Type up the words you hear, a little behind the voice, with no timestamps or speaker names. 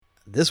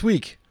This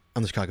week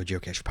on the Chicago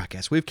Geocacher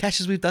podcast, we have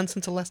caches we've done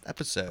since the last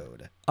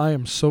episode. I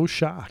am so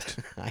shocked.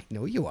 I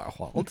know you are,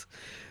 Walt.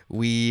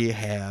 We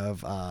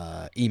have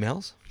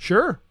emails.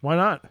 Sure, why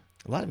not?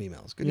 A lot of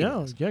emails. Good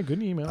emails. Yeah, good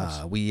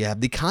emails. We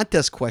have the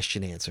contest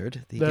question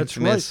answered. The That's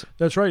infamous, right.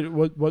 That's right.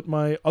 What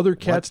my other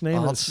cat's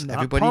name is? Not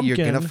Everybody, Pumpkin. you're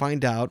going to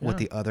find out what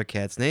Yeah. the other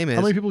cat's name is.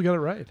 How many people got it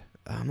right?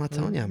 I'm not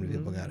telling you how many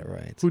people got it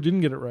right. Who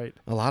didn't get it right?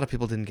 A lot of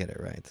people didn't get it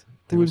right.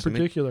 There Who were in some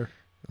particular?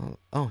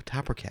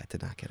 Topper Cat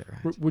did not get it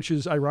right. Which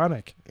is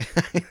ironic.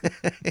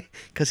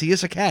 Because he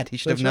is a cat. He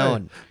should have That's right.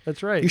 known.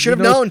 That's right. You should have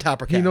known,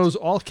 Topper Cat. He knows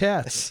all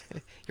cats.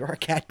 You're our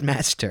cat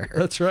master.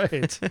 That's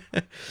right.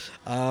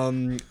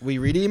 We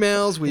read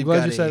emails.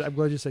 I'm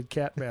glad you said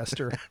cat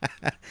master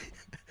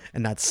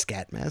and not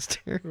scat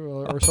master.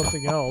 or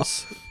something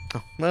else.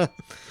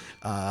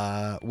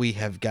 We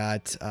have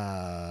got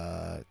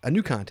a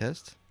new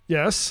contest.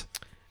 Yes.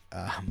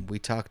 We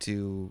talked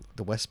to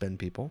the West Bend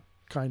people.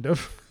 Kind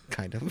of.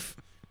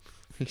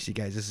 You see,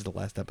 guys, this is the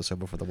last episode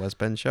before the West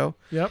Bend show.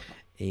 Yep.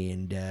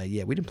 And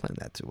we didn't plan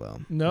that too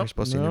well. No. We were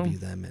supposed to interview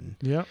them, and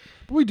yeah,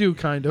 but we do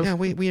kind of. yeah,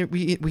 we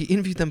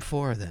interviewed them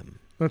for them.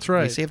 That's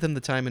right. We saved them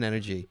the time and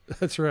energy.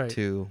 That's right.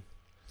 To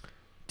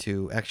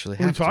actually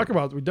have We definitely talk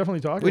about.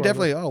 We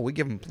definitely we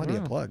give them plenty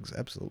of plugs.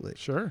 Absolutely.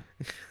 Sure.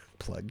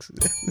 Plugs.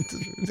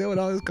 Is that what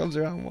always comes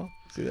around? Well,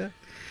 see that?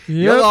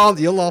 Yeah.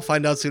 You'll all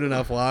find out soon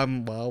enough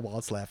while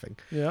it's laughing.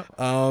 Yeah.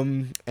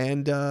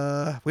 And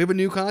we have a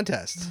new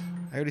contest.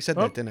 I already said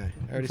that, didn't I?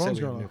 I already said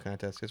we have a new off.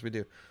 contest. Yes, we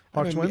do.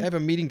 Hawks I win? have a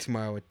meeting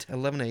tomorrow at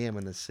 11 a.m.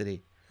 in the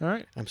city. All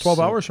right. I'm 12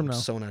 hours from now. I'm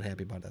so not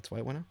happy about it. That's why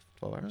it went off.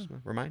 12 hours. Yeah.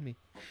 Remind me.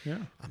 Yeah.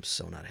 I'm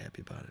so not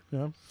happy about it.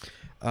 Yeah.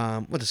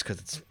 Well, just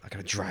because I got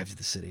to drive to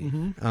the city.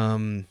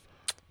 Mm-hmm.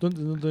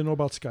 Don't they know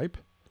about Skype?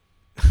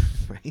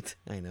 Right?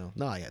 I know.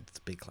 No, yeah, it's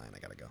a big client. I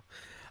got to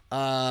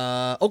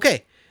go.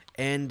 Okay.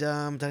 And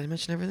did I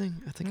mention everything?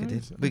 I think I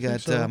did. We got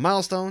so.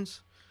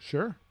 milestones.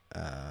 Sure.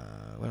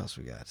 What else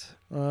we got?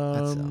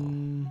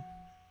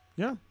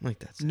 Yeah. Like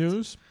that's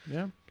News.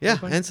 Yeah. Yeah,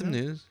 Something. and some Yeah.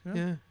 news. Yeah.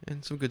 Yeah,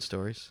 and some good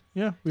stories.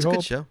 Yeah. We It's hope. a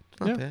good show.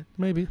 It's not Yeah. bad.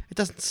 Maybe. It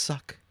doesn't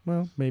suck.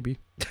 Well, maybe.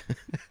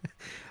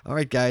 All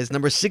right, guys.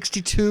 Number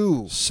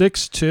 62.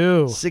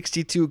 6-2.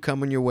 62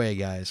 coming your way,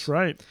 guys. That's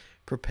right.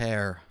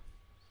 Prepare.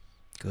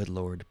 Good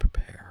Lord,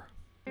 prepare.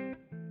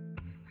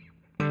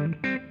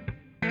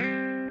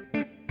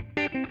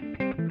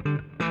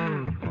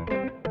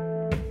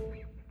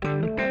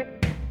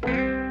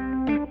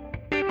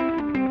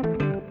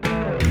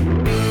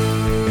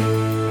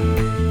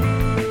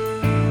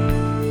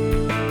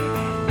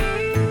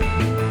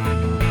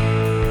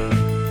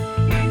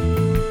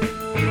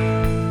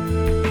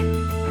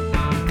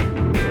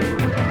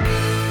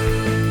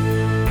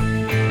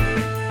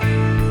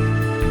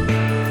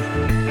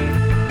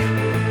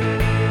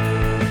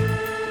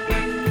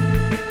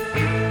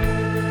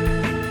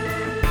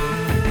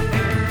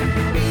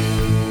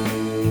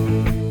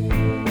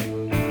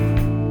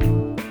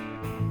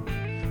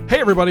 Hey,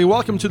 everybody.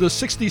 Welcome to the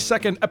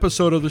 62nd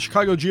episode of the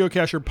Chicago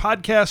Geocacher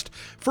podcast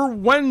for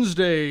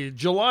Wednesday,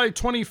 July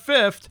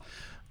 25th.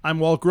 I'm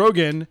Walt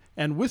Grogan,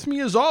 and with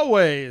me, as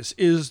always,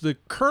 is the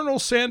Colonel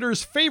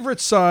Sanders' favorite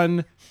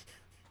son,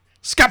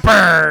 Scott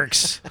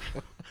Burks.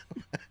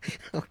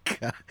 Oh,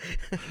 God.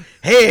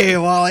 Hey,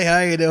 Wally, how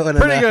you doing?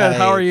 Pretty good. tonight?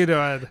 How are you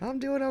doing? I'm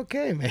doing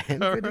okay, man.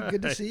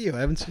 Good to see you. I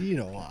haven't seen you in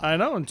a while. I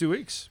know, in 2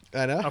 weeks.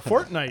 I know. A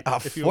fortnight,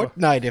 if you will.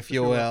 Fortnight, if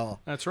you will.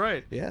 That's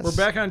right. Yes. We're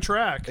back on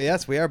track.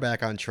 Yes, we are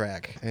back on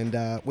track. And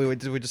we were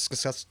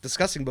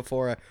discussing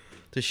before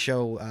the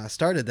show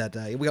started that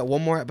we got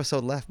one more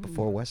episode left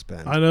before West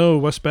Bend. I know,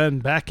 West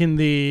Bend, back in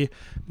the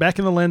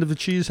land of the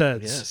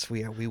cheeseheads. Yes,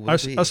 we will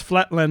Us be.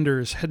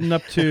 Flatlanders heading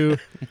up to...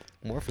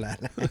 More flat.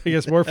 I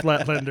guess more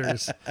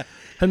Flatlanders.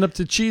 Heading up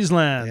to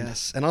Cheeseland.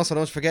 Yes, and also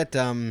don't forget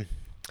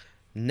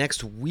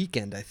next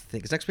weekend. I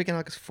think is next weekend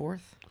August 4th.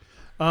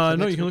 No,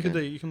 next you can look at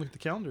weekend? the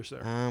calendars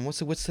there. What's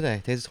today?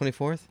 Today's the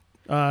 24th.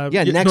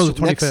 Yeah, next no, the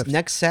 25th.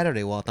 next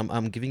Saturday, Walt.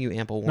 I'm giving you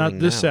ample warning. Not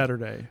this now.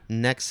 Saturday.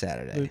 Next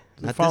Saturday.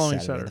 The Not following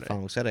this Saturday. Saturday. The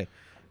following Saturday.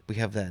 We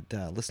have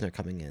that listener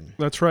coming in.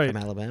 That's right. From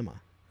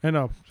Alabama. I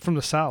know, from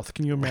the South.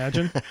 Can you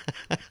imagine?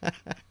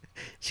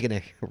 She's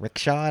gonna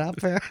rickshaw it up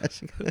there.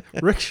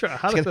 Rickshaw.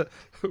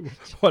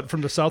 What, from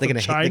the South of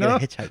China? They're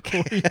gonna hitchhike.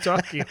 What are you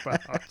talking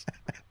about?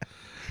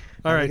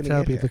 All right, gonna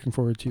I'll get be here? looking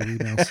forward to your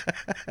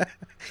emails.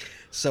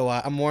 So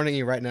I'm warning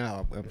you right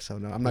now.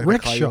 I'm not gonna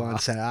call you on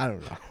Saturday. I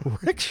don't know.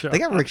 Rickshaw. They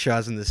got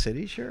rickshaws in the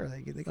city, sure.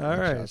 They got All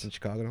rickshaws right. in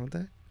Chicago, don't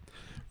they?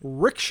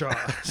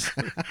 Rickshaws.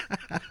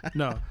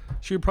 No,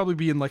 she would probably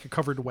be in like a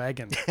covered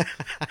wagon.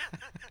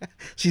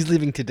 She's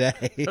leaving today.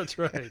 That's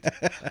right.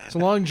 It's a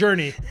long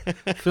journey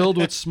filled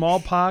with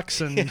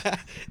smallpox and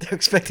They're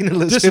expecting to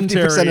lose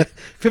Dysentery.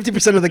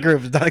 50% of the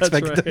group is not That's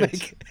expected to right.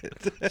 make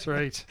it. that's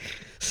right.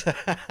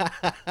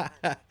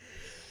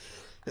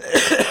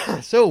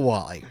 So,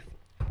 Wally.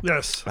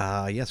 Yes.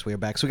 Yes, we are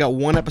back. So we got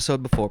one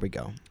episode before we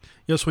go.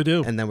 Yes, we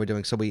do. And then we're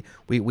doing, so we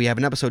have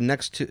an episode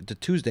next to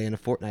Tuesday in a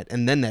fortnight.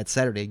 And then that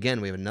Saturday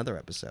again, we have another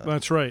episode.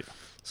 That's right.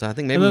 So I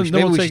think maybe we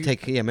should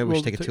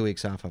take 2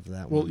 weeks off of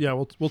that Well, one. yeah,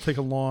 we'll take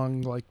a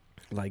long, like,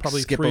 Like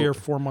probably skip 3 or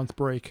 4 month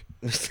break.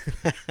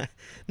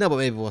 No, but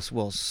maybe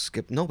we'll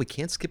skip. No, we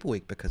can't skip a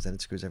week because then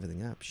it screws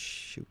everything up.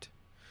 Shoot.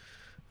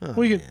 Oh,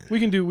 we man.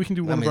 can do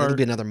one of our. It'll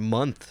be another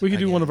month. We can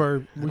do again. one of our. I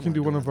We don't can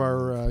do wanna one of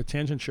another our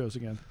tangent shows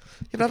again.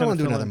 Yeah, but I don't want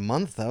to do fill another in.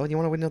 month though. You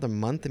want to wait another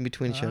month in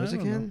between shows I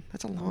don't again? know.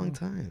 That's a long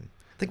time.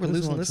 I think we're It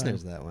is a losing long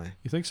listeners time. that way.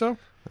 You think so?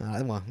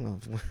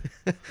 Well,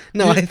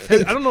 no, I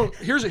think I don't know.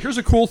 Here's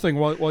a cool thing.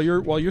 While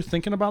you're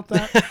thinking about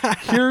that,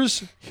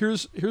 here's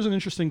an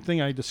interesting thing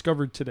I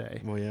discovered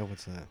today. Well, yeah,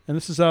 what's that? And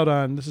this is out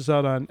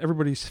on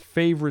everybody's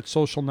favorite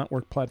social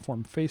network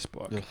platform,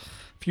 Facebook. Ugh.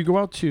 If you go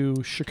out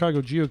to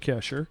Chicago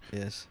Geocacher,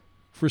 Yes.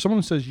 for someone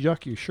who says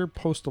yuck, you sure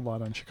post a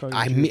lot on Chicago.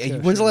 I Geocacher.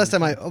 mean, when's the last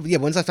time when's the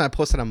last time I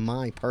posted on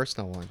my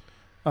personal one?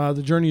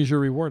 The journey is your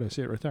reward. I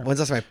see it right there. When's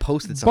the last time I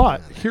posted something?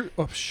 But on there? here,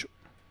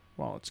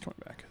 well, it's coming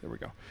back. There we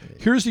go.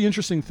 Here's the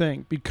interesting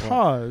thing.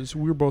 Because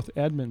we're both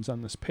admins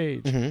on this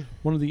page, Mhm.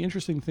 one of the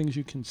interesting things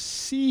you can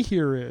see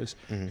here is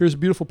Mhm. here's a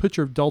beautiful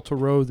picture of Delta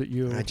Road that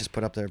you I just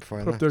put up there before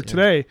I put up left. there yeah.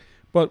 today.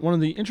 But one of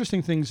the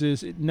interesting things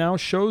is it now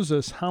shows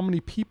us how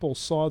many people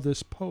saw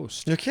this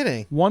post. You're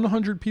kidding.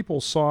 100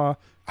 people saw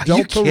Are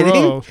you Delta kidding?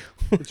 Road.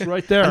 It's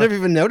right there. I never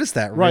even noticed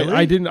that. Right. Really?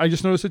 I didn't. I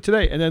just noticed it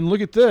today. And then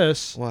look at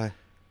this Why?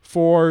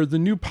 for the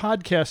new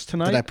podcast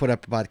Did I tonight. put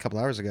up about a couple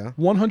hours ago?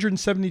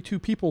 172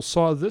 people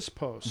saw this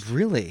post,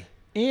 Really?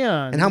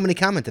 and And how many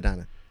commented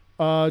on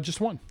it? just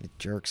one. You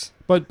jerks.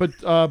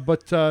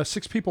 But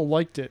 6 people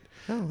liked it.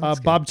 Oh, that's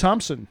good. Bob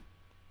Thompson,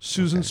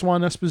 Susan Okay.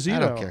 Swan Esposito. I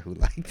don't care who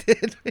liked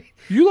it.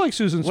 You like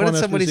Susan What Swan did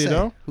somebody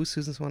Esposito? say? Who's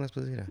Susan Swan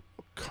Esposito?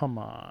 Come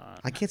on.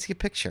 I can't see a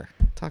picture.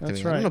 Talk to That's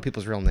me. I right. don't know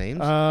people's real names.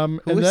 Who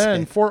And is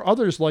then it? 4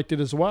 others liked it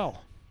as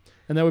well,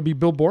 and that would be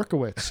Bill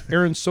Borkowitz,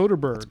 Aaron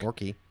Soderberg,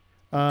 Borky.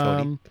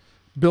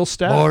 Bill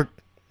Stapp. Bork.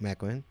 Matt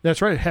Gwynn.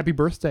 That's right. Happy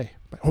birthday.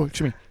 Oh,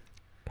 excuse me.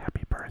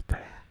 Happy birthday.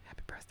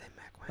 Happy birthday,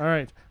 Matt Gwynn. All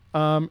right.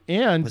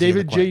 And Was he in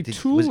the David J. quiet-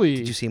 Tooley.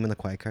 Did you see him in the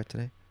quiet card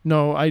today?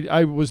 No,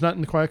 I was not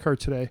in the quiet card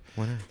today.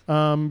 Why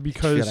not? Did you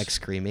Because feel like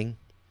screaming?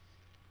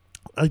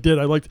 I did.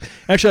 I liked.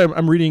 Actually,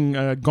 I'm reading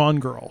Gone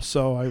Girl,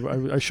 so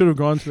I should have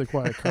gone to the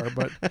quiet car,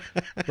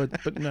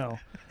 but no.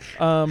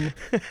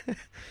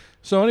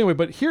 So anyway,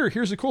 but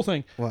here's the cool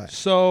thing. What?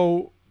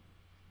 So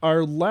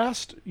our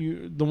last,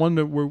 the one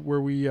that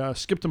where we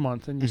skipped a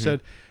month, and you Mhm.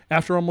 said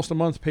after almost a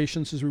month,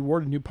 patience is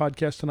rewarded. New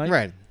podcast tonight.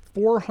 Right.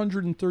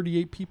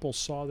 438 people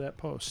saw that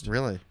post.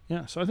 Really?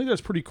 Yeah, so I think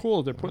that's pretty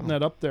cool. They're putting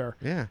that up there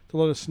Yeah. to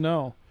let us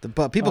know.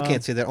 But people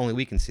can't see that. Only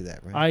we can see that,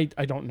 right?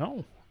 I don't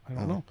know. I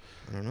don't Oh. know.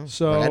 I don't know.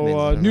 So We're admins,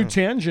 I don't new know.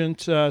 tangent,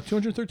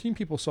 213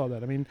 people saw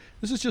that. I mean,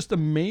 this is just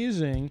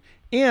amazing,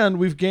 and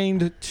we've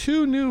gained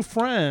 2 new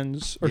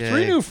friends or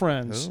 3 Yay. new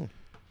friends. Oh.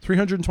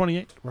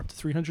 328. We're up to Oh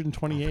my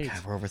 328.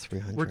 God, we're over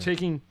 300.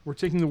 We're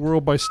taking the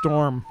world by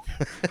storm.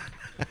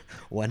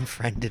 One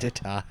friend at a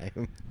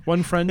time.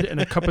 One friend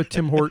and a cup of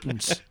Tim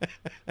Hortons.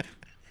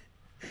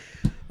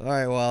 All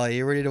right, Wally,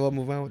 you ready to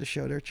move on with the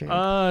show there,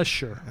 champ?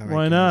 Sure. All right,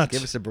 Why guys, not?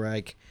 Give us a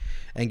break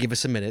and give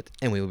us a minute,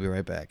 and we will be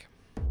right back.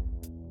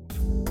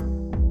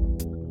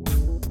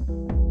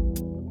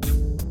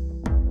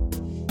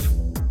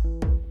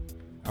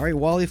 All right,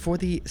 Wally, for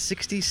the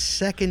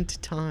 62nd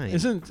time.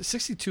 Isn't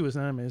 62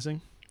 isn't that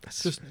amazing?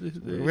 That's- Just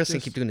we're just going to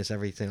keep doing this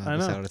every single I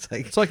know. episode.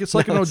 It's like an No, it's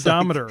like-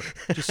 odometer,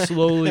 just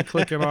slowly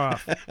clicking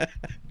off.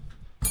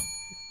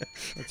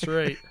 That's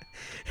right.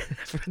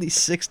 for the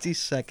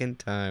 62nd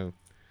time.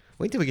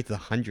 Wait till we get to the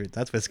 100.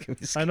 That's what's going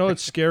to be I scary. know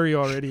it's scary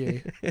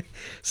already.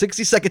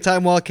 62nd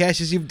time, Wall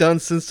Caches, you've done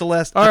since the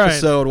last All right,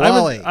 episode. I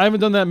Wally.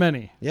 haven't done that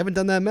many. You haven't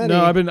done that many?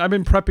 No, I've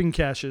been prepping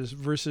caches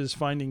versus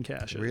finding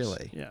caches.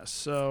 Really? Yes.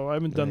 So I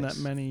haven't done Nice.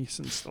 that many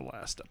since the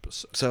last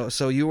episode.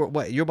 So you were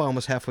what? You're about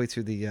almost halfway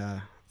through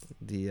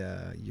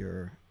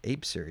your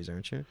ape series,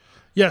 aren't you?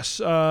 Yes.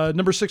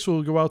 Number 6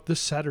 will go out this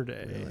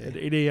Saturday Really? at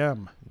 8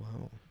 a.m.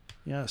 Wow.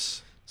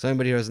 Yes. So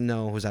anybody who doesn't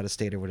know, who's out of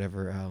state or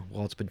whatever,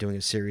 Walt's been doing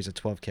a series, a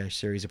 12 cache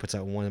series. He puts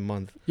out one a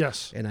month,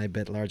 Yes. and I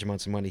bet large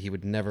amounts of money he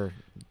would never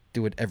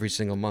do it every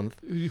single month.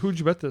 Who'd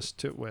you bet this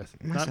to with?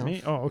 Myself. Not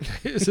me. Oh,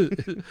 okay.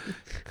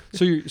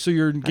 So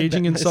you're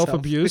engaging in myself.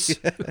 self-abuse?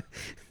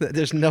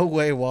 There's no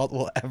way Walt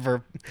will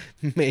ever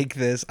make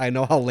this. I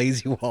know how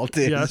lazy Walt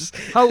is. Yes.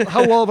 How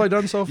well have I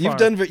done so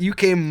far? You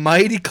came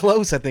mighty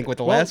close, I think, with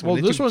the last one.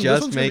 Well, Did this you one's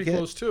just gonna make be it?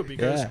 close too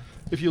because Yeah.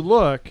 if you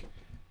look,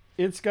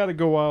 it's got to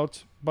go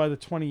out by the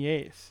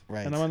 28th,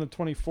 Right. and I'm on the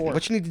 24th.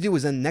 What you need to do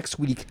is then next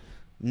week,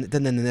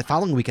 then the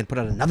following weekend, put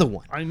out another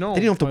one. I know.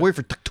 Then you don't have to but worry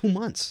for 2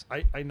 months.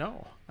 I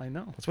know.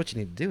 That's what you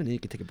need to do, and then you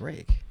can take a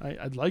break.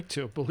 I'd like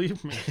to,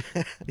 believe me.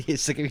 You're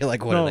sick of me,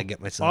 like, what no, did I get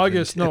myself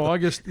August, into? no,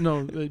 August,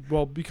 no.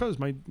 Well, because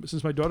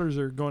since my daughters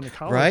are going to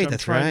college, Right, I'm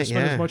that's trying right, to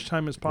spend yeah. as much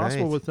time as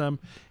possible Right. with them,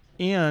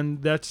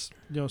 and that's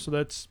so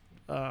that's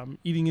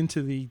eating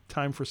into the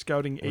time for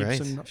scouting apes Right,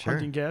 and sure.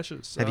 hunting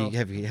caches. So.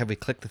 Have we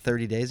clicked the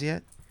 30 days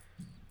yet?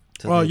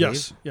 Till Well, they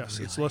yes, leave? yes.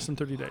 It's Really? less than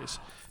 30 days.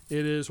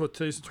 It is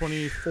today's the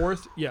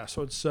 24th. Yeah,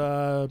 so it's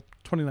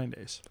 29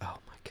 days. Oh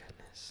my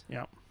goodness.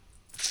 Yeah.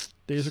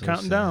 Days are So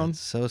counting sad. down.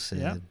 So sad.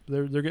 Yeah,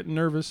 they're getting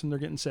nervous and they're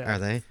getting sad. Are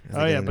they?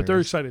 Oh yeah, but they're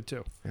excited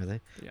too. Are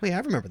they? Yeah. Well, yeah,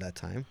 I remember that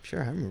time.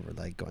 Sure, I remember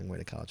like going away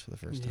to college for the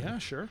first time. Yeah,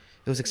 sure.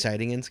 It was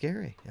exciting and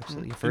scary.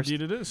 Absolutely.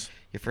 Indeed, it is.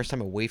 Your first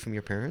time away from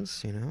your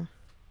parents, you know?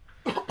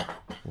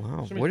 Wow.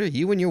 Excuse me. What are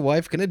you and your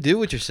wife going to do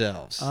with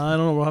yourselves? I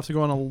don't know. We'll have to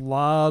go on a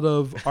lot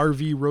of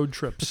RV road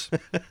trips.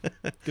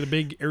 Get a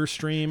big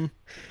Airstream.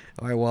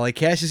 All right, Wally,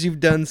 cashes you've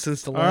done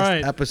since the All last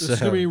right, episode. this is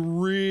gonna be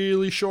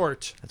really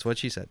short. That's what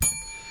she said.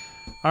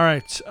 All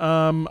right,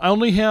 I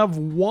only have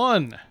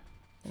one.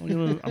 I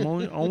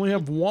only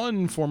have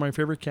one for my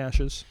favorite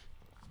caches.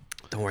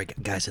 Don't worry,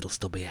 guys. It'll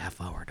still be a half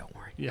hour. Don't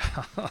worry. Yeah.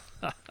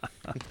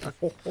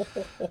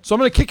 So I'm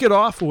gonna kick it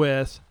off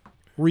with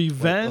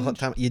Revenge. Well,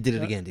 Tom, you did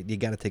it again. Dude. You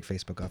got to take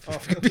Facebook off.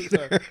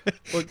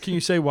 Well, can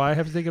you say why I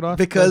have to take it off?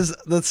 Because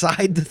the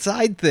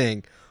side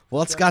thing.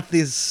 Well, it's got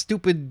these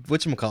stupid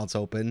whatchamacallits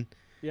open.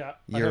 Yeah,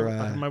 Your,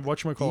 I have my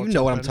whatchamacallit. You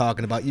know what I'm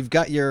talking about. You've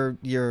got your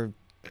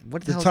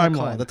what the hell is that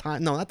called? timeline.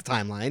 No, not the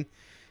timeline.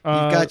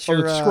 You've got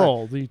your the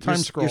scroll, the time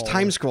scroll. Your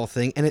time scroll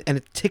thing, and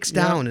it ticks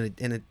down,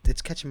 and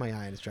it's catching my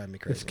eye, and it's driving me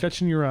crazy. It's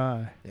catching your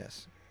eye,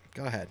 Yes.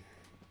 Go ahead.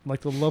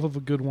 like the love of a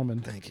good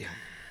woman. Thank you.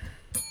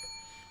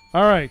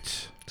 All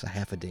right. It's a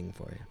half a ding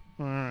for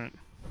you.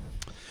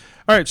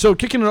 All right, so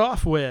kicking it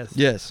off with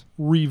Yes.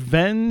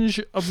 Revenge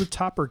of the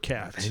Topper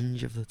Cat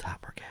Revenge of the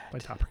Topper Cat. by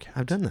Topper Cat.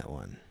 I've done that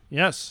one.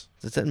 Yes,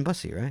 It's set in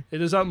Bussy, right?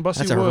 it is out in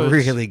Bussy That's Woods. a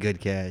really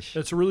good cache.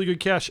 It's a really good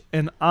cache,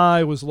 and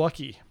I was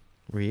lucky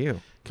Were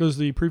you? because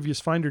the previous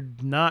finder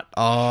did not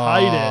Oh,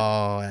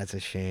 hide that's a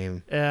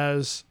shame.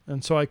 it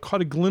and so I caught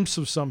a glimpse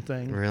of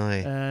something, Really?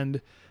 and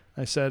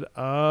I said,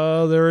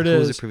 "Oh, there it Who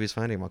was the is." previous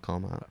finding? I'll call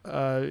him out.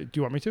 Do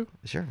you want me to?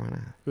 Sure, why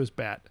It was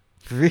Bat.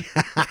 not?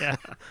 Yeah.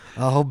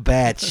 Oh,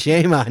 Bat,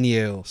 shame on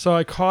you. So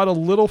I caught a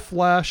little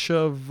flash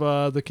of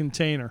the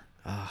container,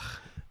 Ugh.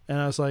 and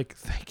I was like,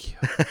 "Thank you,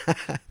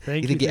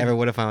 thank You think you ever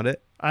would have found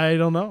it? I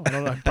don't know.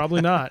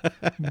 Probably not.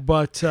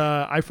 But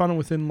I found it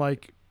within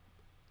like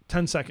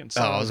 10 seconds.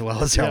 Oh, as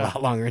well as a Yeah.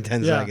 lot longer than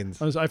 10 Yeah.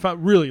 seconds. I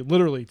found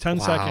literally 10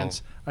 Wow.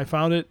 seconds. I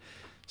found it,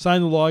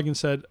 signed the log, and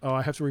said, "Oh,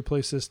 I have to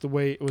replace this the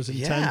way it was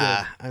intended."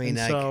 Yeah, I mean,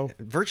 And like,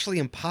 virtually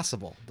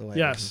impossible the way it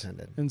yes, was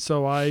intended. and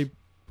so I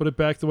put it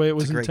back the way it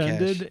was It's a great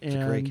intended, cache. It's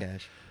a great and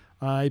cache.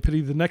 I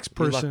pity the next You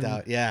person. lucked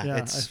out. Yeah, I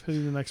it's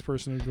pity the next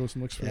person who goes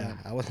and looks for yeah.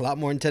 that. I was a lot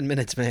more than 10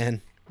 minutes,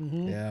 man.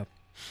 Mhm. Yeah,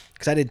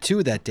 because I did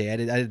two that day. I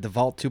did the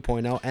Vault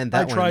 2.0 and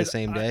that I one tried on the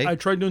same day. I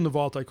tried doing the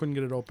vault. I couldn't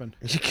get it open.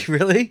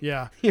 Really?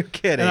 Yeah, You're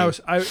kidding. and I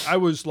was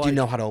like, Do you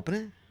know how to open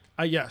it?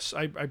 yes,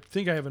 I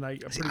think I have a See,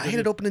 pretty I good had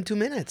it open in 2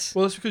 minutes.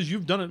 Well, that's because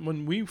you've done it.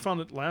 When we found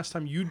it last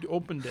time, you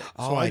opened it.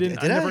 Oh, so I didn't.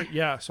 did I? never.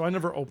 Yeah. So I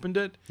never opened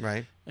it,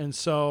 Right. and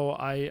so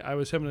I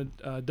was having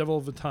a devil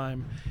of a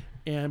time,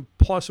 and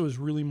plus it was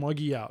really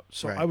muggy out,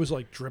 so Right. I was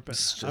like dripping.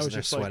 Just I was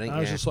there just sweating, like, I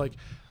was yeah. just like,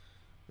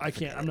 I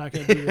can't. I'm not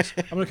going to do this.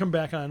 I'm going to come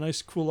back on a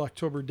nice, cool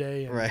October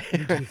day and, Right.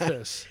 and do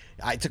this.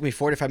 It took me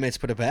 45 minutes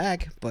to put it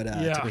back, but it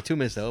Yeah. took me 2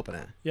 minutes to open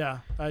it. Yeah.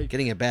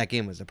 Getting it back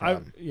in was the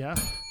problem. Yeah.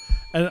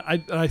 And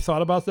I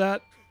thought about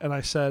that, and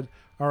I said,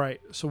 all right,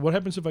 so what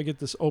happens if I get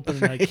this open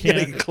and I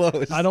Getting can't?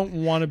 close. I don't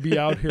want to be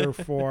out here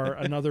for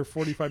another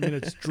 45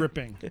 minutes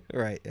dripping.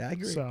 Right. Yeah, I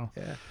agree. So-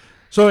 yeah.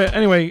 So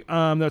anyway,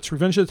 that's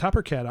Revenge of the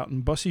Topper Cat out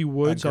in Bussy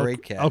Woods,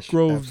 great cache. Elk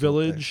Grove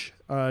Absolutely. Village,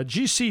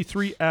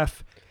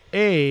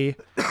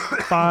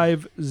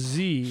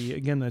 GC3FA5Z.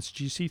 Again, that's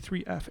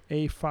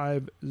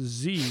GC3FA5Z.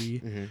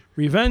 Mm-hmm.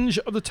 Revenge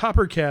of the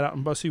Topper Cat out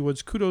in Bussy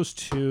Woods. Kudos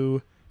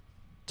to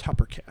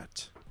Topper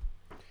Cat.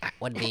 That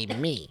would be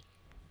me.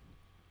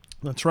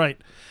 That's right.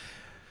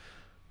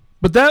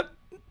 But that.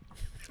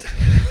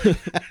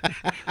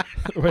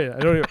 Wait, I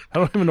don't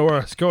even know where I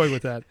was going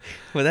with that.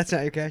 Well, that's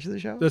not your cache of the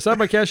show? That's not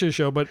my cache of the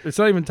show, but it's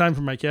not even time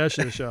for my cache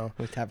of the show.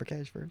 With Topper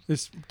Cache first?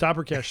 It's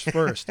Topper Cache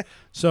first.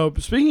 So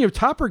speaking of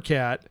Topper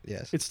Cat,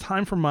 Yes. it's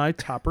time for my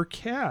Topper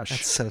Cache.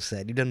 That's so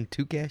sad. You've done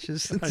 2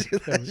 caches since I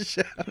that have.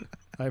 show.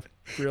 I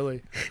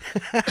really.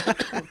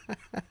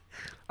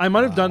 I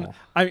might have done.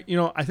 I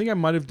think I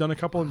might have done a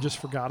couple and just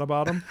forgot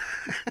about them.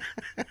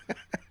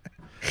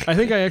 I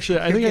think I actually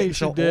Getting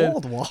so did.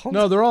 old, Walt.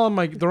 No, they're all on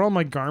my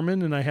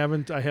Garmin, and I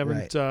haven't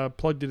Right.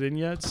 plugged it in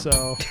yet.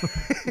 So,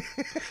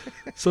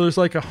 so there's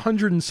like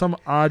 100 and some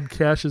odd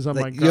caches on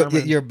Like, my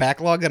Garmin. you're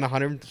backlogged on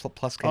 100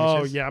 plus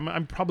caches? Oh yeah,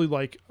 I'm probably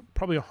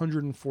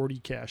 140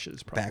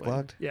 caches. Probably.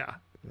 Backlogged? Yeah.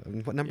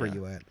 What number Yeah. are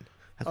you at?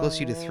 How close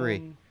are you to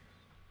 3?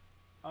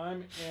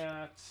 I'm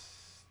at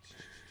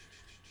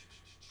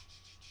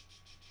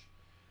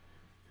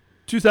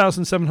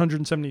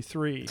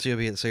 2,773. So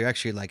you're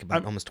actually like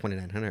about almost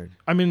 2,900.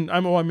 I'm in the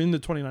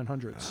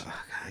 2,900s. Oh,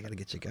 I gotta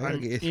get you going. I I'm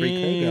gotta get your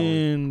 3K going.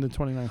 in the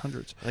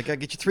 2,900s. I gotta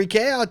get your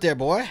 3K out there,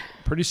 boy.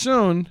 Pretty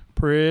soon.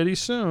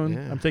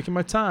 Yeah. I'm taking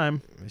my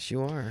time, Yes,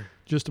 you are.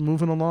 just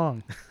moving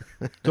along.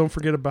 Don't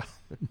forget about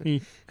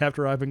me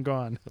after I've been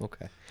gone.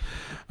 Okay.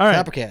 All right.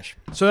 Topper Cache.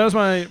 So that was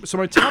my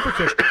Topper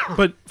Cache.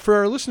 But for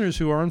our listeners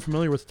who are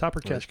unfamiliar with Topper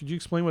Cache, could you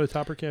explain what a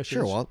Topper Cache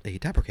Sure, is? Walt. A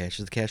Topper Cache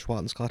is the cache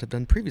Walt and Scott have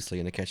done previously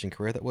in a caching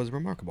career that was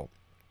remarkable.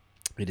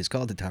 It is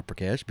called the Topper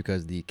Cache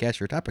because the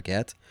cacher Topper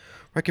Cat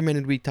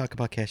recommended we talk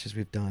about caches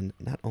we've done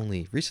not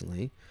only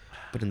recently,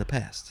 but in the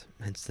past.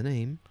 Hence the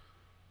name,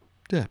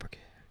 Topper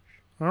Cache.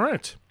 All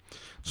right.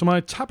 So my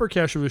topper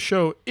cache of the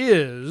show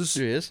is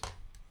Here it is.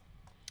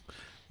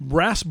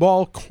 Brass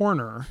Ball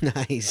Corner.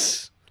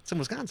 Nice. It's in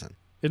Wisconsin.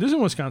 It is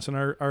in Wisconsin,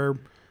 our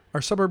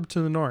suburb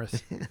to the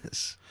north.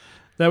 Yes.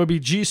 That would be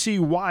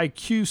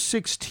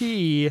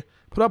GCYQ6T,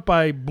 put up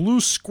by Blue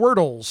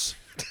Squirtles.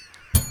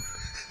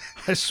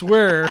 I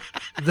swear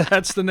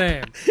that's the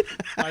name.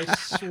 I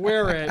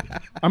swear it.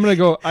 I'm going to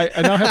go. I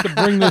now have to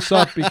bring this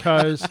up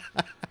because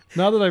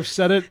now that I've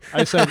said it,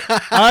 I said,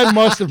 I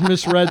must have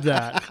misread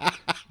that.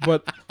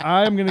 But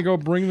I'm going to go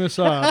bring this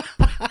up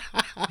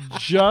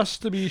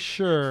just to be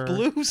sure.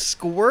 Blue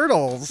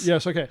Squirtles.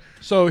 Yes, okay.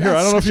 So here,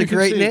 I don't know if you can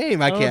see. That's a great name.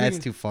 I don't know if can't. you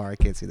It's too far. I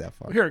can't see that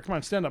far. Here, come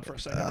on, stand up for a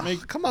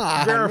second. Come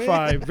on.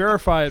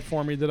 Verify it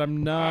for me that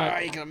I'm not.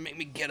 Are you going to make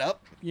me get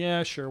up?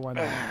 Yeah, sure, why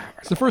not?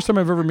 It's the first time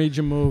I've ever made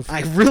you move.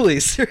 I really,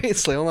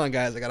 seriously. Hold on,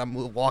 guys. I got to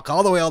walk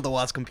all the way out to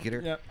Watt's computer.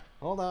 Yep.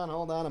 Hold on.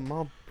 I'm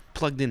all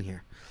plugged in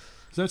here.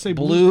 Does that say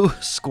Blue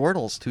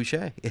Squirtles. Touche.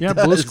 Yeah,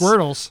 Blue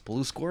Squirtles.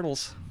 Blue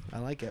Squirtles. I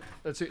like it.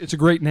 It's a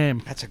great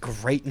name. That's a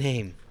great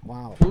name.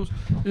 Wow.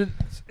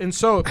 And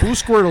so, Blue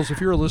Squirtles,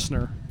 if you're a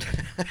listener,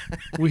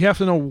 we have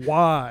to know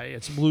why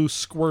it's Blue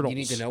Squirtles. You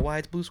need to know why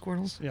it's Blue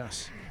Squirtles?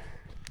 Yes.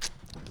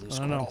 Blue I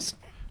don't know. Squirtles.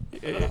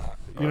 You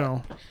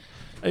know,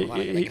 Hold on,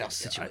 I gotta make it all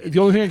situated. the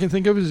only thing I can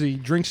think of is he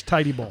drinks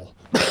Tidy Bowl.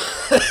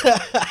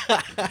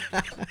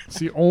 It's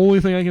the only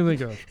thing I can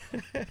think of.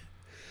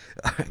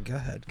 All right, go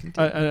ahead.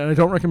 Continue. I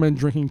don't recommend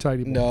drinking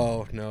Tidy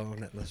Bowl. No,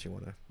 not unless you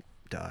want to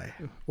die.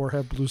 Or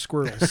have Blue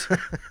Squirtles.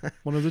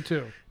 One of the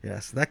two.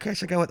 Yes, that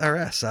cache I got with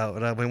RS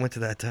out. We went to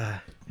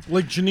that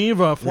Lake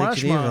Geneva Lake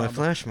Geneva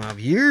flash mob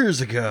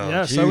years ago.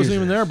 Yes, I wasn't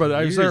even there, but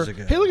I was there. Years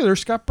ago. Hey, look at there's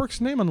Scott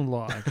Burke's name on the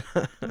log.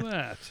 Look at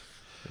that.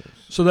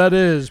 So that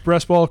is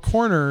Brass Ball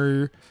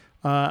Corner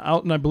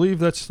out in, I believe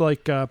that's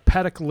like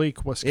Paddock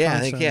Lake, Wisconsin. Yeah,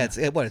 I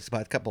think it's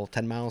about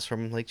 10 miles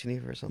from Lake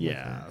Geneva or something.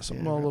 Yeah, like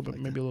something that. a little bit,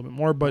 maybe a little bit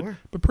more, but More?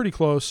 pretty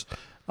close.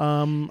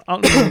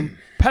 Out in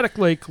Paddock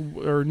Lake,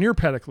 or near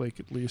Paddock Lake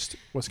at least,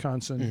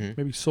 Wisconsin,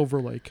 maybe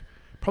Silver Lake,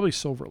 probably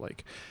Silver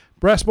Lake.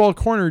 Brass Ball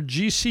Corner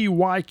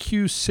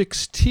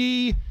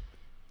GCYQ6T.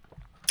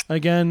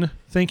 Again,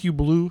 thank you,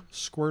 Blue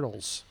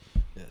Squirtles.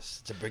 Yes,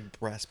 it's a big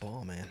brass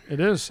ball, man. It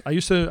is.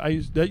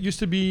 That used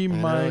to be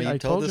my. You I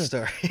told told the you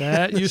story.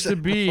 that used to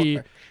Said be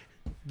before.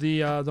 the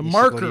You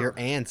marker. should go to your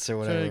aunt's or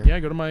whatever. Yeah,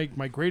 go to my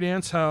great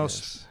aunt's house.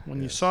 Yes, When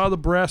you yes. saw the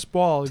brass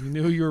ball, you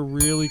knew you were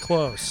really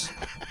close.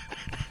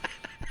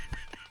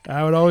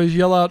 I would always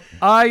yell out,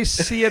 "I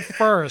see it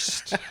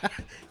first."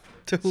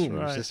 To whom?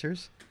 Your right.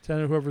 sisters?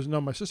 To whoever's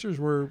my sisters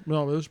were it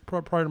was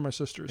prior to my Your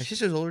sisters.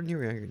 sister's older than you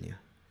or younger than you?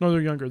 No,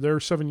 they're younger. They're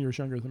 7 years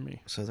younger than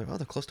me. So they're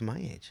close to my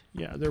age.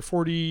 Yeah, they're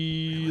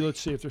 40.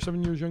 Let's see, if they're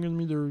 7 years younger than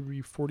me, they'll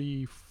be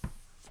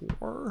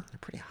 44. They're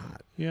pretty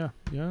hot. Yeah,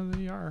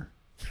 they are.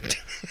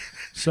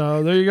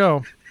 So there you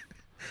go.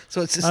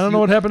 So it's just I don't know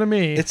what happened to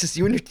me. It's just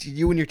you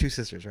and your two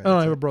sisters, right? Oh,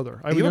 I have a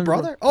brother. You have a younger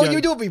brother? Oh, yeah. you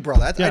do have a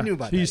brother. Yeah, I knew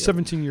about that. he's yeah.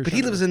 17 years But he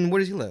younger. lives in, where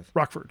does he live?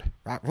 Rockford.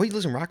 He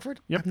lives in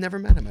Rockford? Yep. I've never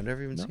met him. I've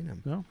never even seen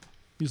him. No,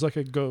 he's like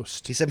a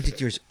ghost. He's 17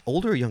 years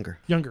older or younger?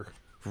 Younger.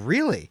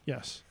 Really?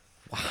 Yes.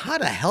 How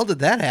the hell did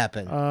that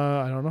happen?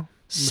 I don't know.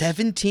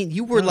 17?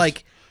 You were Yes.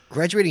 like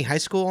graduating high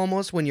school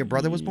almost when your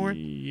brother was born?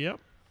 Yep.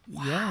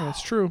 Wow. Yeah,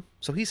 that's true.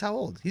 So he's how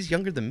old? He's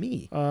younger than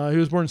me. He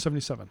was born in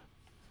 77.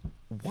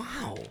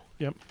 Wow.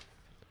 Yep.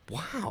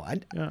 Wow.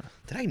 Yeah.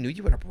 Did I knew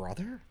you had a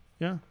brother?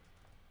 Yeah.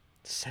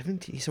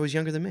 17? So he's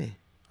younger than me.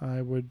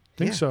 I would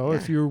think Yeah, so yeah.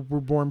 if you were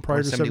born prior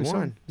Or to 71.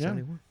 77. Yeah.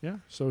 71. Yeah.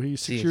 So he's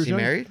 6 Is years he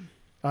younger. married?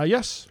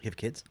 Yes. You have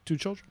kids? 2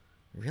 children.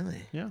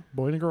 Really? Yeah.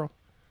 Boy and a girl.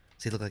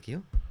 Does he look like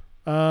you?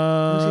 See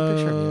a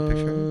picture of you? A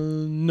picture of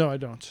No, I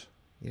don't.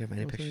 You don't have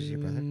any pictures of your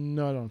brother?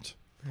 No, I don't.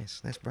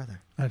 Nice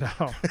brother. I know.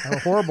 I have a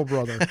horrible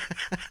brother.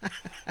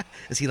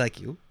 Is he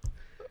like you?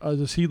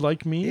 Does he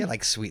like me? Yeah,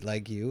 like sweet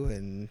like you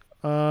and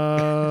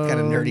kind kind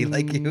of nerdy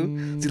like you.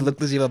 Does he look?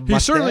 Does he have a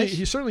mustache?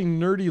 He's certainly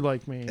nerdy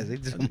like me. Does he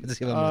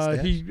have a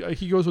mustache?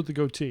 He goes with the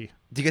goatee.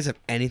 Do you guys have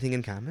anything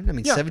in common? I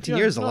mean, Yeah, 17 yeah,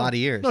 years is a no. lot of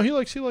years. No, he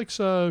likes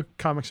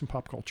comics and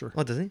pop culture.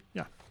 Oh, does he?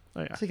 Yeah.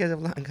 Oh yeah. So you guys have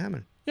a lot in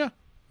common. Yeah.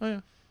 Oh yeah.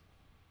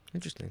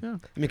 Interesting. Yeah. I mean,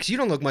 because you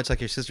don't look much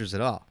like your sisters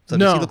at all. So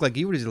No. does he look like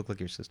you or does he look like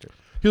your sister?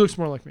 He looks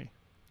more like me.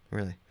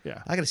 Really?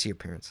 Yeah. I got to see your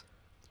parents.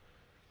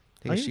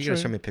 I can You got show to you.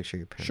 show me a picture of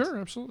your parents. Sure,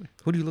 absolutely.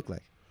 Who do you look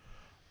like?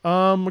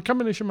 A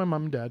combination of my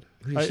mom and dad.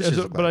 Who do your sisters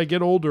look But like? I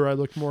get older, I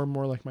look more and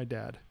more like my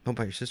dad. What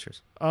about your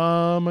sisters?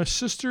 My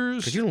sisters.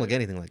 Because you don't look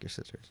anything like your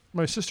sisters.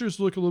 My sisters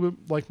look a little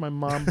bit like my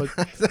mom,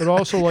 but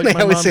also like They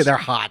my always mom's. say they're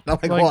hot.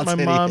 Not like, like Walt my said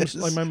he mom's,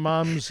 is. like my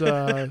mom's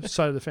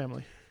side of the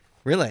family.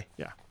 Really?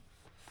 Yeah.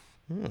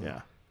 Hmm.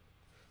 Yeah.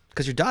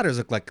 Because your daughters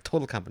look like a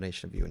total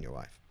combination of you and your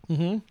wife.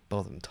 Mm-hmm.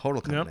 Both of them.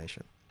 Total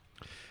combination.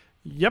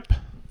 Yep.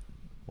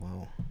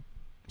 Wow.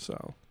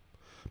 So,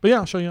 but yeah,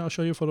 I'll show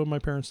you a photo of my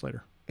parents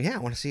later. Yeah, I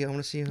want to see Yeah.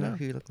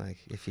 who you look like.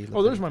 If you look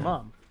Oh, there's like my them.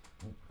 mom.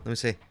 Let me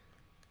see.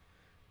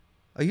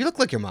 Oh, you look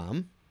like your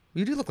mom.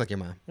 You do look like your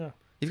mom. Yeah.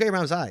 You've got your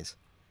mom's eyes.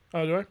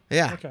 Oh, do I?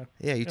 Yeah. Okay.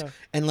 Yeah. Yeah.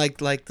 And like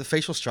the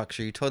facial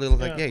structure, you totally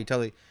look like. Yeah. Yeah. You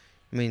totally.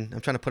 I mean,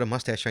 I'm trying to put a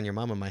mustache on your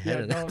mom in my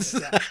head. Yeah, and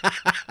no,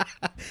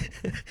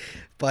 yeah.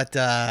 But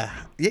yeah,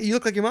 you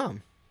look like your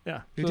mom.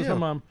 Yeah, You so that's do. my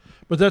mom.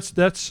 But that's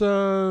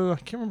I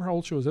can't remember how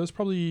old she was. That was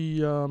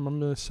probably I'm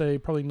gonna say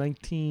probably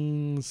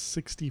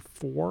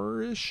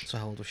 1964-ish. So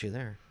how old was she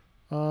there?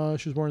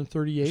 She was born in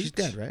 38. She's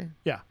dead, right?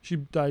 Yeah, she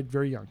died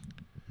very young.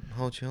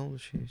 How old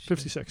was she?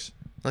 56.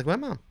 Like my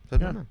mom. So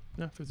did Yeah. my mom.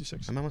 Yeah,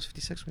 56. My mom was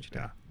 56 when she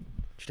died.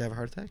 Did she have a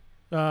heart attack?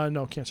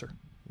 No, cancer.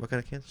 What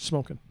kind of cancer?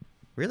 Smoking.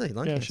 Really?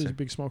 Lung Yeah, cancer? she's a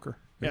big smoker.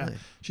 Really? Yeah.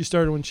 She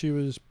started when she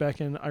was back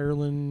in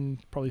Ireland,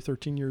 probably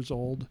 13 years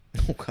old,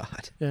 Oh,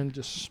 God. and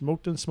just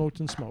smoked and smoked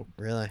and smoked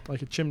Really?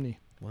 like a chimney.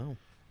 Wow.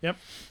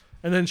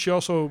 And then she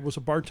also was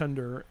a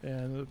bartender,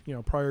 and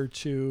prior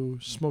to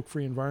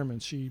smoke-free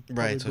environments, she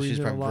Right, so breathed she's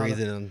in a probably lot of-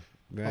 breathing on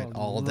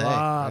all day. A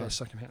lot right? of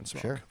secondhand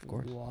smoke. Sure, of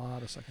course. A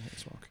lot of secondhand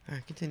smoke. All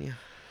right, continue.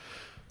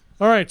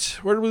 All right,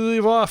 where did we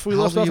leave off? We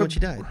How left old were off you when she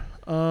died?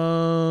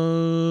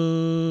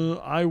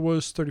 I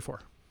was 34.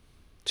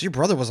 So your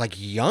brother was like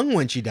young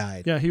when she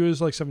died. Yeah, he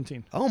was like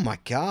 17. Oh my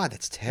God,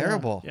 that's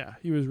terrible. Yeah,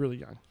 he was really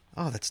young.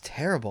 Oh, that's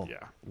terrible.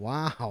 Yeah.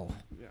 Wow.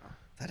 Yeah.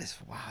 That's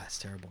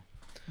terrible.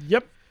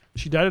 Yep.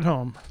 She died at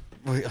home.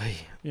 Oh,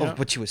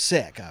 but she was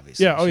sick,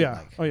 obviously. Yeah. Oh She, yeah.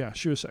 like- Oh yeah.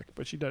 She was sick,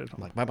 but she died at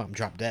home. Like my mom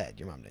dropped dead.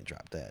 Your mom didn't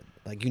drop dead.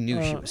 Like you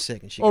knew she was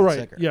sick and she Oh got right.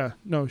 sicker. Yeah.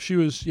 No, she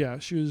was. Yeah,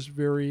 she was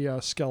very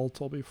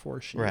skeletal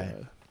before she. Right.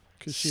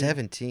 'Cause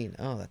 17.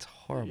 Oh, that's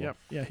horrible. Yep.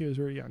 Yeah, he was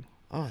very young.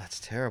 Oh, that's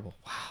terrible.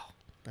 Wow.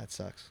 That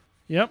sucks.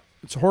 Yep.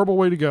 It's a horrible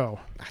way to go.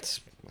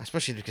 That's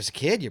especially because a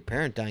kid, your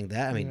parent dying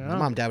that. I mean, my Yeah.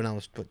 mom died when I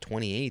was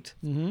 28,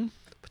 Mm-hmm.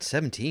 but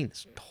 17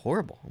 is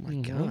horrible. Oh my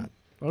Mhm. God.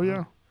 Oh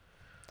yeah.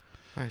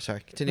 All right, sorry.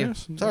 Continue.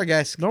 Yes. Sorry,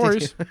 guys. No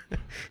Continue. worries.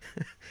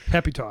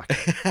 Happy talk.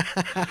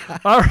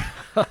 All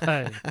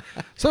right.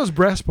 So it's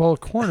Brass Ball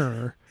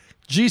Corner.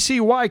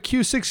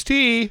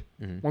 GCYQ6T.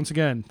 Mhm. Once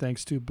again,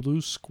 thanks to Blue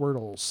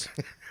Squirtles.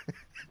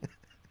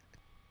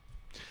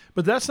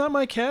 But that's not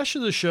my cash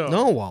of the show.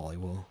 No, Wally.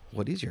 Well,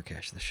 what is your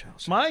cash of the show?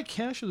 sir? My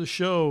cash of the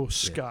show,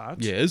 Scott,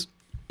 Yes.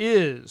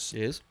 is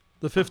Yes.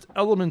 the Fifth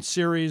Element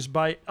series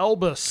by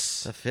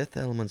Elvis. The Fifth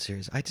Element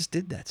series. I just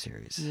did that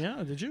series.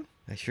 Yeah, did you?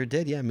 I sure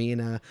did. Yeah, me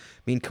and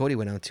Cody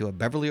went out to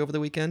Beverly over the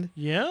weekend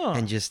Yeah.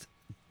 and just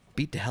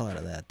beat the hell out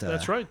of that.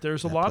 That's right.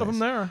 There's a that lot of them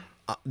place.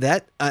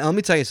 there. Let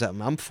me tell you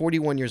something. I'm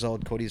 41 years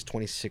old. Cody's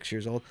 26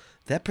 years old.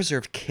 That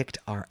preserve kicked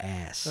our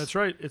ass. That's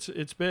right.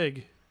 It's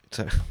big.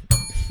 So,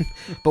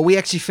 but we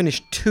actually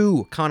finished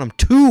two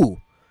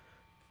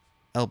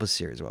Elvis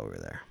series while we were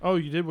there. Oh,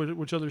 you did?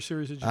 Which other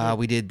series did you do?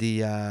 We did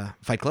the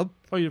Fight Club,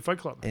 Oh, you did Fight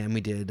Club. and we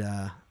did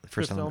the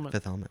first Fifth element,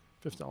 Fifth Element.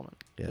 Fifth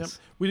Element. Yes.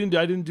 Yep.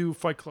 I didn't do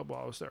Fight Club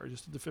while I was there. I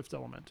just did the Fifth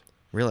Element.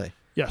 Really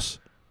Yes.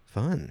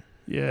 fun.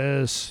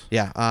 Yes.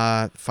 Yeah.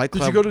 Fight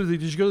Club.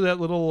 Did you go to that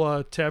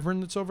little tavern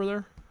that's over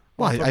there?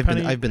 Well, Off of I've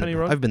Penny been there.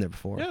 Road? I've been there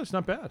before. Yeah, it's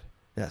not bad.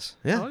 Yes.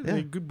 I Yeah. like Yeah.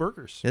 They good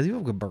burgers. Yeah. You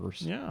have good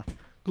burgers. Yeah.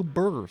 Good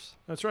burgers.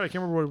 That's right. I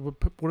can't remember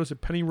what is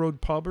it, Penny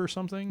Road Pub or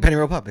something? Penny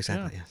Road Pub.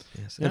 Exactly. Yeah.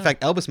 Yes. Yeah. In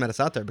fact, Elvis met us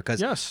out there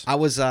because Yes. I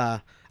was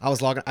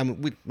logging. I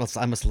must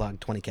have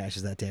logged 20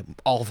 caches that day.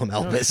 All of them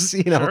Elvis.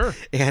 You know. Sure.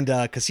 And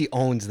because he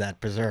owns that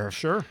preserve.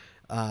 Sure.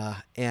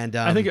 And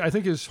I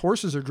think his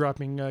horses are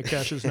dropping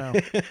caches now.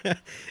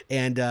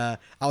 and I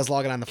was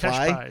logging on the Cash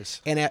fly.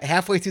 pies. And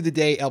halfway through the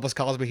day, Elvis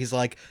calls me. He's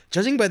like,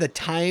 judging by the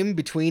time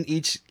between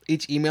each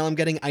email I'm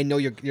getting, I know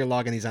you're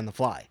logging these on the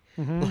fly.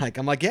 Like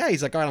I'm like, yeah.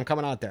 He's like, all right, I'm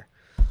coming out there.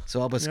 So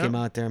Elvis Yep. came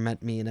out there and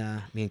met me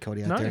and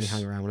Cody out there, and he Nice.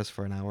 hung around with us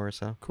for an hour or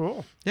so.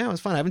 Cool. Yeah, it was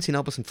fun. I haven't seen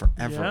Elvis in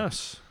forever.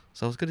 Yes.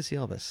 So it was good to see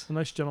Elvis. A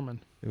nice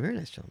gentleman. A very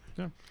nice gentleman.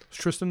 Yeah. Is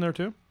Tristan there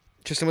too?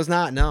 Tristan was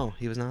not. No,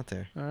 he was not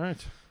there. All right.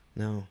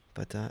 No,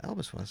 but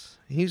Elvis was.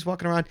 He was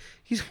walking around.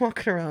 He's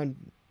walking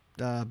around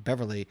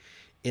Beverly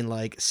in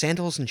like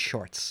sandals and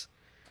shorts.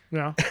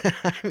 Yeah.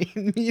 I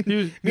mean, me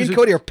He and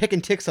Cody are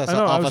picking ticks off I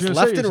know, I us was gonna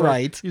left say, and he's like-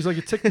 right, He's like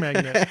a tick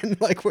magnet. and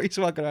like where he's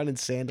walking around in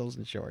sandals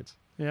and shorts.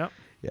 Yeah.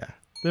 Yeah.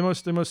 They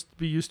must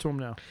be used to him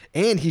now.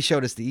 And he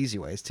showed us the easy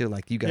ways too.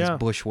 Like you guys Yeah.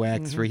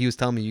 bushwhacked through. He was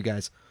telling me you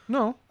guys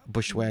No.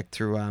 bushwhacked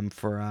through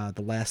for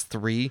the last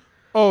three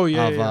Oh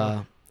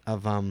yeah.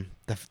 of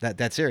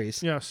that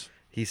series. Yes.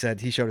 He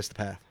said he showed us the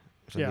path.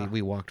 So Yeah.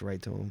 we walked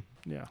right to him.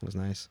 Yeah. It was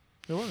nice.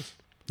 It was.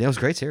 Yeah, it was a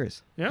great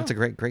series. Yeah. It's a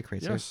great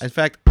series. Yes. In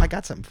fact, I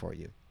got something for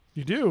you.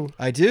 You do.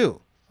 I do.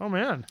 Oh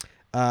man.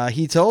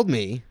 He told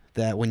me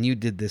that when you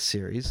did this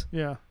series,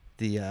 Yeah.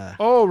 the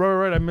Oh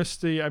right. I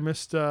missed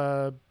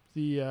the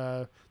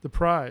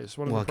prize.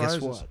 One of well, the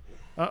prizes. guess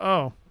what?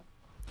 Oh.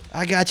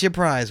 I got your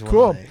prize.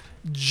 Cool. Wally.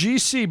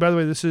 GC. By the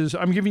way,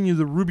 I'm giving you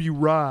the Ruby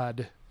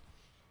Rod.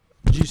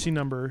 GC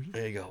number.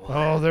 There you go, Walt.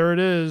 Oh, there it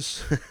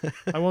is.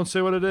 I won't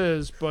say what it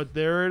is, but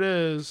there it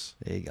is.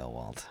 There you go,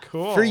 Walt.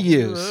 Cool. For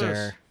you, Look at this.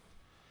 sir.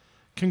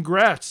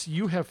 Congrats.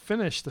 You have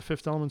finished the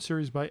Fifth Element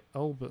series by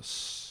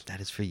Elvis. That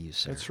is for you,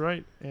 sir. That's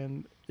right.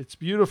 And it's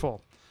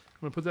beautiful.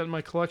 I'm going to put that in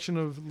my collection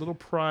of little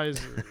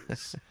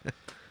prizes.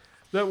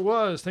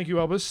 Thank you,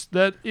 Elvis.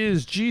 That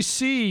is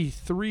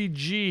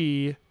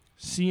GC3G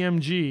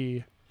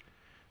CMG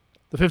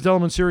The Fifth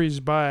Element series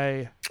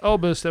by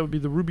Elvis. That would be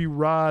the Ruby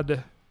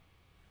Rod.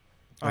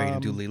 Oh, you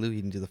didn't do Lilu? You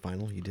didn't do the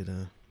final? You did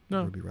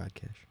No. Ruby Rod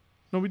cache.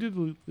 No, we did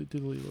Lilo.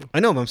 I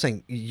know, but I'm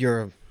saying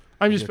your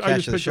I cache just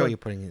of the picked show up- you're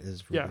putting it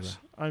is Ruby Yes,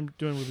 I'm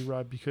doing Ruby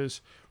Rod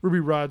because Ruby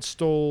Rod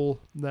stole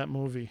that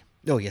movie.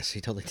 Rod. Oh, yes,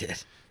 he totally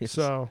did. Yes.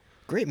 So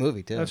Great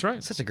movie, too. That's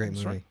right. Such a great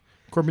That's movie. right.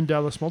 Corbin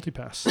Dallas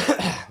Multipass.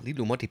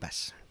 Lilu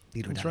Multipass.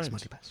 Lilu That's Dallas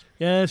right. Multipass.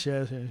 Yes.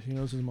 He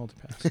knows his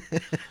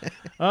multipass.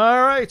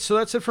 All right, so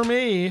that's it for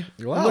me.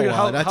 Wow, Look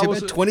at not how too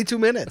was bad. it- 22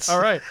 minutes.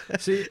 All right.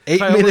 See,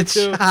 8 minutes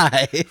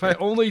shy. If I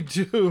only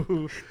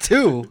do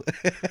 2.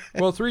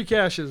 3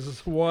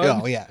 caches. One.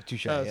 Oh, yeah, 2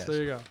 shy, Yes, yes.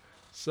 there you go.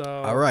 So.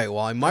 All right,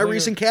 well, my there you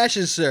recent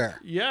caches, sir.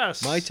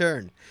 Yes. My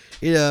turn.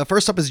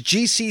 First up is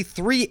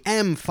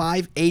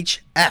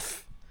GC3M5HF.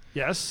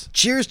 Yes.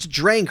 Cheers to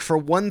Drank for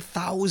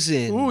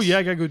 1,000. Ooh, yeah,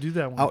 I gotta go do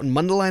that one. Out in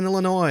Mundelein,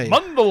 Illinois.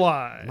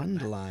 Mundelein.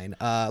 Mundelein.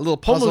 A little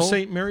puzzle. Home of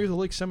St. Mary of the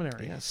Lake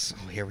Seminary. Yes.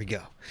 Oh, here we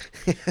go.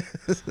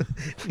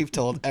 We've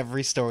told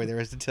every story there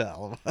is to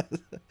tell.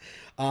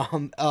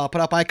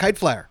 Put out by Kite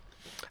Flyer.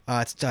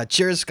 It's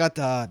Cheers.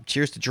 Got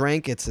Cheers to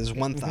Drink. It says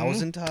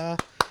 1,000.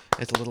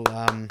 It's a little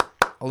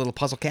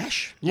puzzle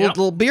cache. Yep.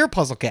 Little beer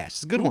puzzle cache.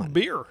 It's a good Little one.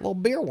 beer. Little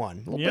beer one.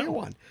 Little Yep. beer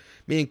one.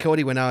 Me and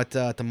Cody went out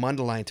to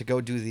Mundelein to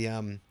go do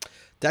to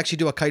actually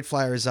do a Kite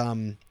Flyers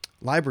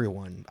library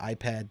one.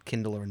 iPad,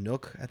 Kindle, or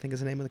Nook, I think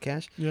is the name of the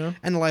cache. Yeah.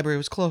 And the library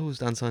was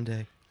closed on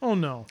Sunday. Oh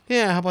no.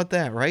 Yeah, how about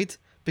that, right?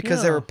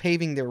 Because they Yeah. were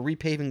repaving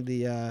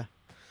the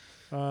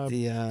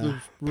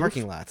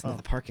parking lot. Oh.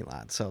 The parking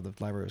lot. So the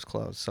library was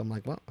closed. So I'm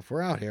like, well, if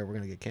we're out here, we're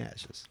gonna get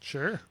caches.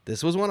 Sure.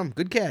 This was one of them.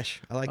 Good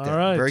cache. I like All that.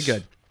 right. Very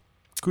good.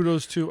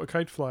 Kudos to a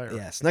Kite Flyer.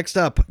 Yes. Next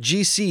up,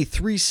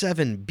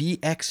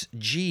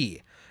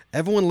 GC37BXG.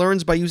 Everyone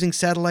learns by using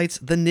satellites.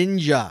 The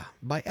Ninja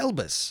by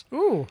Elvis.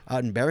 Ooh.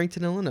 Out in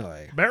Barrington,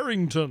 Illinois.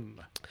 Barrington.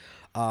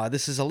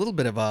 This is a little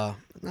bit of not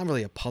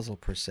really a puzzle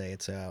per se.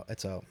 It's a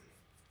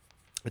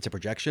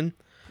projection,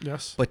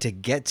 Yes. but to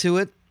get to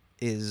it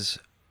is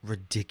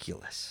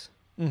ridiculous.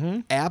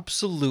 Mm-hmm.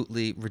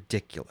 Absolutely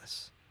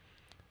ridiculous.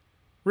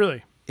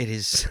 Really. It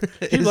is.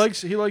 He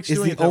likes doing It's it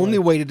the that only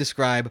way. way to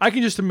describe. I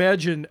can just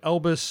imagine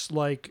Elvis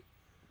like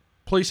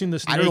placing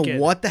this I naked. don't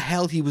know what the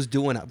hell he was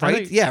doing. I Right?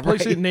 think Yeah.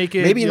 place Right. it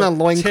naked. Maybe you not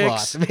know,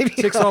 loincloth. Maybe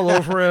ticks all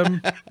over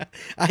him.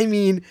 I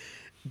mean,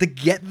 to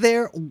get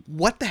there,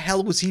 what the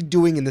hell was he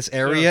doing in this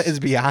area Yes. is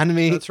beyond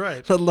me. That's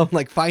right. Let alone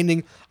like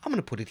finding. I'm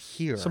gonna put it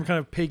here. Some kind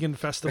of pagan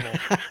festival.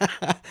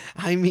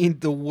 I mean,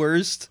 the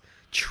worst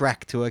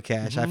trek to a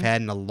cache Mm-hmm. I've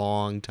had in a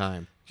long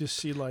time. Just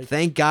see like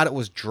Thank God it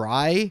was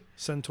dry.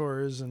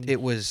 centaurs and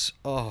It was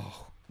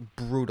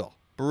brutal.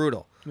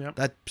 Yep.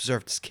 That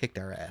preserve just kicked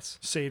our ass.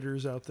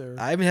 satyrs out there.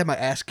 I haven't had my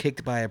ass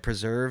kicked by a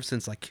preserve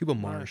since like Cuba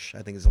Marsh.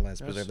 I think is the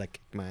last Yes. preserve that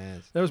kicked my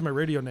ass. That was my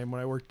radio name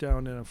when I worked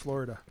down in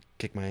Florida.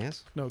 Kick my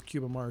ass. No,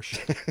 Cuba Marsh.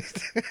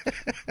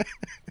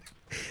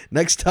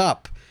 Next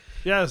up,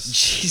 Yes.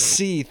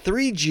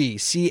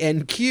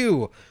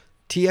 GC3GCNQ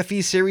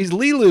TFE series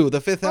Lilu, the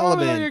Fifth Oh,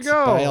 Element there you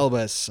go. by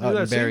Elvis Look out at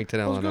in that. See? Barrington,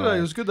 It was good. Illinois.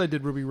 It was good I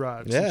did Ruby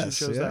Rod. Since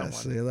Yes, you chose that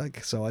yes. one.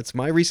 So it's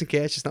my recent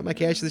cache. It's not my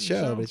cache of the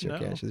show, but it's your No.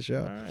 cache of the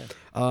show.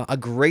 All right. A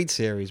great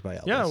series by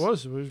Elvis. Yeah, it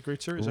was. It was a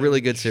great series. I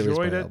Really good series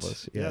by enjoyed it.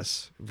 Elvis.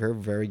 Yes. Very,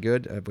 very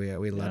good. We had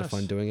a lot of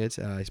fun Yes. doing it,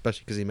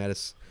 especially because he met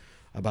us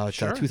about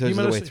Sure. 2/3 He of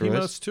met the us- way through he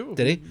met it. us too.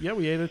 Did he? Yeah,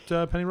 we ate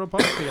at Penny Road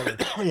Pub together.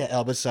 Oh, yeah,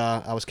 Elvis.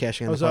 I was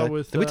caching on I was the fly. out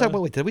with, Did we talk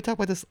about? Wait, did we talk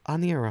about this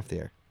on the air or off the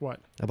air? What?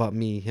 About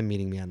him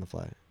meeting me on the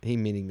fly. He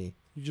meeting me.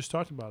 You just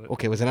talked about it.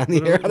 Okay, was it on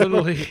the air? I don't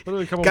know.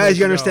 Literally a couple Guys, minutes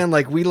you ago. understand?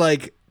 Like we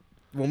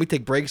when we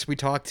take breaks, we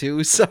talk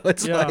too. So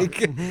it's Yeah, like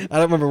mhm. I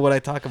don't remember what I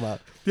talk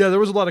about. Yeah, there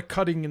was a lot of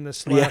cutting in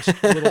this last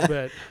little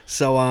bit.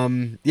 So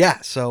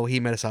so he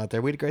met us out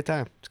there. We had a great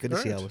time. It's good to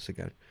see Right. Elvis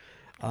again.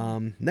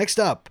 Next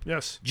up,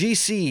 Yes.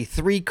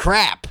 GC3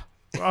 Crap.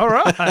 All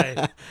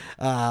right.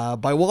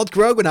 By Walt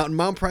Grogan out in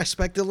Mount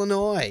Prospect,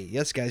 Illinois.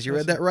 Yes, guys, you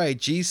read that right.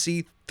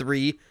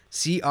 GC3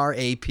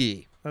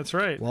 CRAP. That's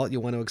right. Walt, you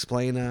want to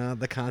explain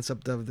the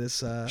concept of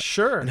this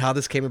Sure. and how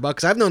this came about?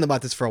 Because I've known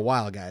about this for a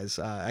while, guys.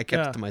 I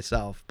kept Yeah. it to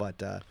myself,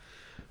 but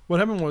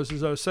What happened was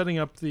I was setting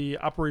up the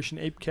Operation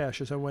Ape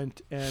Cache as I went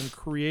and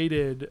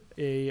created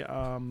a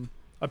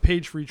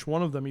page for each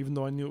one of them, even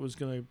though I knew it was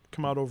going to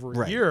come out over a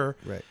Right. year.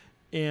 right.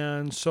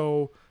 And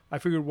so I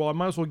figured, well, I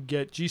might as well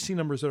get GC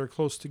numbers that are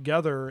close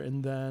together,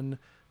 and then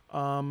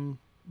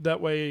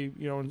that way,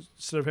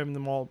 instead of having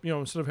them all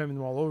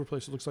over the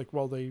place, it looks like,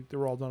 well, they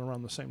were all done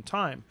around the same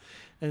time.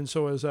 And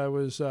so as I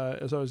was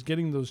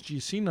getting those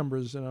GC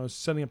numbers and I was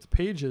setting up the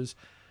pages,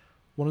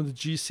 one of the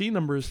GC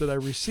numbers that I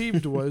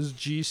received was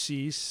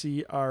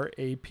GCCRAP.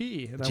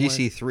 And I went,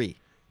 GC3.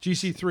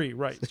 GC3,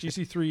 right.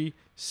 GC3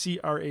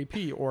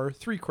 CRAP, or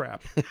 3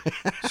 crap.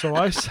 So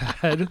I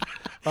said,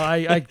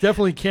 I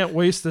definitely can't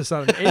waste this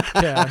on an ape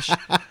cache.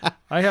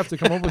 I have to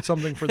come up with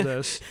something for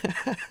this.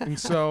 And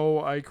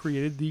so I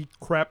created the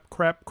crap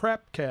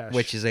cache.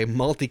 Which is a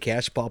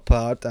multi-cache pop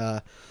out.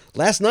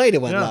 Last night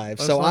it went Yeah, live.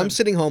 last So I'm night.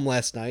 sitting home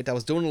last night. I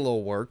was doing a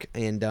little work,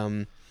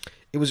 and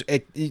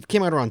it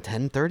came out around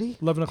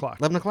 10:30, 11 o'clock.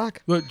 11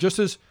 o'clock. Look, just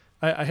as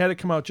I had it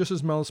come out just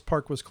as Mellis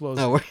Park was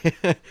closing. Oh,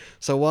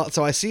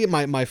 so I see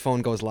my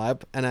phone goes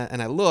live, and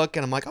I look,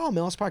 and I'm like, oh,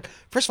 Mellis Park.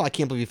 First of all, I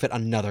can't believe you fit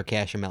another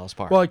cache in Mellis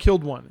Park. Well, I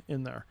killed one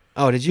in there.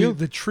 Oh, did you?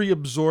 The tree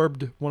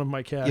absorbed one of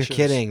my caches. You're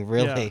kidding,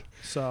 really?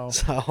 Yeah.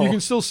 So you can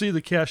still see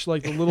the cache,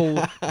 like the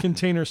little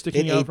container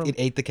sticking out from. It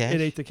ate the cache? It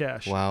ate the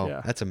cache. Wow,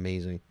 Yeah. that's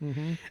amazing.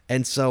 Mm-hmm.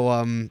 And so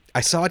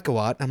I saw it go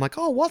out. I'm like,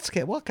 oh, what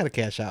kind of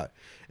cache out?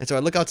 And so I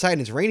look outside,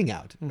 and it's raining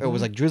out. Or it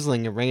was like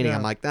drizzling and raining. Yeah.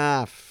 I'm like,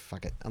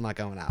 fuck it. I'm not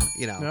going out,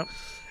 Yep.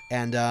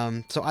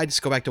 And so I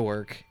just go back to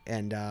work.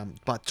 And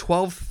about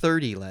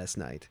 12:30 last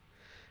night,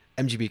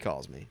 MGB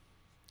calls me.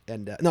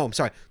 And no, I'm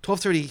sorry,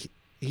 12:30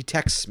 he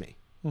texts me.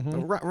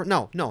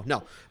 No.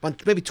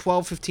 About maybe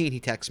 12:15 he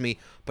texts me,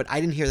 but I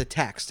didn't hear the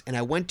text. And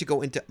I went to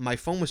go into my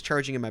phone was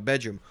charging in my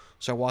bedroom,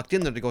 so I walked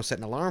in there to go set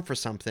an alarm for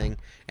something,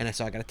 and I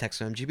saw I got a text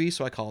from MGB,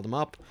 so I called him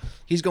up.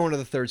 He's going to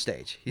the third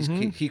stage.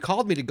 He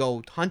called me to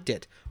go hunt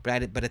it,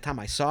 but by the time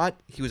I saw it,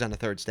 he was on the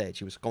third stage.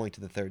 He was going to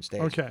the third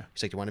stage. Okay.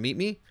 He's like, "Do you want to meet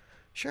me?"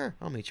 Sure,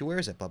 I'll meet you. Where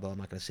is it? Blah blah. I'm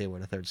not going to say where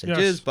the third stage Yes.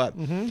 is, but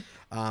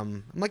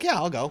I'm like, yeah,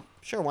 I'll go.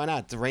 Sure, why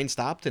not? The rain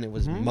stopped, and it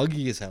was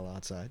muggy as hell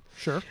outside.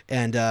 Sure.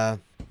 And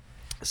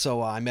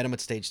so I met him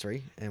at stage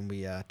 3, and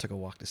we took a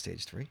walk to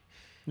stage 3.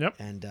 Yep.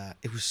 And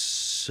it was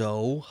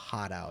so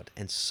hot out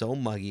and so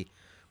muggy.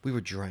 We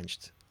were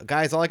drenched.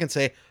 Guys, all I can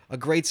say, a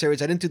great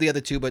series. I didn't do the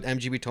other two, but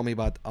MGB told me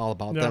all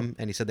about them,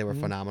 and he said they were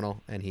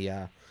phenomenal. And he,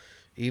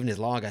 even his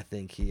log, I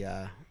think, he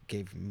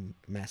gave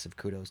massive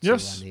kudos to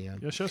Yes. on the.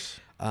 Yes.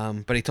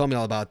 But he told me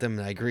all about them,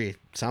 and I agree. It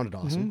sounded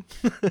awesome.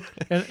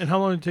 And how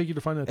long did it take you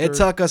to find that? It third?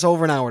 took us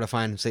over an hour to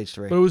find stage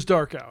 3. But it was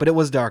dark out. But it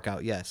was dark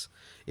out, yes.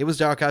 It was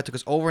dark out. It took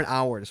us over an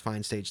hour to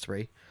find stage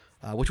 3,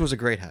 which was a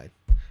great hide.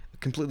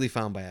 Completely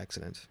found by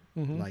accident.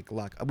 Like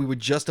luck. We were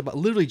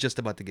literally just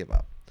about to give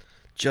up.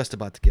 Just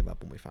about to give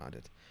up when we found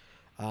it.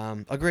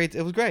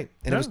 It was great.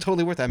 And it was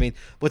totally worth it. I mean,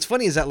 what's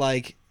funny is that,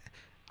 like,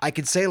 I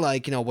could say,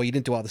 like, well, you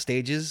didn't do all the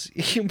stages,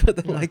 but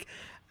then, like,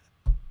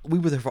 we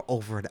were there for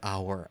over an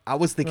hour. I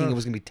was thinking it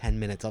was going to be 10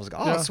 minutes. I was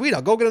like, sweet,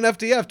 I'll go get an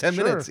FTF, 10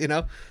 minutes,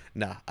 No,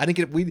 I didn't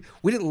get it.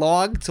 We didn't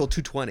log till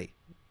 2:20.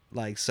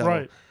 Like, so.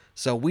 Right.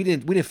 So we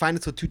didn't find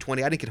it till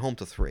 2:20. I didn't get home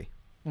till 3.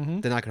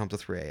 Then I got home till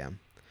 3 a.m.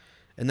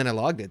 And then I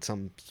logged it at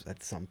some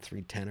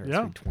 3:10 or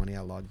 3:20. I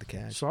logged the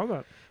cache. Saw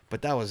that.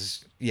 But that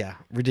was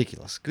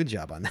ridiculous. Good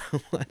job on that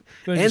one.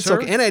 Thank you,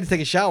 sir. And I had to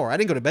take a shower. I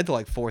didn't go to bed till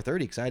like 4:30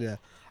 because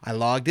I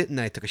logged it and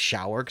then I took a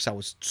shower because I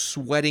was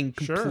sweating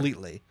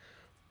completely,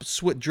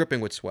 dripping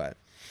with sweat.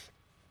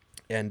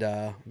 And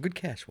good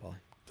cache, Wally.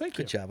 Thank you.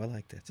 Good job. I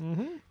liked it.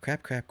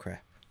 Crap. Crap.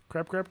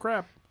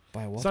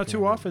 By It's not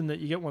too often that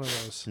you get one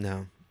of those.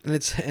 No.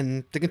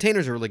 And the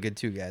containers are really good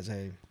too, guys.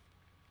 I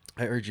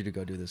urge you to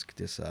go do this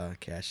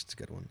cache. It's a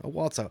good one.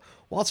 Waltz are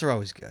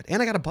always good.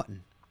 And I got a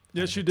button.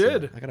 Yes, you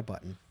did. I got a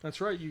button. That's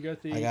right. You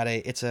got the.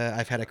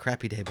 I've had a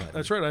crappy day button.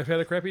 That's right. I've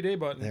had a crappy day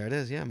button. There it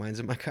is. Yeah, mine's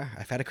in my car.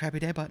 I've had a crappy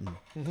day button.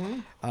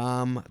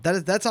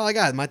 That's all I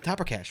got. My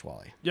topper cache,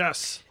 Wally,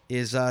 Yes.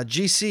 is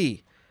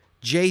GC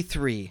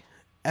J3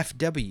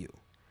 FW.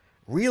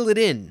 Reel It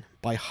In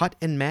by Hutt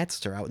and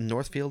Matster out in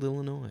Northfield,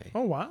 Illinois.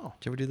 Oh wow.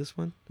 Did you ever do this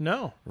one?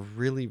 No.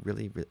 Really,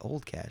 really, really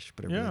old cache,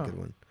 but a really good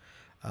one.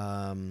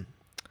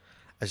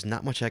 There's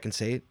not much I can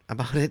say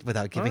about it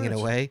without giving it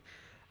away.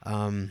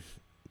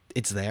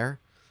 It's there.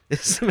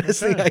 It's the best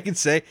thing I can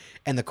say.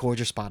 And the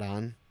chords are spot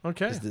on.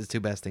 Okay. It's the two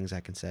best things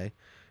I can say.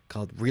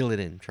 Called Reel It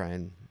In. Try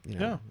and,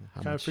 Kind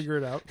of figure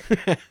it out.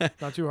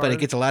 Not too hard. But it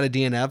gets a lot of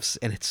DNFs,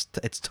 and it's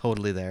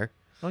totally there.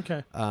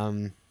 Okay.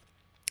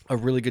 A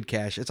really good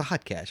cache. It's a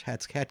hot cache.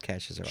 Hat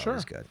caches are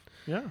always good.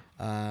 Yeah.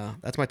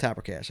 That's my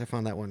topper cache. I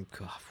found that one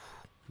 3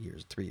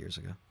 years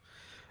ago.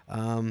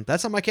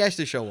 That's not my cache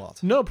this show,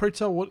 Walt. No, pray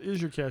tell, what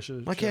is your cache?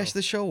 My cache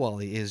this show,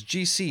 Wally, is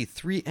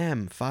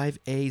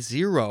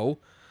GC3M5A0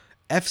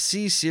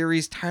 FC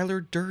Series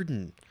Tyler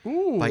Durden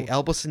by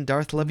Elvis and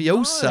Darth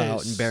Leviosa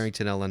out in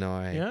Barrington,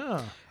 Illinois.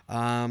 Yeah.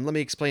 Let me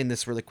explain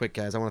this really quick,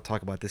 guys. I want to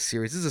talk about this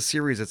series. This is a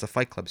series. It's a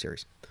Fight Club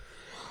series.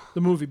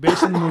 The movie,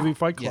 based on the movie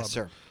Fight Club. Yes,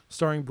 sir.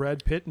 Starring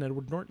Brad Pitt and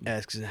Edward Norton.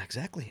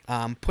 Exactly.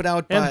 Put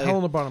out and by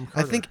Helena Bonham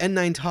Carter. I think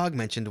N9 Tog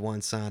mentioned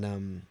once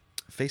on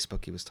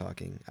Facebook. He was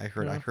talking. I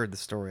heard the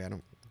story. I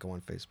don't go on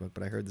Facebook,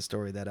 but I heard the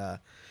story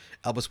that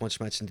Elvis once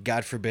mentioned.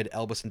 God forbid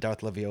Elvis and Darth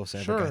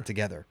Leviosa ever got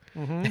together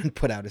and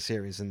put out a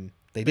series, and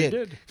they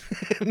did.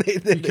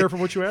 Be careful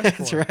what you ask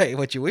for. That's right.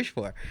 What you wish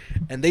for,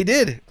 and they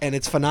did, and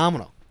it's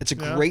phenomenal. It's a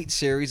great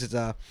series.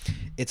 I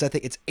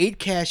think it's 8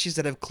 caches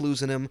that have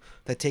clues in them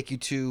that take you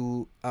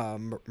to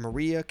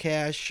Maria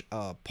cache,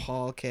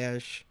 Paul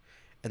cache,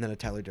 and then a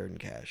Tyler Durden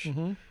cache.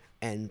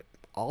 And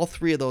all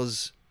 3 of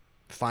those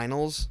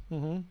finals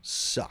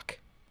suck.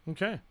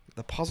 Okay.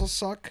 The puzzles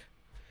suck,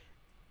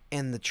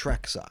 and the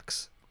trek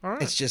sucks. All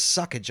right. It's just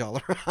suckage all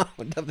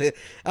around.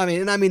 I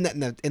mean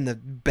that in the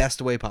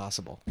best way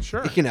possible.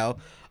 Sure. It's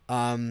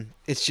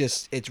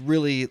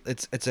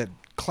a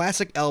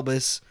classic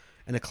Elvis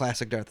and a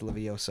classic Darth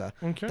Leviosa.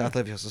 Okay. Darth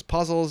Leviosa's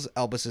puzzles,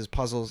 Elvis's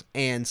puzzles,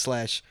 and /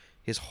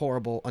 his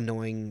horrible,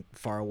 annoying,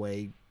 far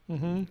away,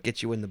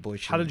 get you in the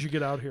bush. How did you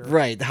get out here?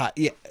 Right.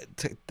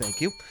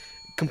 Thank you.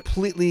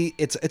 completely,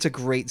 it's a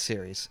great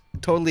series.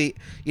 Totally,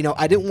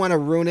 I didn't want to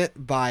ruin it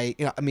by,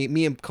 I mean,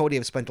 me and Cody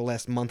have spent the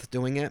last month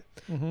doing it,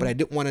 but I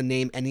didn't want to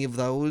name any of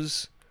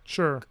those.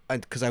 Sure.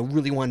 Because I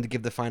really wanted to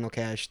give the final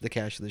cash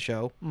of the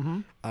show.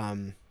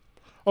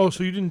 Oh,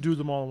 so you didn't do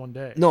them all in one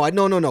day? No.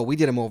 We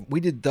did them over. We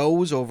did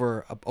those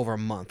over a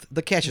month.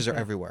 The caches are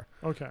everywhere.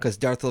 Okay. Because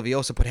Darth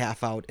Leviosa put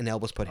half out and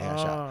Elvis put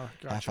half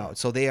Gotcha. out.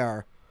 So they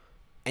are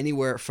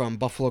anywhere from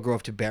Buffalo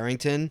Grove to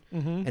Barrington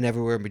and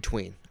everywhere in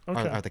between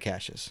are the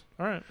caches.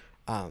 All right.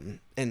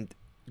 And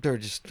they're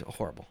just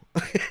horrible.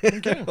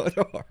 Okay.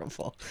 They're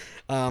horrible.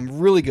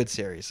 Really good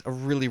series. A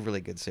really,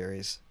 really good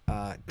series.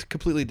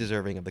 Completely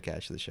deserving of the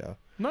cache of the show.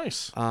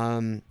 Nice.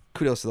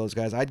 Kudos to those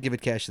guys. I'd give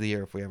it cache of the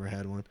year if we ever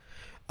had one.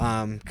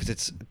 Because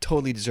it's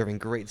totally deserving.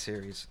 Great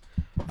series.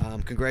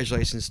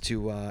 Congratulations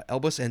to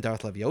Elvis and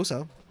Darth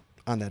Leviosa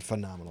on that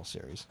phenomenal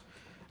series.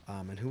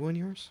 And who won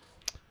yours?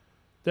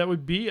 That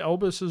would be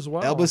Elvis as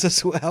well.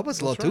 Elvis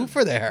a little two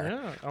for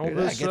there. Yeah,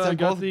 Elvis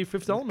got the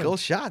Fifth Element. Both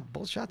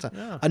shots.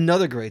 Yeah.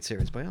 Another great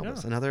series by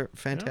Elvis. Yeah. Another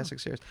fantastic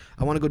series.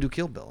 I want to go do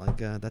Kill Bill.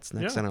 That's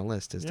next on our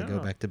list is to go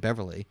Yeah. back to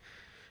Beverly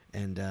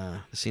and the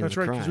scene That's of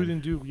the right, crime. because we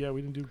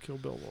didn't do Kill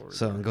Bill.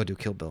 So I'll go do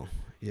Kill Bill.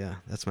 Yeah,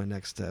 that's my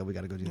next. We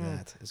got to go do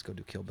that. Is go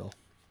do Kill Bill.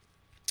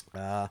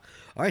 All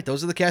right,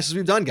 those are the caches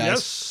we've done, guys.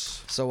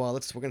 Yes. So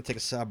we're gonna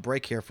take a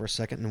break here for a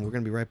second, and we're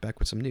gonna be right back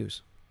with some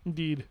news.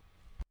 Indeed.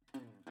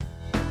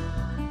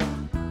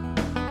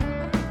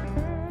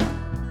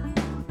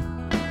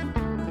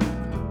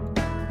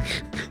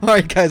 All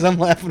right, guys, I'm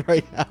laughing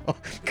right now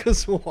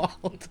because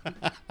Walt.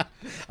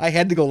 I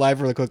had to go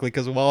live really quickly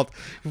because Walt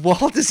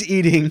is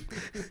eating.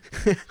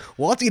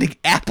 Walt's eating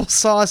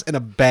applesauce in a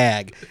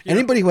bag. Yeah.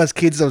 Anybody who has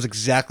kids knows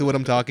exactly what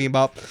I'm talking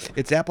about.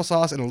 It's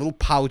applesauce in a little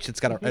pouch.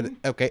 It's got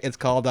it's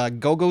called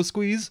Go-Go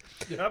Squeeze.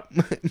 Yep.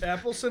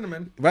 Apple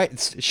cinnamon.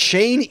 Right.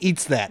 Shane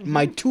eats that.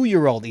 My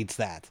 2-year-old eats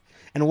that,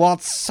 and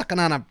Walt's sucking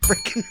on a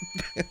freaking.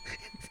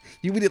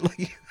 You eat it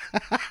like.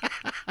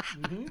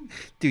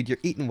 Dude, you're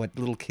eating what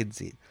little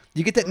kids eat.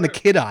 You get that in the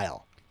kid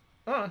aisle.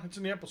 It's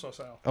in the applesauce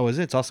aisle. Oh, is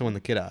it? It's also in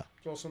the kid aisle.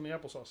 It's also in the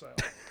applesauce aisle.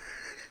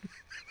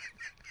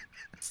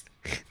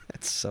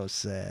 That's so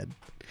sad.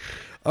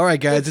 All right,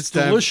 guys, it's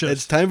delicious.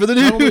 It's time for the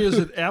news. Not only is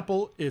it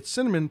apple, it's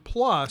cinnamon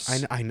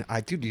plus.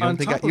 I do. You don't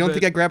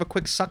think I grab a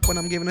quick suck when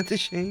I'm giving it to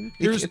Shane?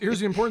 Here's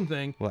the important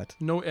thing. What?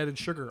 No added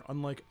sugar,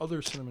 unlike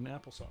other cinnamon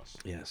applesauce.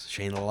 Yes,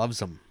 Shane loves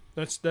them.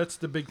 That's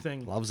the big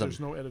thing. Loves them. There's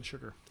no added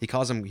sugar. He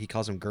calls him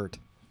Gert.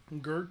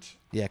 Gert.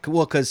 Yeah,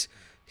 well, because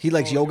he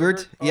likes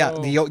yogurt. Yeah,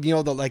 the yogurt.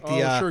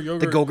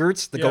 the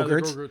Go-Gurts, the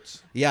Go-Gurts.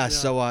 Go-Gurts. Yeah,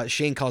 so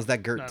Shane calls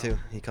that Gert too.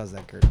 He calls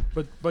that Gert.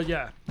 But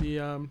yeah,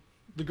 the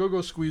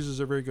Go-Go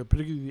squeezes are very good,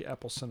 particularly the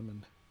apple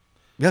cinnamon.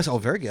 Yes,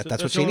 very good.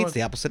 That's what Shane eats,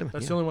 the apple cinnamon.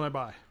 That's the only one I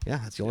buy.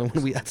 Yeah, that's the only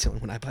one that's the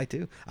only one I buy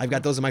too. I've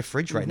got those in my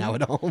fridge right now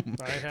at home.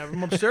 I have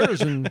them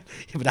upstairs, and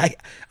yeah, but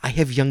I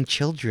have young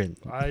children.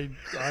 I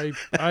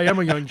am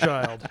a young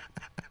child.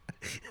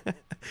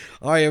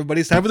 All right,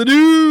 everybody, it's time for the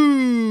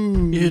news.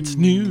 It's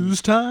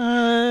news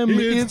time.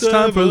 It's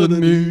time for the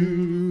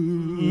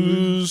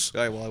news.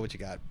 All right, well, what you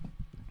got?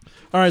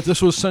 All right,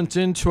 this was sent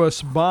in to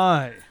us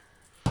by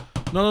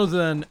none other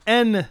than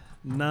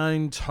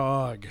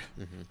N9Tog.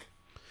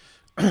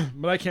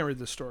 But I can't read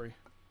this story.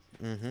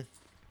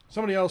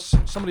 Somebody else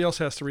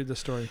has to read this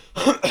story.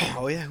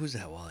 Oh yeah, who's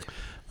that, Wally?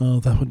 Oh,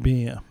 that would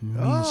be me,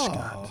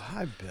 Scott. Oh,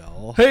 hi,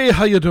 Bill. Hey,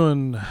 how you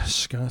doing,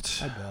 Scott?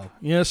 Hi, Bill.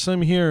 Yes,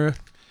 I'm here.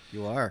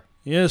 You are.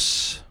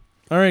 Yes.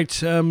 All right.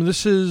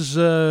 This is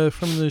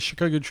from the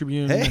Chicago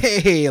Tribune.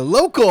 Hey,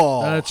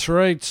 local. That's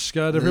right,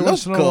 Scott. Every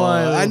once in a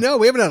while. I know.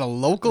 We haven't had a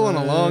local in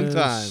a long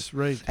time.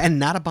 Right. And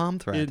not a bomb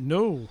threat.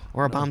 No.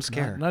 Or a bomb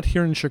scare. Not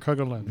here in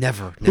Chicagoland.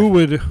 Never. Who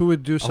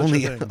would do such a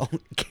thing? Only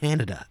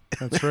Canada.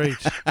 That's right.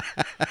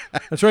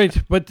 That's right.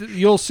 But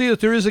you'll see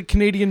that there is a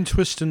Canadian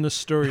twist in this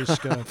story,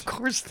 Scott. Of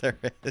course there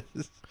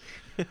is.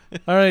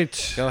 All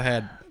right. Go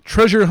ahead.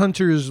 Treasure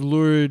hunters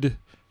lured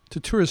to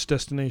tourist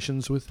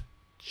destinations with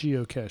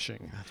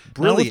geocaching. Brilliant.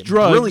 Not with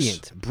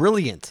drugs.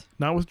 Brilliant.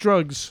 Not with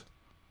drugs.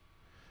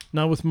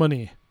 Not with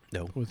money.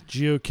 No. With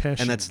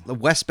geocaching. And that's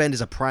West Bend is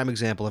a prime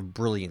example of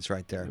brilliance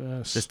right there.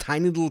 Yes. This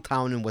tiny little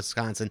town in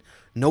Wisconsin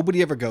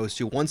nobody ever goes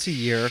to once a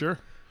year. Sure.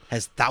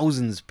 Has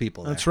thousands of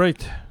people there. That's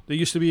right. There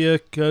used to be a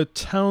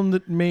town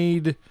that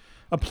made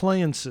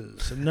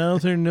appliances, and now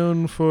they're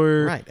known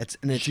for right. It's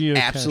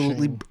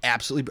geocaching.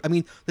 absolutely. I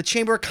mean, the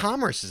Chamber of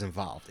Commerce is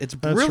involved. It's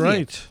brilliant. That's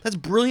right. That's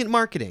brilliant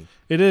marketing.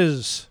 It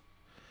is.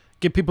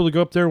 Get people to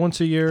go up there once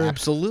a year.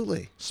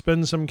 Absolutely.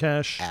 Spend some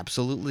cash.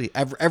 Absolutely.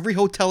 Every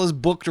hotel is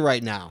booked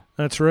right now.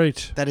 That's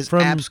right. That is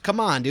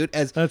come on, dude.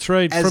 That's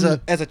right.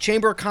 As a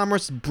Chamber of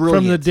Commerce,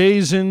 brilliant. From the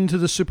Days Inn to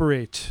the Super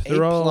 8.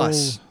 They're A+.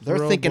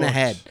 They're thinking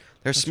ahead.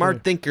 They're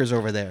smart thinkers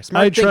over there.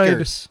 Smart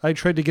thinkers. I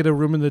tried to get a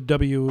room in the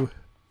W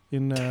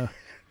in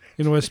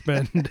West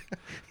Bend.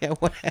 Yeah,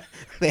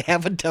 they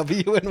have a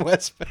W in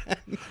West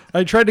Bend.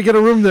 I tried to get a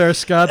room there,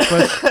 Scott,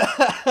 but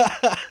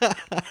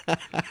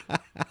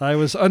I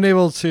was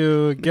unable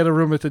to get a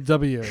room at the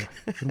W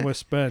in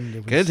West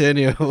Bend.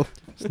 Continue.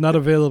 It's not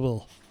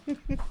available.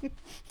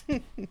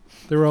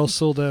 They were all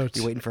sold out.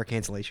 You waiting for a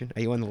cancellation?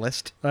 Are you on the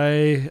list?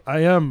 I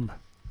am.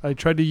 I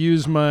tried to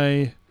use my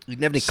You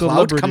didn't have any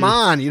celebrity. clout? Come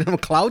on. You don't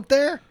have clout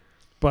there?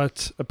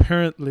 But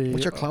apparently...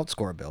 What's your clout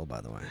score, Bill, by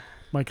the way?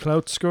 My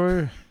clout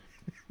score?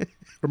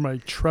 Or my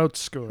trout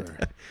score?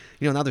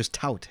 You know, now there's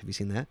tout. Have you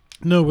seen that?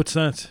 No, what's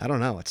that? I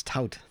don't know. It's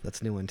tout. That's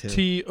a new one, too.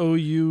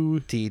 T-O-U...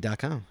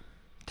 T.com.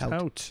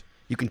 Tout.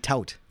 You can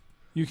tout.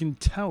 You can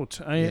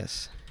tout.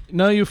 Yes.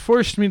 Now you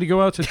forced me to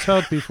go out to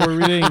tout before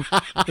reading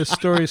the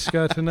story,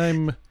 Scott,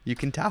 and You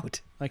can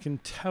tout. I can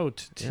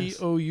tout. Yes.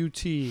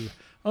 T-O-U-T.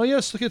 Oh,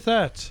 yes, look at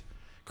that.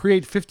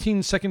 Create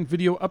 15-second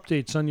video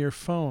updates on your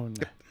phone.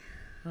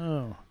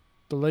 Oh,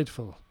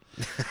 delightful.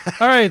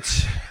 All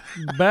right,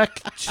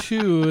 back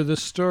to the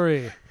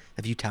story.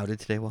 Have you touted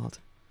today, Walt?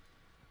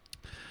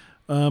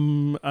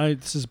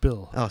 This is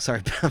Bill. Oh,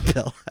 sorry,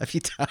 Bill. Have you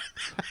touted?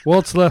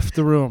 Walt's left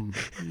the room.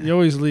 He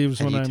always leaves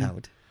Have when you I'm...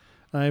 tout?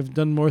 I've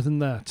done more than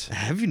that.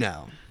 Have you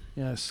now?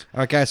 Yes. All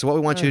right, guys. So what we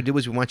want you to do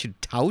is we want you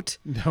to tout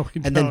No,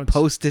 we and don't. then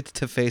post it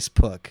to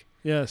Facebook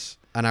Yes.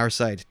 on our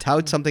site.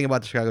 Tout something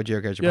about the Chicago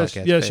Geocacher Yes.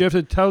 podcast. Yes. You have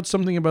to tout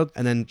something about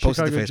and then post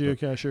Chicago it to Facebook.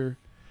 Geocacher.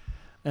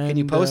 And, Can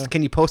you post?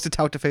 Can you post a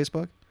tout to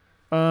Facebook?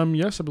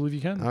 Yes, I believe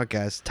you can. All right,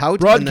 guys. Tout.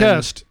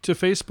 Broadcast to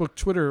Facebook,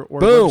 Twitter, or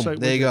And then, boom. website.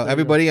 There you go.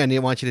 Everybody, I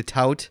want you to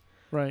tout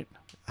Right.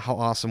 how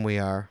awesome we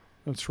are.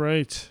 That's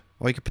right.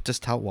 Or you could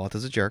just tout Walt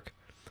as a jerk.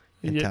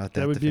 And Yeah, tout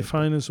that would to be Facebook.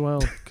 fine as well,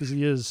 because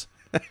he is.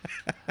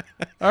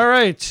 All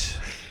right.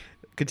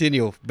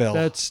 Continue, Bill.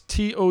 That's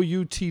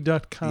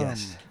tout.com.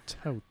 Yes.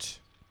 Tout.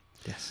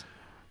 Yes.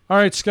 All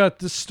right, Scott,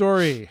 this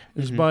story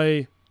is Mhm.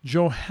 by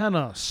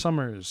Johanna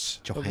Summers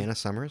Johanna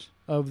Summers.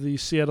 of the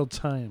Seattle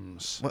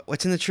Times.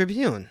 What's in the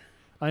Tribune?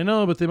 I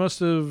know, but they must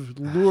have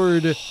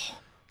lured...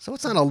 So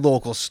it's not a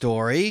local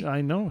story.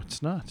 I know,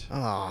 it's not.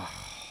 Oh,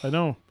 I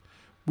know.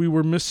 We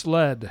were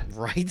misled.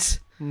 right?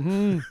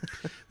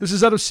 This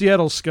is out of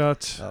Seattle,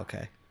 Scott.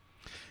 Okay.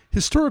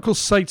 Historical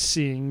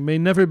sightseeing may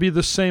never be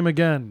the same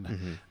again.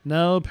 Mm-hmm.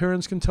 Now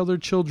parents can tell their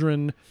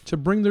children to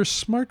bring their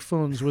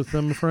smartphones with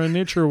them for a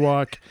nature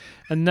walk,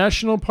 and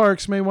national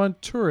parks may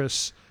want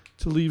tourists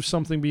to leave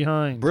something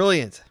behind.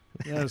 Brilliant.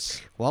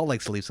 Yes. Walt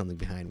likes to leave something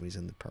behind when he's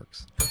in the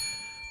parks.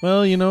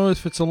 Well, you know,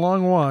 if it's a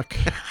long walk,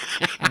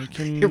 I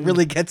can... It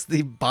really gets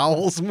the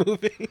bowels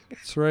moving.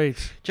 That's right.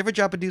 Did you ever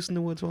drop a deuce in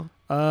the woods, Walt?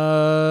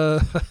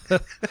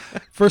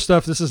 First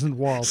off, this isn't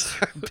Walt.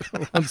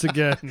 Once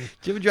again. Did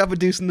you ever drop a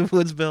deuce in the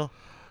woods, Bill?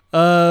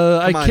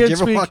 I Come on, can't did you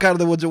ever speak... walk out of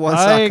the woods with one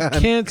I sock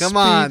on? can't Come speak.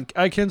 on.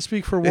 I can't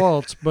speak for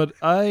Walt, but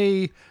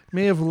I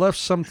may have left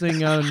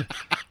something on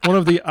one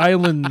of the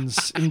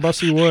islands in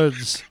Bussy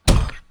Woods.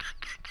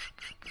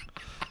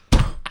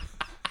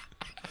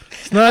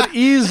 It's not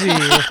easy.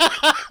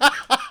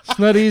 It's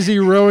not easy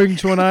rowing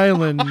to an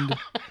island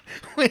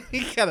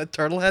He got a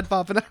turtle head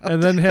popping out.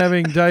 and then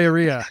having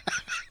diarrhea.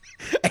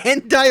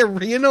 And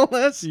diarrhea, no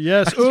less?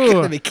 Yes. Are you Ooh,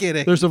 gotta be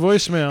kidding. there's a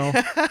voicemail.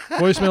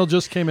 Voicemail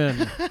just came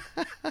in.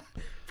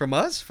 From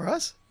us? For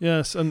us?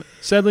 Yes, and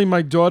sadly,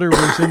 my daughter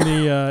was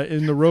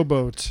in the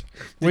rowboat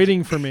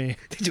waiting for me.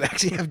 Did you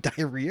actually have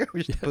diarrhea or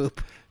just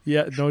poop?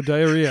 Yeah, no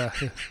diarrhea.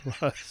 It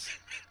was.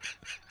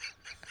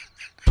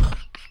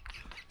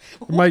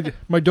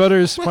 My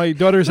daughters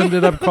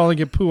ended up calling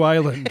it Pooh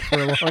Island for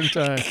a long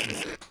time.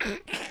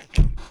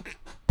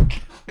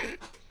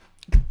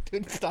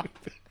 Dude, stop.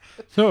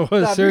 No, Stop,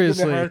 you're giving me a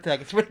seriously, heart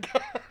attack. It's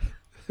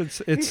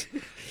pretty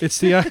it's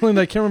the island.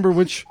 I can't remember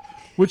which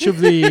of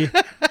the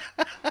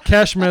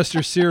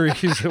Cashmaster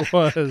series it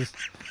was,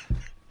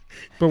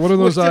 but one of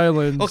those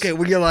islands. Okay,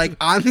 were you like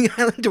on the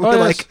island, or Oh, were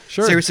you yes, like,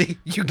 sure. seriously,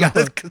 you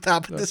gotta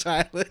stop at this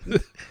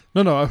island?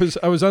 No,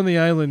 I was on the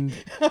island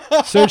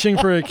searching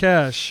for a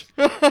cache.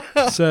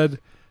 Said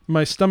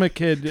my stomach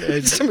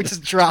had Somebody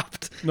just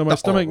dropped. no, my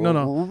stomach.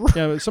 No.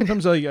 Yeah, but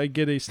sometimes I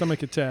get a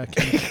stomach attack.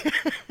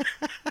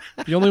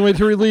 The only way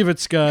to relieve it,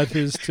 Scott,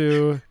 is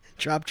to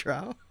Drop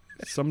trow.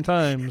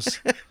 sometimes.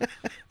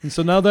 And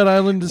so now that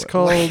island is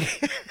called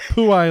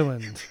Pooh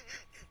Island.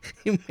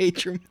 You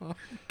made your mark.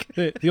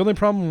 The only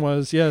problem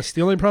was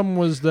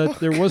that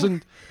there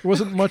wasn't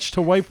much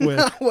to wipe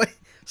with. Wait,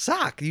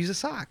 sock. Use a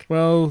sock.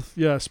 Well,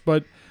 yes,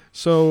 but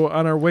so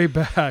on our way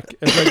back,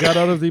 as I got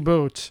out of the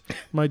boat,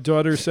 my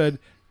daughter said,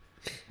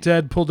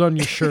 "Dad, pull down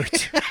your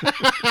shirt."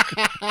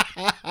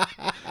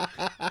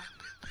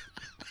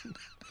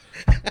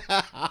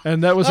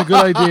 And that was a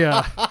good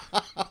idea.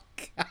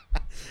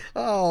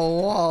 Oh,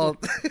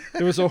 Walt.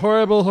 It was a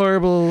horrible,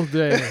 horrible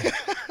day.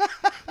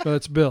 No,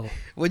 that's Bill.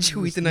 What'd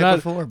you eat the night Not-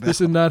 before, Bill? This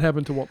did not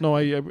happen to Walt. No,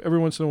 every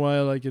once in a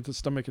while I get a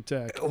stomach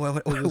attack.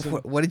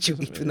 What did you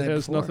eat the It night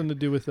has before? nothing to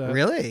do with that.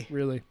 Really?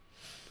 Really.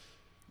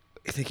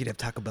 I think you'd have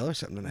Taco Bell or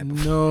something the night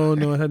before.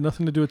 No, it had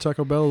nothing to do with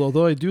Taco Bell,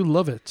 although I do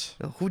love it.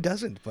 No, who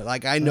doesn't? But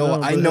like, I No,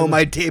 know but-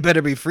 my day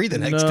better be free the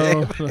next day.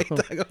 No, if I ate no.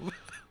 Taco Bell.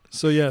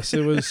 So yes,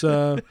 it was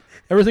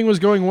everything was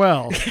going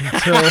well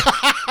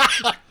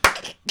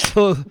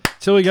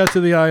until we got to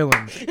the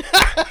island.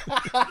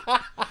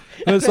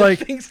 And it's like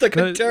Things took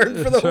a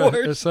turn for the it's right.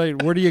 worse. It's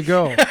like, where do you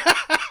go?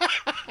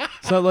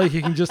 It's not like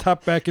you can just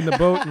hop back in the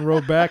boat and row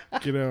back,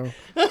 you know.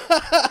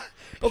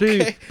 Okay,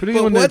 Particularly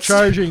but when they're what's-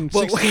 charging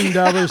but-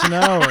 $16 an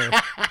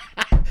hour.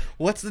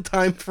 What's the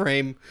time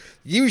frame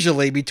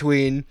usually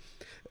between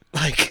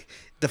like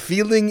the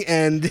feeling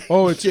and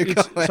Oh, it's you're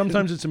going-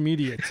 sometimes it's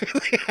immediate.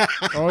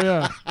 Oh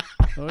yeah.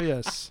 Oh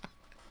yes.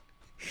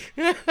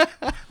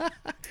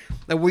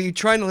 Now, were you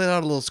trying to let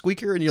out a little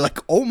squeaker and you're like,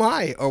 oh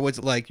my, or was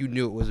it like you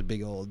knew it was a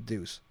big old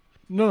deuce?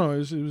 No,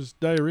 it was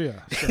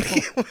diarrhea.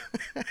 So.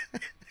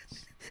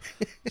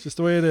 It's just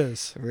the way it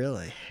is.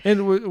 Really?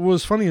 And what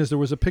was funny is there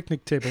was a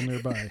picnic table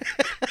nearby.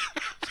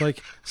 It's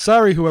like,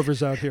 sorry,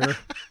 whoever's out here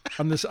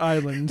on this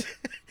island.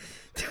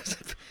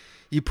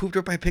 You pooped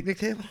up by a picnic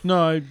table?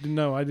 No, I didn't.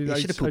 You I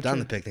should have pooped on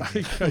the tried-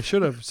 picnic table. I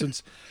should have,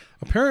 since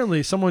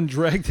apparently someone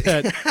dragged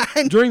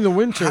that during the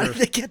winter. How did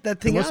they get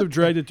that They thing must out? have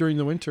dragged it during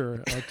the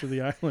winter out to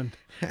the island.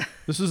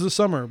 This is the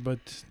summer,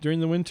 but during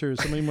the winter,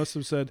 somebody must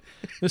have said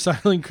this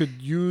island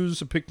could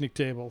use a picnic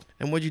table.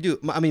 And what'd you do?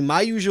 I mean,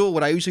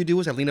 what I usually do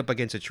is I lean up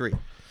against a tree.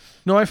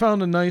 No, I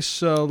found a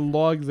nice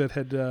log that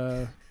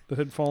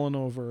had fallen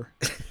over.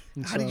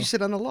 And How did you so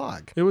sit on the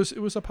log? It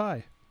was up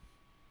high.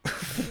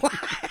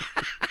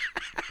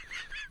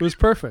 It was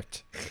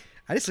perfect.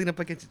 I just lean up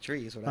against a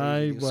tree. Is what I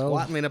usually do. well,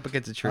 Squat and lean up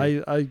against a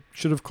tree. I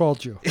should have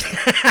called you.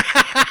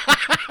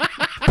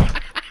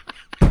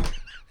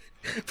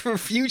 For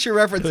future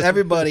reference,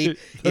 everybody,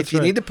 if That's you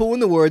right. need to poo in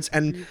the woods,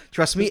 and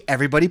trust me,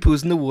 everybody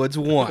poos in the woods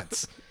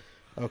once.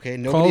 Okay,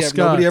 nobody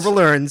Scott. ever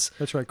learns.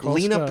 That's right. Call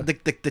Lean Scott. up.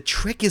 The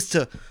trick is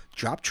to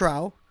drop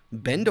trowel,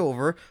 bend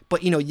over,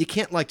 but you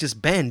can't like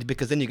just bend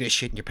because then you're gonna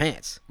shit in your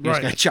pants. You're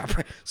Right. just gonna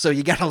chop. So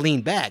you gotta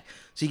lean back.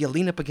 So you gotta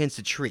lean up against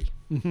a tree,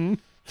 Mm-hmm.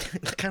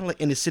 kind of like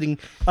in a sitting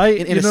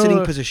In in a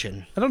sitting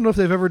position. I don't know if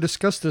they've ever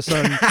discussed this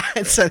on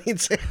So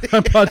it's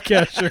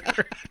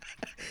Podcaster.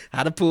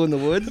 how to poo in the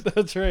woods.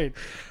 That's right.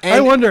 And- I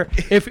wonder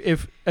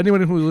if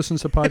anyone who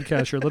listens to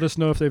Podcaster, let us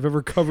know if they've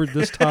ever covered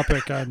this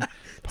topic on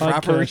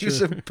Proper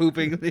use Podcaster. of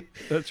pooping.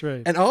 That's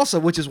right. And also,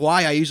 which is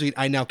why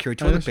I now carry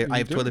toilet Yes, paper. I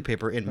you have do. toilet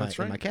paper in That's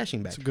my right. in my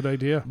caching That's a bag. good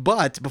idea.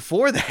 But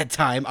before that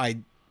time, I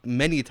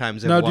many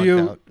times have Now, walked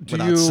out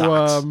without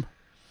socks.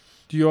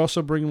 do you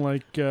also bring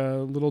like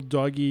little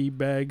doggy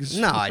bags?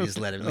 No, I just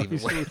let it leave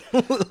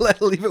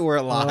it leave it where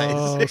it lies.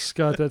 Oh,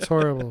 Scott, that's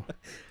horrible.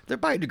 They're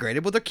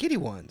biodegradable. They're kitty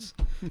ones.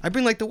 I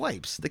bring like the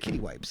kitty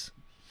wipes,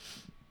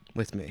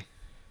 with me.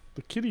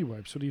 The kitty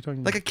wipes. What are you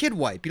talking Like about? a kid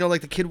wipe. You know, like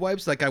the kid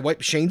wipes, like I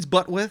wipe Shane's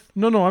butt with.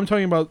 No, I'm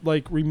talking about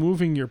like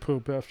removing your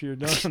poop after you're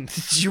done.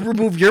 Did you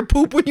remove your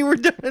poop when you were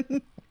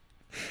done?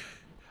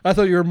 I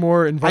thought you were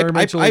more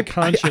environmentally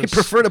conscious. I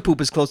prefer to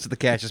poop as close to the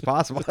cache as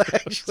possible.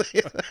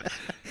 Actually,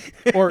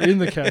 or in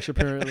the cache,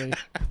 apparently.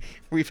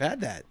 we've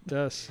had that.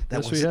 Yes,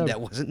 That yes, we have.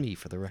 wasn't me,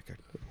 for the record.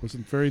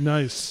 Wasn't very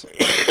nice.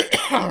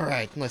 All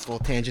right, nice little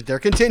tangent there.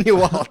 Continue,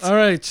 Walt. All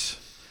right.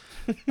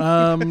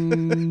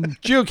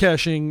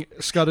 Geocaching,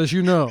 Scott, as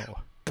you know,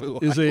 Poo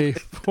is a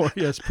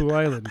Pooh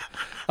Island.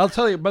 I'll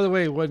tell you. By the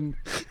way, let me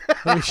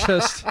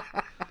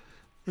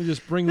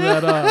just bring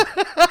that up.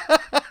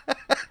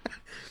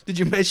 Did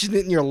you mention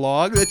it in your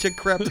log that you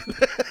crept?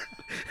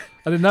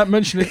 I did not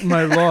mention it in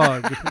my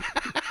log,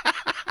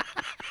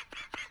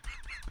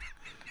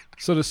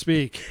 so to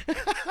speak.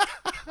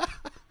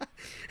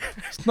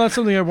 It's not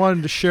something I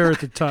wanted to share at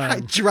the I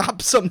time.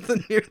 dropped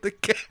something near the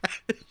cache.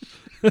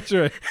 That's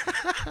right.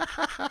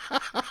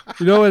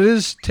 You know what it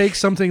is? Take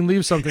something,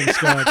 leave something,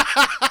 Scott.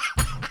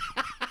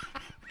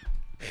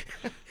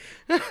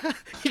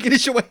 You're gonna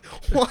show me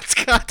Walt's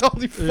got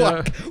holy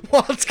fuck. Yeah.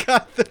 Walt's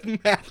got the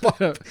map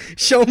up.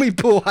 Show me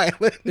Pooh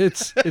Island.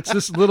 It's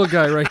this little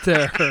guy right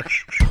there.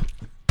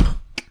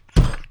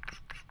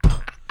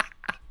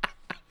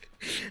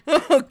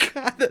 Oh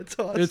god, that's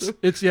awesome.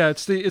 It's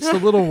the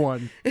little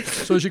one.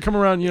 So as you come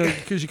around,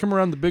 because you come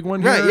around the big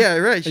one here, Right, yeah,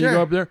 right, and sure. you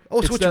go up there.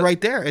 Oh, so it's right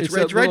there. It's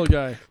right, that little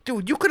guy.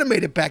 Dude, you could have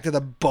made it back to the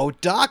boat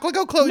dock. Look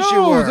how close you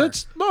No,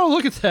 were.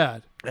 look at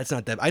that. That's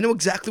not that. I know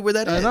exactly where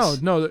that is. I know,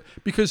 no,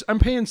 because I'm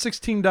paying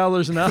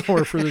 $16 an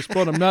hour for this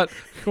boat. I'm not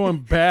going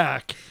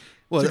back.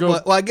 Well, to go-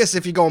 well, I guess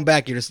if you're going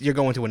back, you're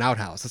going to an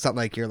outhouse. It's not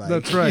like you're like.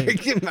 That's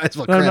right. You might as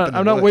well. No, crap in the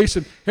I'm not woods.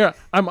 wasting. Here,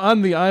 I'm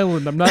on the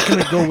island. I'm not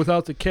going to go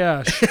without the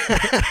cash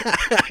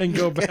and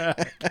go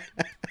back.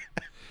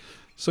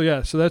 So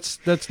yeah, so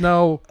that's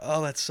now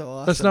Oh, that's so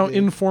awesome. that's now dude.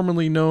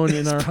 informally known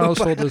in our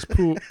household as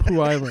Pooh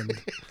Island.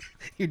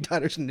 Your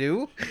daughters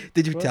knew?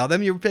 Did you tell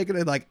them you were taking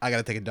it? Like, I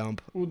gotta take a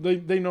dump. Well,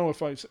 they know if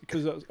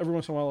because every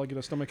once in a while I get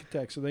a stomach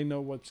attack, so they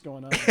know what's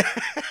going on.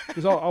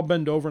 Because I'll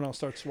bend over and I'll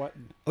start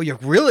sweating. Oh, you're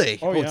really?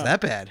 Oh, It's yeah.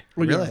 that bad?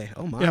 Well, yeah. Really?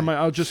 Oh my. Yeah,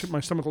 my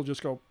stomach will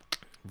just go.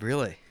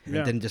 Really? And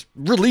Yeah. then just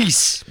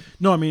release.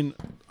 No, I mean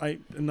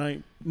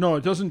no,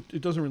 it doesn't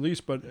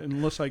release, but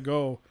unless I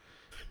go,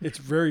 it's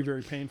very,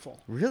 very painful.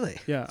 Really?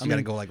 Yeah, So I you gotta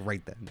mean- go like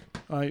right then.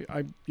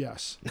 I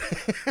yes.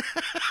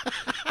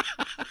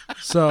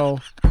 So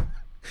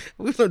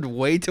We've learned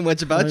way too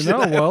much about I you. know.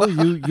 Well,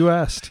 you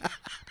asked.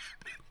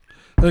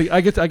 Like,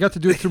 I got to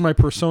do it through my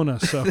persona,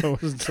 so it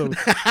wasn't so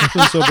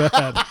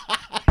bad.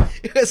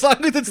 As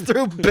long as it's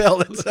through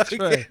Bill, it's okay.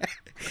 right.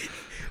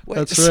 Wait,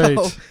 That's so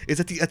right. Is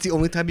that that's the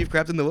only time you've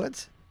crapped in the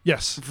woods?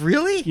 Yes.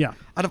 Really? Yeah.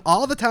 Out of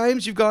all the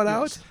times you've gone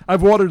out?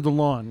 I've watered the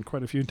lawn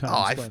quite a few times.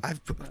 Oh,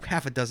 I've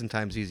half a dozen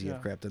times easy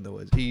I've crapped in the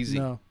woods. Easy.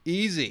 No.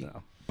 Easy.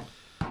 No.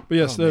 But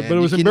yes, Oh, but it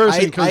was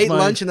embarrassing I because ate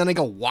lunch and then I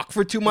go walk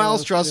for 2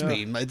 miles. Trust yeah.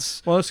 me,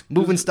 it's it's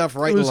moving stuff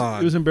right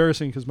along. It was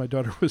embarrassing because my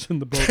daughter was in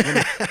the boat.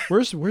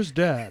 Where's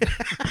Dad?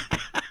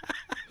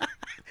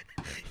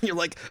 You're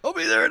like, I'll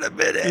be there in a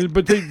minute.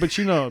 But they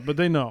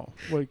know,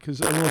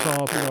 because every once in a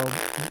while,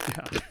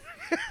 yeah.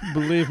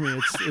 Believe me,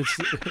 it's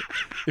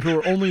if it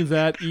were only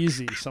that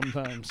easy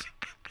sometimes.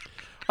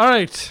 All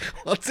right.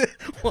 Well,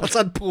 it's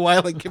on Pooh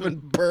Island giving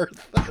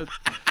birth.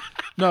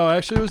 No,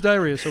 actually, it was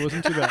diarrhea, so it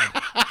wasn't too bad.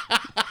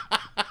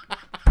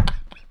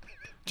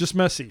 Just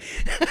messy.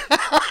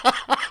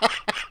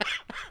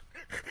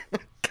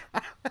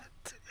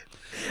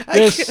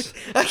 This is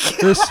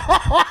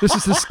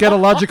the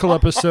scatological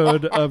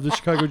episode of the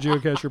Chicago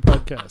Geocacher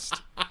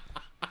podcast.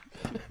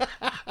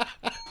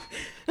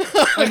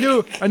 I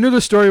knew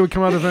the story would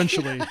come out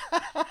eventually,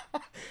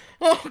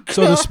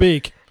 so to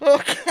speak.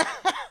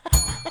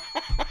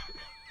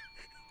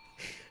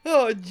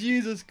 Oh,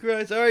 Jesus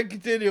Christ. All right,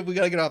 continue. We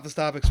got to get off this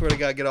topic. Swear to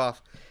God, get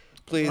off.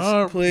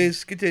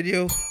 Please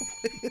continue.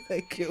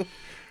 Thank you.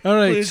 All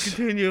right. Please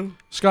continue.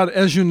 Scott,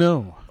 as you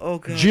know,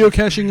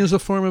 geocaching is a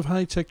form of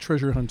high-tech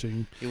treasure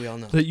hunting we all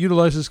know. that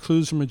utilizes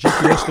clues from a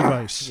GPS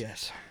device.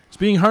 Yes. It's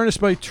being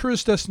harnessed by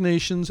tourist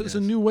destinations as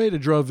a new way to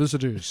draw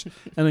visitors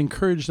and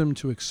encourage them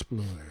to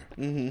explore.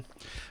 Mm-hmm.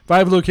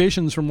 5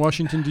 locations from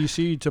Washington,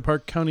 D.C. to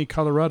Park County,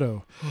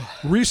 Colorado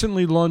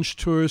recently launched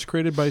tours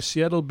created by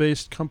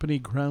Seattle-based company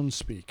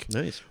Groundspeak,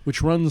 Nice.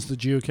 which runs the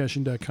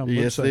geocaching.com website.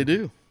 Yes, they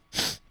do.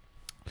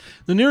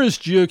 The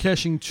nearest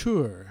geocaching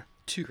tour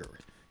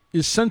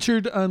is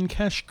centered on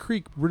Cache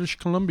Creek, British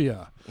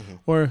Columbia. Mm-hmm.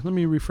 Or let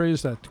me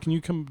rephrase that.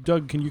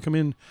 Doug, can you come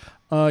in?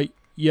 Good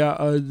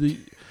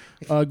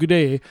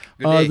day.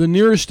 The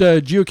nearest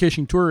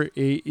geocaching tour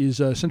is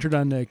centered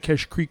on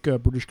Cache Creek,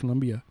 British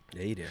Columbia.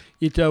 Yeah,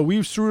 you do. It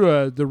weaves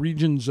through the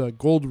region's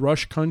gold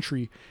rush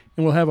country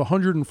and will have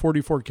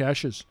 144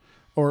 caches,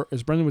 or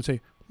as Brendan would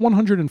say,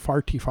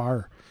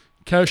 144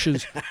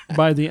 caches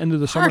by the end of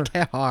the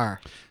summer.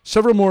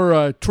 Several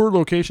more tour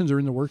locations are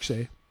in the works,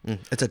 eh?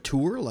 It's a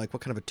tour? Like,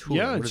 what kind of a tour?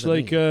 Yeah, it's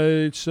like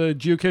it's a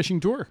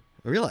geocaching tour.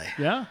 Really?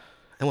 Yeah.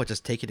 And what,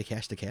 just take you to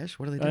cache to cache?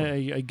 What are they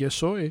doing? I guess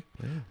so, eh?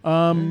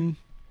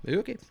 Yeah.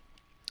 Okay.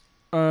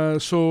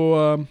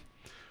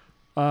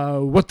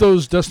 What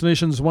those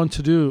destinations want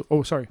to do...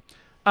 Oh, sorry.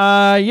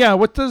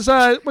 What those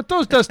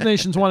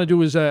destinations want to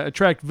do is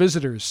attract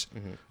visitors,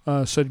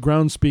 said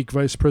Groundspeak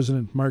Vice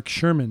President Mark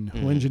Sherman,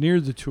 who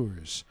engineered the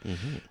tours.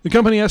 Mm-hmm. The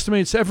company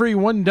estimates every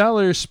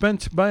 $1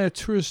 spent by a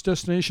tourist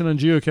destination on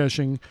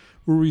geocaching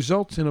will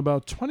result in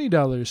about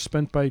 $20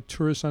 spent by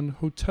tourists on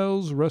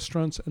hotels,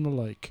 restaurants, and the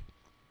like.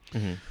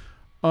 Mm-hmm.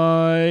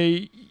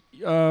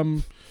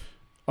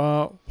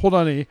 Hold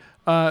on,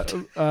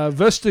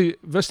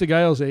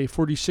 Vestigiles,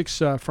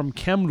 46 from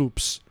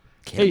Kamloops.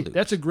 Hey,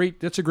 that's a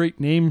great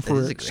name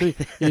for it.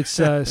 It's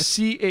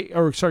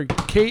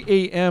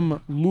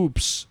KAM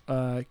Loops.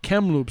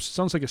 Kamloops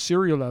sounds like a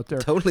cereal out there.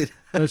 Totally.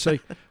 And it's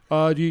like,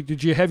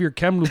 did you have your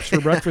Kamloops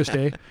for breakfast,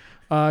 eh?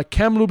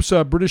 Kamloops,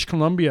 British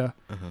Columbia,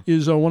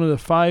 is one of the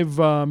 5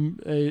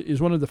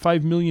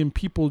 million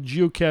people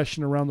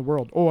geocaching around the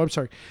world. Oh, I'm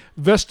sorry,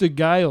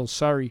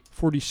 Vestigiles,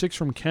 46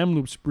 from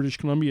Kamloops, British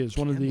Columbia, is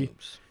one of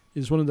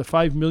the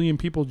 5 million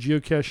people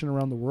geocaching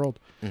around the world.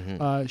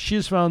 Mm-hmm. She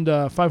has found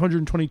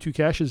 522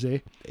 caches, eh?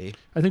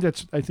 I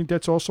think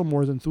that's also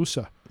more than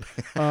Thusa,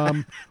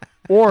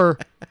 or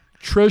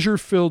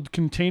treasure-filled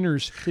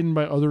containers hidden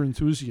by other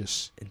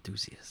enthusiasts.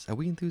 Are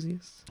we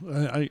enthusiasts?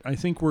 I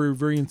think we're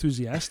very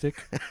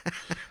enthusiastic.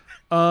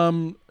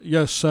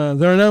 Yes,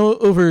 there are now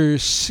over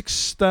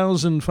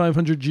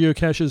 6,500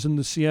 geocaches in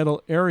the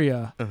Seattle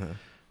area.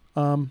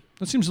 That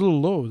seems a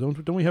little low.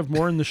 Don't we have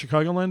more in the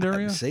Chicagoland area?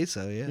 I would say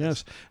so, yes.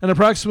 Yes, and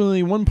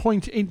approximately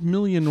 1.8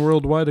 million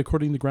worldwide,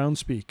 according to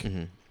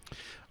Groundspeak.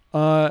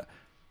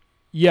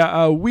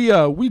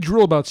 Mm-hmm. We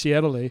drool about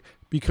Seattle, eh?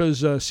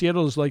 Because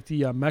Seattle is like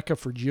the mecca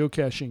for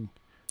geocaching,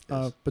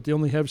 but they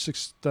only have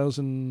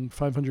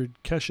 6,500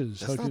 caches.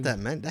 That's not that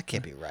many. That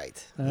can't be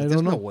right.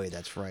 There's no way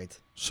that's right.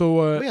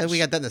 So we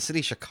got that in the city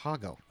of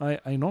Chicago.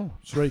 I know.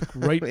 It's right,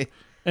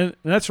 and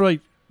that's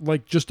right,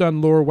 like just on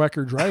Lower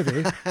Wacker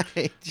Drive,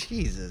 eh?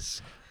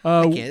 Jesus.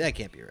 That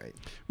can't be right.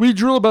 We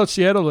drool about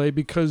Seattle, eh?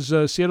 Because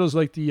Seattle's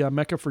like the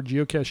mecca for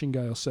geocaching,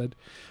 Guile said.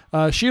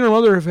 She and her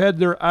mother have had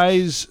their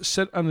eyes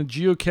set on a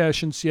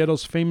geocache in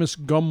Seattle's famous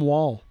Gum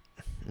Wall.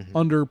 Mm-hmm.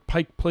 Under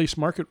Pike Place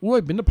Market. Oh,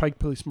 I've been to Pike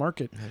Place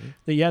Market.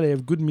 They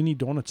have good mini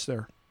donuts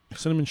there.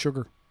 Cinnamon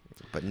sugar.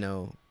 But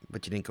you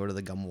didn't go to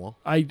the Gum Wall?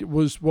 That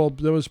was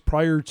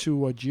prior to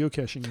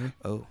geocaching. Eh?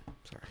 Oh,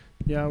 sorry.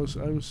 Yeah,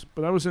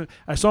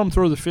 I saw them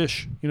throw the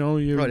fish. Did you?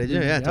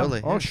 Yeah,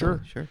 totally. Oh, yeah,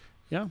 sure. Sure.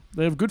 Yeah,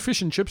 they have good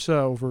fish and chips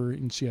over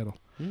in Seattle.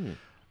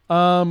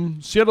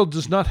 Mm. Seattle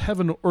does not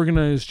have an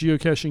organized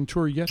geocaching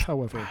tour yet,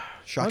 however.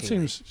 Shocking. That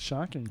seems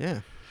shocking.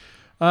 Yeah.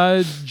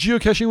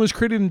 Geocaching was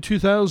created in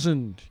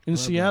 2000 in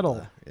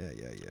Seattle Yeah.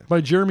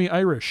 by Jeremy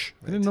Irish.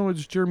 I Right. didn't know it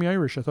was Jeremy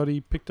Irish. I thought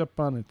he picked up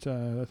on it.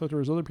 I thought there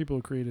was other people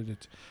who created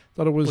it.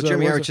 Thought it was. Well,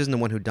 Jeremy was Irish isn't the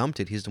one who dumped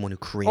it. He's the one who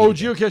created Oh, it.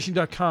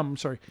 geocaching.com. I'm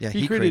sorry. Yeah,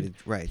 he created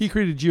right. He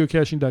created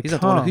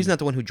geocaching.com. He's not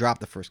the one who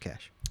dropped the first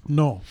cache.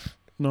 No.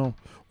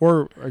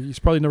 Or he's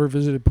probably never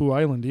visited Pooh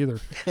Island either.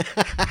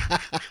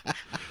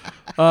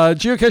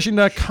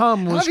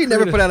 Geocaching.com was How have you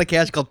never put out a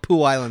cache called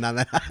Pooh Island on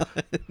that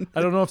island?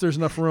 I don't know if there's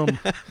enough room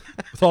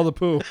with all the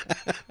poo.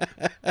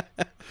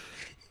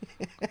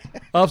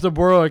 I'll have to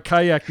borrow a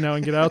kayak now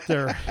and get out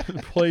there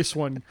and place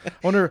one. I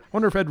wonder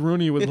if Ed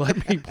Rooney would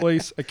let me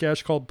place a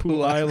cache called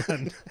Pooh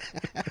Island.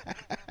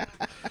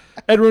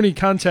 Ed Rooney,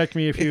 contact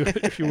me if you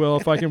will.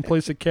 If I can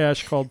place a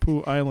cache called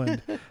Pooh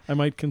Island, I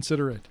might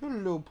consider it.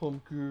 Hello,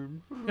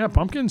 pumpkin. Yeah,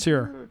 Pumpkin's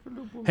here.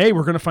 Hey,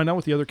 we're gonna find out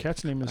what the other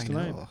cat's name is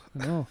tonight.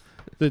 I know.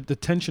 The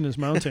tension is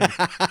mounting.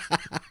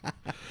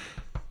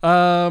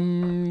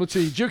 Let's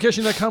see.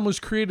 Geocaching.com was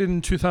created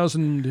in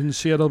 2000 in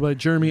Seattle by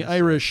Jeremy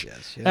Irish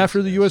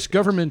after the U.S.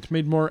 government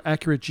made more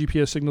accurate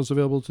GPS signals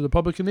available to the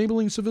public,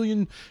 enabling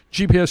civilian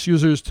GPS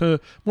users to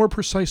more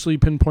precisely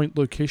pinpoint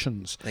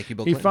locations. Thank you,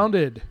 Bill He Clinton.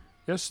 founded.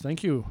 Yes,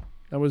 thank you.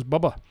 That was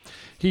Bubba.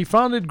 He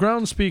founded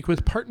Groundspeak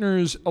with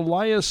partners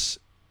Elias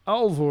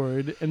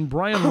Alvord and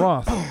Brian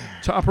Roth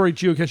to operate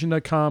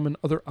geocaching.com and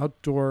other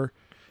outdoor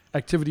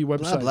activity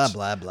websites.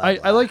 Blah.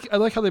 I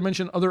like how they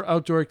mention other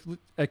outdoor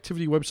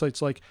activity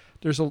websites. Like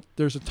there's a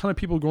ton of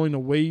people going to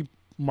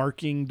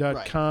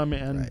waymarking.com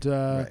and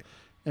Right.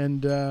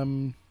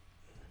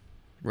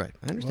 I well,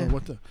 understand.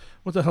 what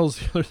the hell is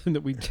the other thing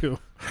that we do?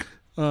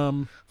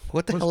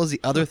 What the hell is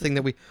the other thing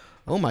that we?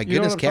 Oh my You know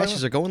goodness, what I'm talking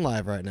caches are going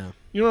live right now.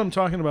 You know what I'm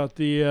talking about?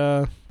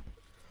 The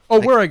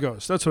Where I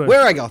Goes. That's what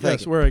Where I Go, thank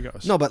yes, you. Where I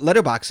Goes. No, but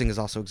letterboxing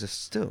also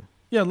exists too.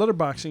 Yeah,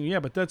 letterboxing. Yeah,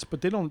 but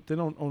they don't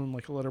own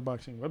like a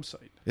letterboxing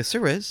website. Yes,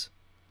 there is.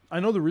 I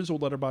know there is a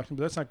letterboxing, but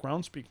that's not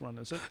Groundspeak Run,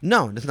 is it?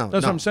 No. That's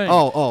what I'm saying.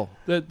 Oh.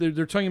 That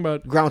they're talking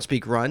about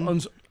Groundspeak Run.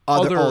 owns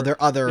There are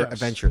other yes.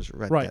 adventures,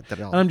 right? Right.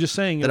 That all, And I'm just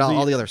saying that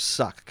all the others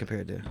suck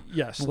compared to.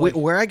 yes. Like,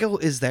 Where I Go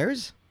is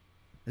theirs.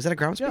 Is that a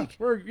Groundspeak?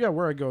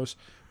 Where I Goes.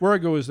 Where I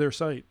Go is their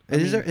site.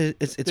 It's owned they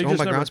by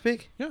just never-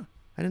 Groundspeak. Yeah.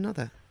 I didn't know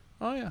that.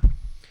 Oh yeah.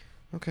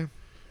 Okay.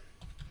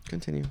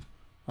 Continue.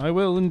 I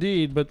will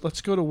indeed, but let's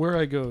go to Where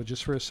I Go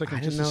just for a second. I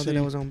didn't just know to that see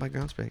it was owned by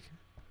Groundspeak.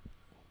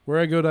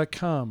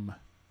 whereigo.com.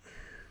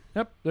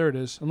 Yep, there it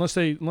is. Unless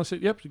they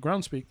yep,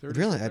 Groundspeak. There it is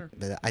Really? right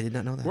there. I did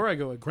not know that. Where I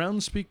Go, a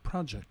Groundspeak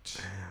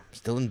project.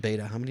 Still in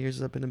beta. How many years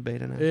has that been in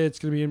beta now? It's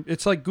gonna be.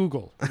 It's like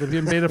Google. It'll be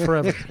in beta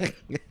forever.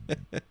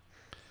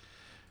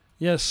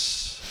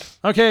 Yes.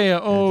 Okay.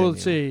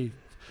 Let's see.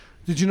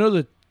 Did you know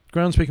that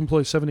Groundspeak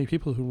employs 70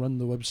 people who run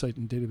the website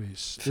and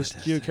database? This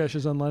geocache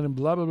is online and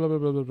blah blah blah blah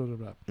blah blah blah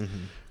blah. Mm-hmm.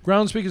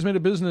 Groundspeak has made a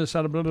business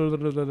out of blah blah blah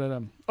blah blah blah.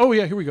 Oh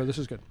yeah, here we go. This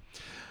is good.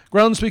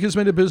 Groundspeak has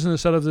made a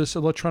business out of this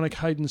electronic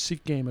hide and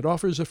seek game. It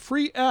offers a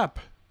free app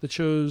that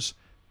shows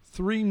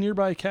 3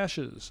 nearby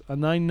caches, a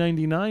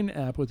 $9.99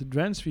 app with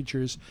advanced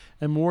features,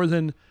 and more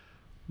than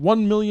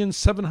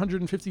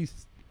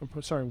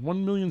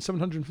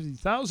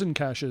 1,750,000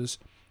 caches,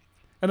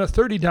 and a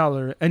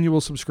 $30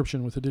 annual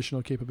subscription with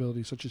additional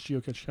capabilities such as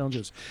geocache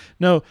challenges.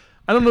 Now,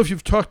 I don't know if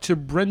you've talked to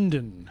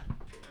Brendan,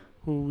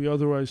 who we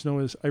otherwise know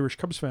as Irish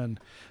Cubs fan,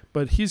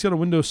 but he's got a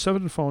Windows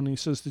 7 phone, and he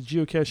says the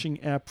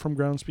geocaching app from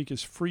Groundspeak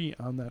is free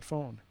on that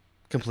phone.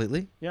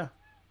 Completely? Yeah.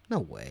 No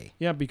way.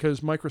 Yeah, because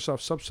Microsoft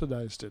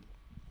subsidized it.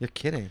 You're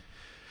kidding.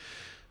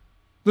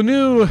 The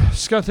new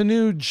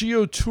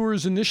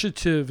GeoTours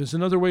initiative is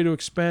another way to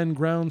expand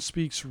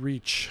Groundspeak's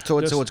reach. So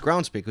it's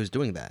Groundspeak who's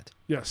doing that.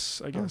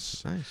 Yes, I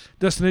guess. Oh, nice.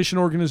 Destination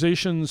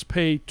organizations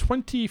pay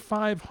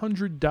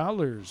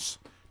 $2,500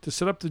 to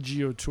set up the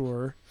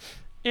GeoTour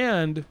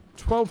and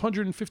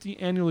 $1,250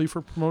 annually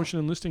for promotion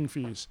and listing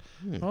fees.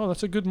 Oh,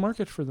 that's a good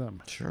market for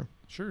them. Sure.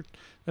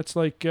 That's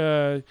like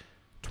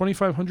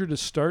 $2,500 to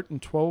start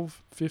and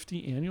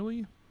 $1,250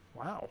 annually.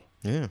 Wow.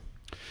 Yeah.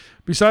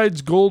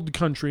 Besides Gold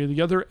Country,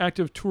 the other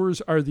active tours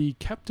are the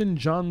Captain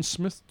John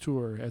Smith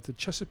Tour at the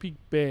Chesapeake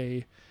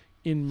Bay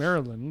in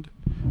Maryland,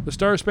 the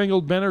Star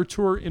Spangled Banner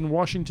Tour in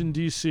Washington,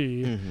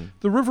 D.C.,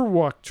 the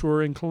Riverwalk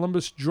Tour in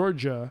Columbus,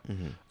 Georgia,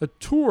 a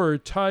tour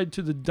tied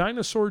to the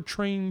Dinosaur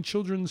Train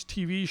children's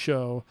TV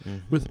show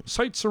with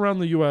sites around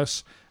the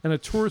U.S., and a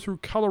tour through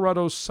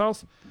Colorado's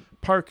South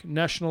Park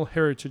National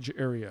Heritage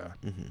Area.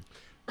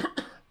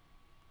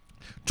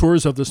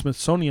 Tours of the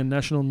Smithsonian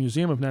National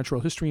Museum of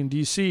Natural History in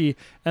D.C.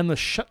 and the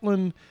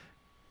Shetland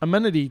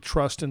Amenity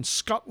Trust in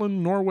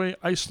Scotland, Norway,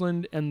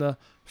 Iceland, and the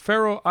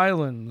Faroe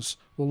Islands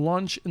will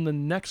launch in the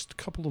next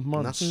couple of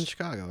months. Nothing in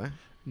Chicago, eh?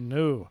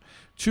 No.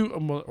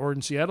 Or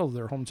in Seattle,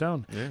 their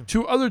hometown. Yeah.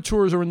 2 other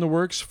tours are in the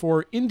works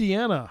for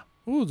Indiana.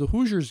 Ooh, the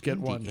Hoosiers get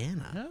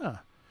Indiana. one. Yeah.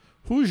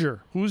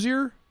 Hoosier.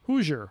 Hoosier?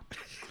 Hoosier.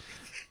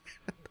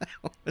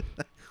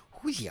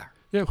 Hoosier.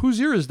 Yeah, whose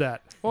ear is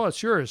that? Oh,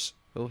 it's yours.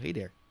 Oh, hey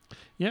there.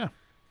 Yeah.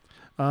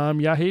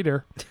 Yeah, hey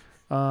there.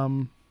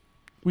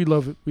 We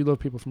love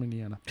people from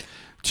Indiana.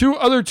 2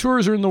 other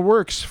tours are in the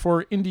works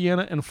for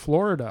Indiana and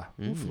Florida.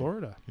 Ooh,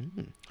 Florida.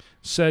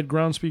 Said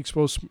Groundspeak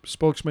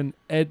spokesman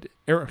Eric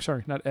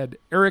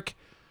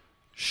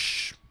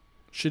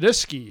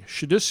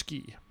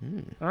Shadisky.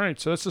 All right,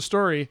 so that's the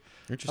story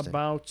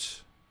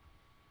about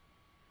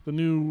the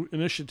new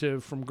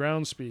initiative from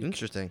Groundspeak.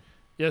 Interesting.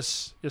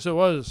 Yes, it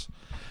was.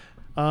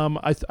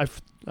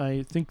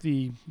 I think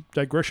the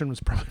digression was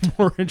probably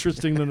more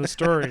interesting than the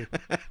story.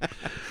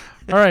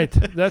 All right,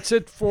 that's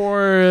it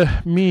for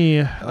me.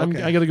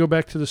 Okay. I got to go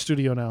back to the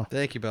studio now.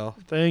 Thank you, Bill.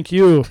 Thank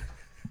you.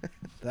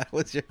 That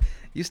was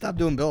you stopped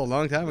doing Bill a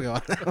long time ago.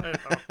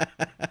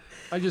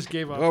 I just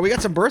gave up. Well, we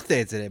got some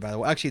birthdays today, by the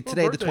way. Actually,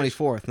 today the birthdays.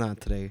 24th, not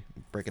today.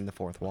 Breaking the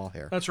fourth wall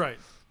here. That's right.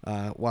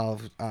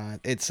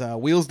 It's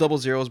Wheels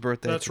 00's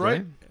birthday. That's today.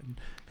 right.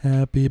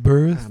 Happy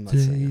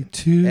birthday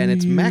to And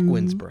it's you.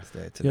 Macwin's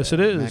birthday today. Yes, it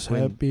is.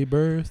 Macwin. Happy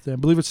birthday. I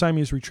believe it's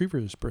Siamese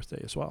Retriever's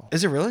birthday as well.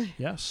 Is it really?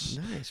 Yes.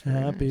 Nice. very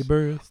Happy nice.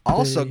 birthday.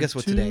 Also, guess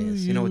what to today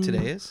is? You know what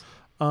today is?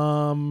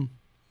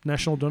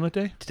 National Donut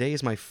Day. Today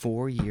is my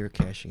 4-year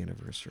cashing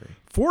anniversary.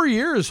 4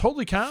 years.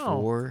 Holy cow.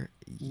 4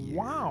 years.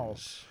 Wow.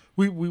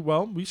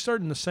 We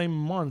started in the same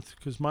month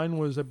because mine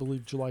was, I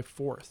believe, July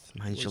 4th.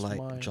 Mine's July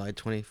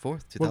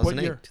 24th, 2008. What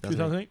year?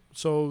 2008.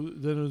 So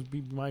then it would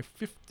be my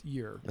 5th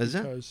year. Is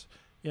it? Because,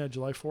 yeah,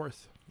 July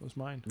 4th was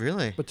mine.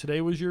 Really? But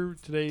today was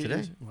Today.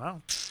 Is,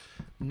 wow.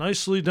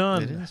 Nicely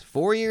done. It is.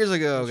 4 years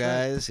ago,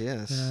 That's guys.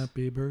 Yes.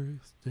 Happy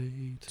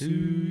birthday to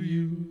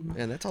you.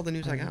 And that's all the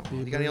news I got.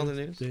 You got any other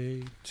news?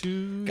 Birthday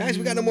to Guys,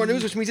 we got no more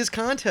news, which means it's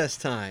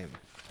contest time.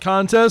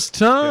 Contest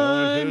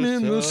time Contest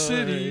in the time.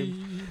 city.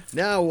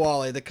 Now,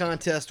 Wally, the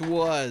contest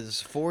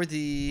was for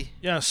the...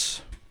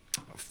 Yes.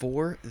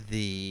 For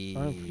the...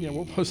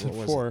 what was it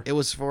for? It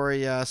was for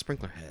a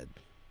sprinkler head.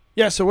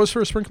 Yes, it was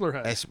for a sprinkler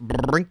head. A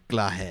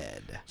sprinkler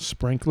head.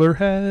 Sprinkler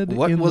head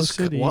What in was the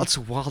city. what's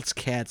Walt's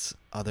cat's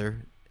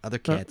other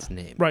cat's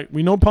name? Right,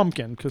 we know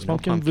Pumpkin because You know,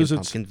 Pumpkin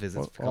visits. Pumpkin visits.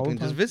 all the Pumpkin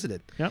just time.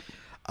 visited. Yep.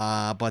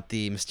 But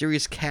the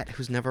mysterious cat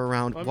who's never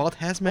around. Walt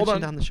has hold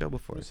mentioned on. on the show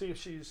before. Let's see if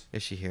she's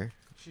Is she here?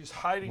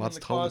 hiding Walt's in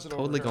the closet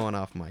totally over there. going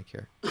off mic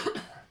here.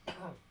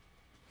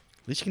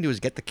 Least you can do is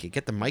get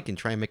the mic and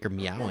try and make her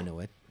meow into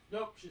it.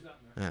 Nope, she's not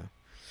in there.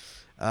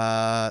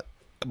 Oh.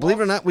 Believe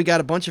it or not, we got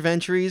a bunch of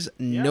entries.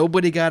 Yeah.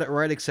 Nobody got it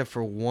right except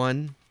for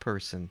one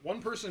person.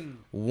 One person.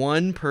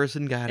 One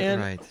person got it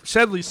And right.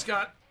 sadly,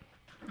 Scott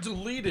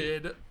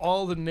deleted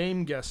all the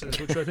name guesses,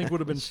 which I think would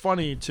have been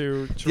funny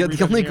to The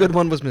read only on the good air.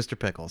 one was Mr.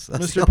 Pickles.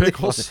 That's Mr. the only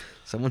Pickles. one.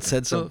 Someone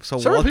said so. So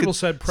several Walt people can,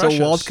 said so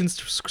Walt Precious.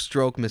 can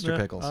stroke Mr.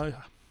 Pickles.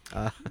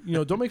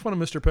 Don't make fun of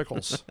Mr.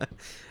 Pickles.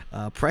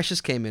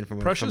 Precious came in from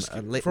Precious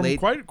from, from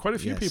late. quite a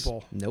few Yes.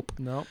 people. Nope.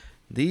 No.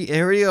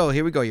 Here we go.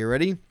 Here we go. You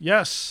ready?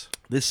 Yes.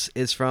 This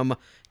is from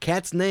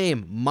cat's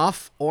name,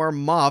 Muff or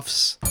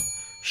Muffs,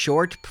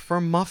 short for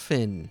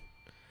Muffin,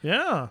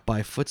 Yeah.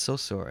 by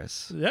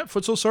Footsosaurus. Yeah.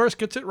 Footsosaurus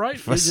gets it right.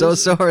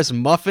 Footsosaurus.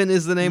 Muffin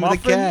is the name of the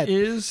cat. Muffin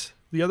is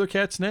the other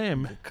cat's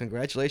name.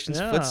 Congratulations,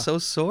 Yeah.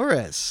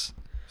 Footsosaurus.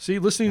 See,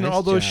 listening to Nice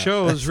all those job.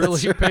 shows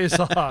really pays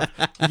off.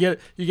 You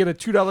get a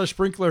 $2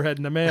 sprinkler head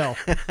in the mail.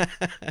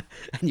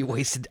 And you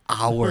wasted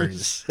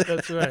hours.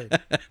 That's right.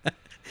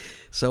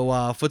 So,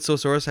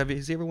 Footsosaurus,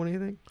 has he ever won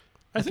anything?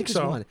 I think he's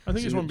so. won. I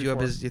think he's won do you have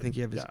before. do you think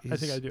you have his? Yeah, I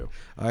think I do.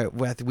 All right.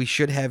 Well, we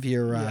should have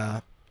your Yeah.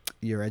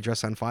 your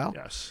address on file.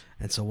 Yes.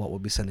 And so, what we'll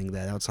be sending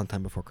that out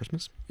sometime before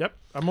Christmas. Yep.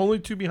 I'm only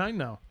 2 behind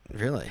now.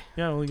 Really?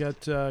 Yeah, I only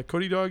got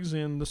Cody Dogs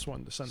and this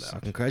one to send So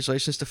out.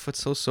 congratulations to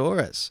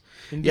Footsosaurus.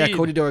 Indeed. Yeah,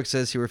 Cody Dog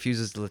says he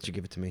refuses to let you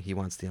give it to me. He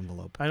wants the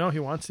envelope. I know he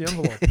wants the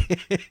envelope.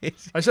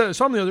 I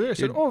saw him the other day. I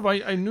said, "Oh, if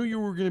I knew you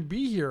were going to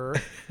be here,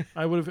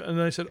 I would have." And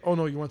then I said, "Oh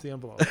no, you want the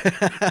envelope?"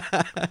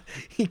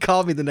 He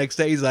called me the next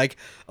day. He's like,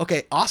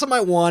 "Okay, awesome,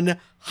 I won.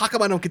 How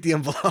come I don't get the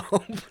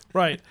envelope?"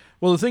 Right.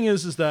 Well, the thing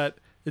is that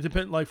it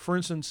depends. Like for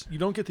instance, you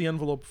don't get the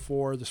envelope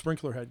for the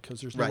sprinkler head because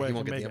there's no Right, way you I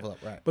won't can get the make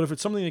envelope, it. right. But if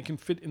it's something that can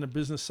fit in a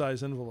business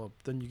size envelope,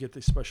 then you get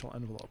the special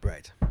envelope.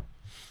 Right.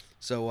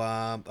 So,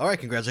 all right,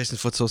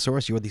 congratulations,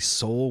 Footsosaurus. You are the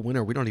sole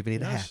winner. We don't even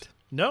need a Yes. hat.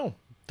 No,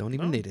 Don't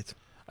even need it.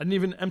 I didn't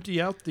even empty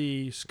out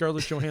the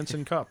Scarlett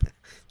Johansson cup.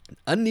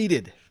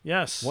 Unneeded.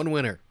 Yes, One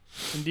winner.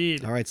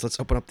 indeed. All right, so let's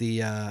open up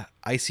the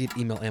I See It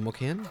email ammo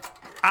can.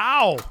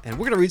 Ow! And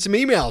we're going to read some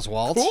emails,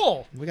 Walt.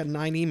 Cool. We got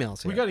 9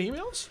 emails here. We got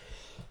emails.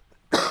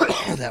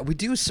 that we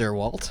do, Sir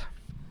Walt.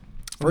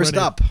 First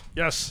ready. up,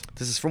 Yes.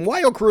 this is from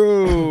Wyo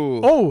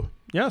Crew. Oh,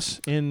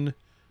 yes, in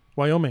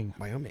Wyoming.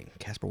 Wyoming,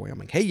 Casper,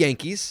 Wyoming. Hey,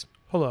 Yankees.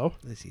 Hello.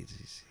 He's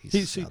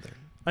See, Southern.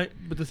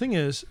 but the thing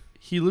is,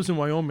 he lives in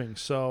Wyoming,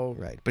 so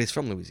Right, but he's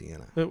from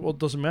Louisiana. it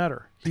doesn't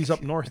matter. He's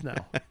up north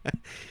now.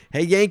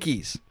 Hey,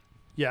 Yankees.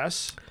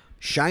 Yes.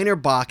 Shiner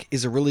Bock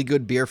is a really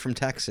good beer from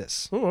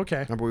Texas. Oh, okay.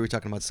 Remember we were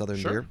talking about Southern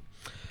Sure.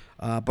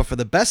 beer? But for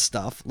the best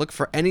stuff, look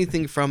for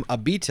anything from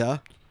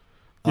Abita,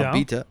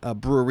 Yeah. a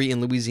brewery in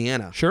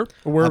Louisiana. Sure.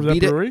 Aware of that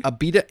brewery?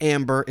 Abita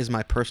Amber is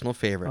my personal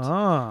favorite.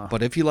 Ah.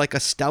 But if you like a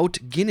stout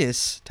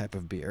Guinness type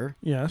of beer,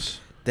 Yes.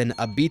 then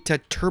Abita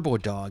Turbo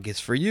Dog is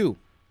for you.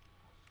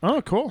 Oh,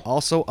 cool.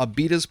 Also,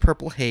 Abita's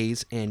Purple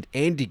Haze and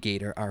Andy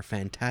Gator are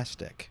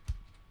fantastic.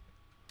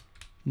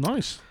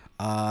 Nice.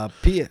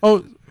 P.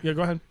 Oh, yeah,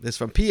 go ahead. This is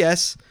from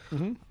PS.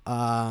 Mm-hmm.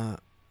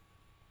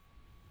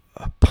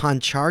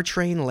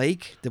 Pontchartrain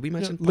Lake. Did we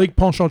mention Lake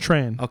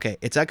Pontchartrain. Okay,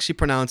 it's actually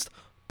pronounced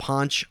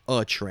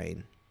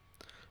Pontchartrain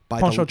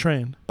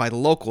Pontchartrain. by the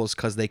locals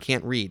because they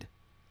can't read.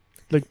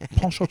 Lake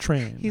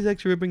Pontchartrain. He's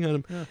actually ripping on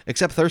him, Yeah.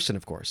 except Thurston,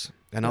 of course,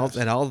 and Yes.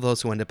 all of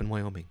those who end up in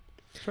Wyoming.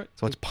 That's right.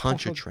 So it's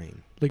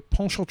Pontchartrain. Lake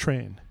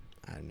Pontchartrain.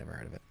 I've never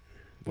heard of it.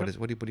 Yep.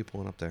 What are you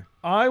pulling up there?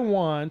 I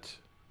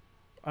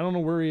don't know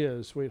where he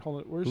is. Wait,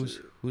 hold on.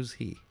 Who's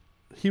he?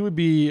 He would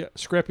be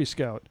Scrappy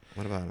Scout.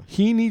 What about him?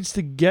 He needs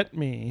to get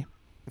me.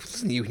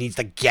 You needs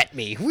to get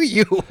me. Who are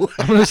you?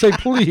 I'm going to say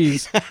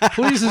please.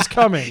 Please is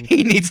coming.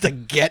 He needs to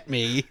get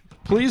me.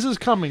 Please is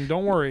coming.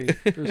 Don't worry.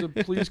 There's a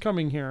please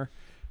coming here.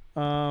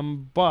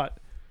 But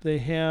they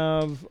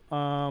have.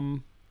 Oh,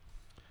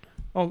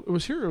 it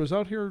was here. It was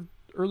out here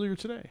earlier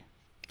today.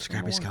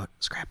 Scrappy Scout.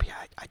 Scrappy,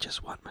 I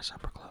just won my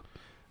supper club.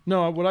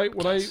 No, what I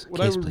Case, would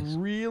please.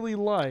 really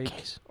like,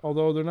 Case.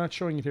 although they're not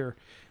showing it here,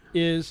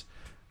 is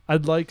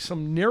I'd like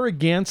some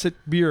Narragansett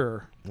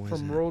beer What is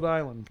from that? Rhode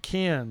Island,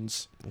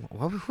 cans.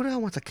 Who the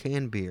hell wants a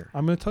canned beer?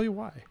 I'm going to tell you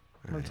why.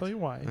 All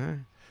right.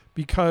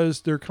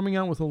 Because they're coming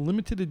out with a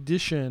limited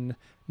edition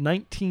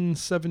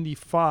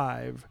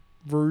 1975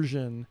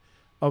 version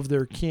of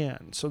their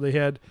can. So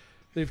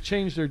they've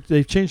changed their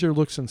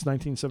look since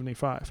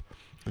 1975.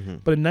 Mm-hmm.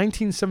 But in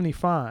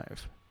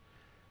 1975,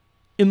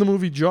 in the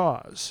movie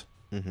Jaws,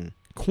 Mm-hmm.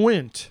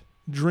 Quint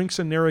drinks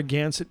a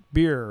Narragansett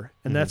beer,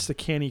 and Mhm. that's the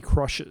can he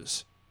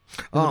crushes.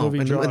 Oh, movie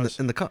in Jaws.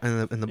 the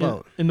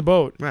boat. In the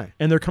boat. Right.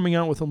 And they're coming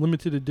out with a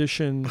limited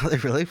edition Are they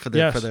really for the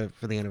Yes.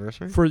 for the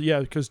anniversary?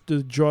 because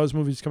the Jaws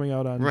movie's coming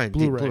out on Right,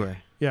 Blu-ray. Blu-ray.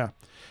 Yeah.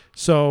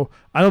 So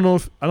I don't know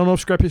if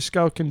Scrappy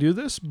Scout can do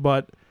this,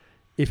 but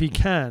if he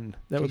can,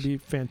 that would be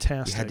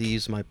fantastic. You had to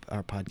use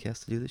our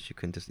podcast to do this. You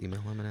couldn't just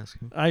email him and ask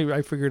him.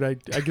 I figured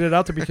I'd get it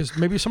out there because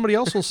maybe somebody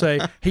else will say,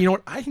 hey, you know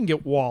what? I can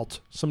get Walt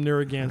some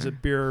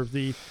Narragansett beer,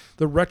 the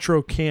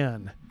retro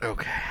can.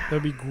 Okay.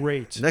 That'd be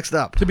great. Next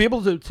up, To be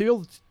able to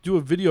do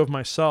a video of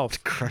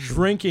myself crush them.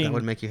 drinking, That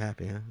would make you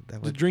happy, huh?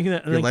 That would. drinking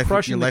that and Your then life,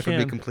 crushing your life the can.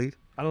 would be complete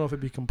I don't know if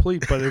it'd be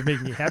complete, but it'd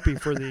make me happy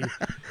for the.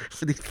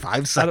 for these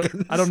 5 I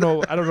seconds. don't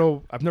know.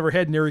 I've never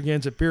had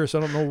Narragansett beer, so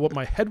I don't know what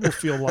my head will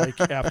feel like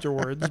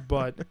afterwards.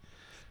 But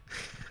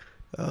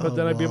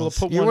then I'd be able to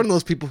put You're one- one of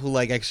those people who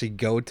like actually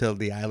go to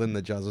the island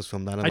that Jaws was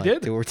filmed on. And, I like,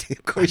 did. Tour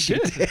of course you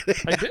did. did.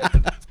 I did.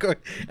 Of course.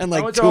 And I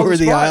like went to all tour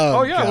the spots. island.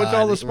 Oh yeah, I went to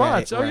all the God.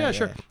 spots. Right, Oh yeah, right,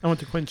 sure. right. I went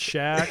to Quint's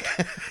Shack.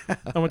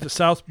 I went to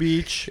South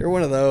Beach. You're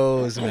one of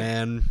those,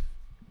 man.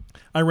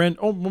 I ran.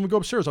 Oh, when we go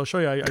upstairs, I'll show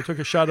you. I took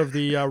a shot of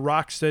the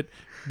rocks that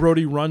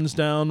Brody runs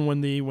down when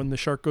the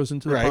shark goes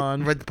into the Right.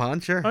 pond. Right, the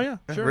pond, sure. Oh yeah,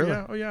 sure. Really?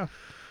 Yeah. Oh yeah.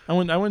 I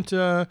went.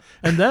 And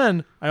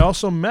then I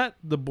also met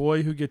the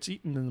boy who gets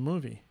eaten in the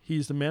movie.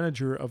 He's the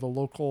manager of a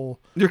local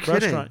You're kidding.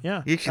 restaurant.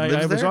 Yeah. He actually I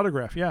lives have his there?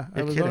 autograph. Yeah. I You're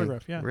have his kidding.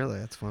 autograph. Yeah. Really,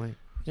 that's funny.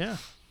 Yeah.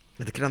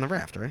 With the kid on the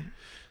raft, right?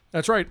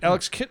 That's right.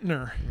 Alex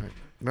Kittner.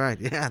 Right.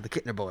 Yeah, the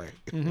Kittner boy.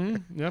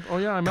 Mm-hmm. Yep. Oh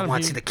yeah. I met Don't him.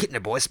 want to see the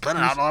Kittner boy splinting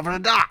out all over the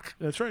dock.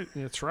 That's right.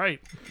 That's right.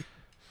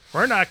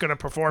 We're not going to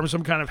perform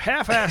some kind of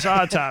half-ass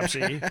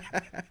autopsy.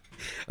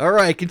 All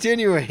right,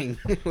 continuing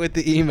with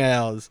the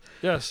emails.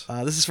 Yes.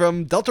 This is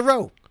from Delta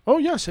Row. Oh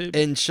yes.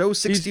 In show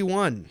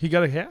 61, He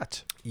got a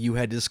hat. you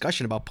had a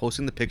discussion about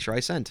posting the picture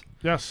I sent.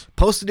 Yes.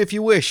 Post it if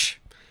you wish.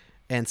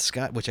 And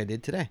Scott, which I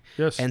did today.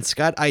 Yes. And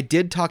Scott, I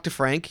did talk to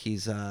Frank. He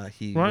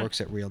Right.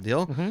 works at Real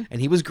Deal, Mhm.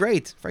 and he was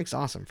great. Frank's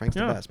awesome. Frank's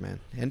Yeah. the best, man.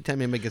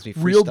 Anytime anybody gives me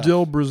free Real stuff.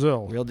 Deal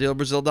Brazil.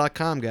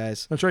 RealDealBrazil.com,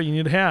 guys. That's right. You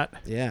need a hat.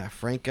 Yeah,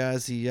 Frank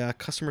is the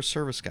customer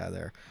service guy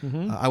there.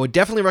 Mhm. I would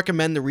definitely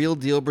recommend the Real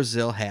Deal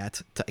Brazil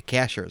hat to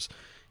cashers.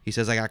 He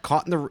says I got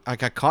caught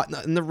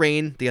in the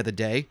rain the other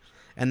day,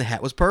 and the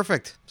hat was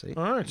perfect. See,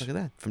 All right. look at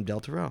that from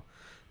Delta Row.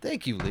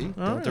 Thank you, Lee.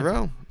 All Delta right.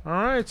 Row. All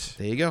right.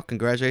 There you go.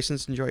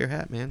 Congratulations. Enjoy your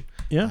hat, man.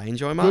 Yeah. I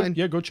enjoy Go, mine.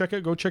 yeah. Go check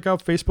it. Go check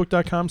out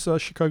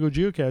Facebook.com/Chicago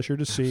Geocacher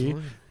to see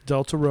Absolutely.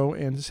 Delta Row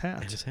and his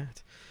hat. And his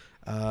hat.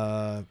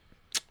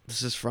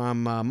 This is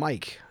from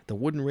Mike, the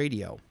Wooden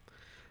Radio.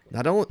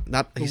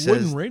 The He says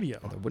wooden radio.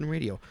 the Wooden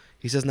Radio.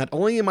 He says not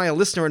only am I a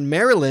listener in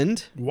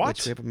Maryland. What?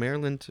 Which we have a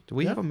Maryland. Do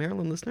we Yeah. have a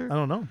Maryland listener? I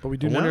don't know, but we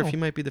do I wonder now. if he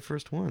might be the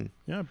first one.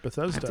 Yeah, I have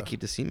Bethesda. to keep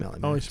this email.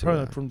 Oh, he's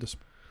probably not from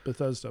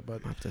Bethesda,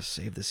 but I have to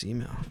save this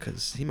email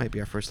because he might be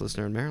our first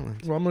listener in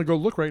Maryland. well, I'm gonna go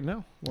look right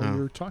now while Oh,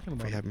 you're talking If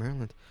about we it. have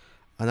Maryland.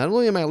 Not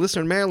only am I a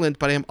listener in Maryland,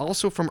 but I am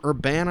also from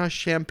Urbana,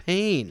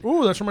 Champaign.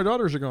 Ooh, that's where my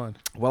daughters are going.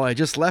 Well, I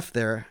just left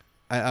there.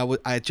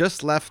 I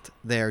just left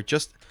there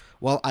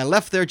I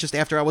left there just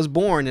after I was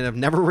born and have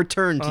never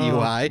returned to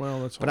UI.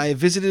 Well, that's But I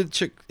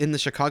visited in the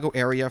Chicago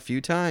area a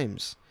few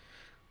times.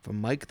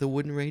 From Mike the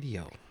Wooden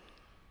Radio.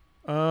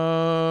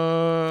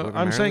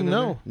 I'm saying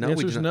no. No, The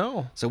we answer's do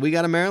no. So we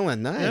got a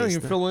Maryland. Nice. Yeah, we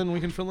can fill in. We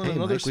can fill in Hey,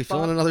 another Mike, we spot.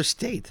 fill in another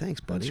state. Thanks,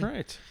 buddy. That's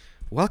right.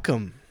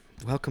 Welcome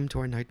to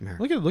our nightmare.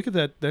 Look at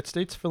that. That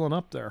state's filling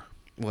up there.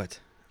 What?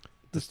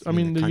 I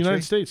mean, the country?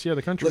 United States. Yeah,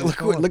 the country. is Look,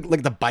 filling up.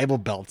 look, the Bible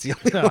Belt's the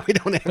only Yeah. one we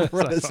don't have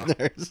That's not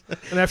listeners.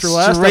 And after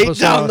last Straight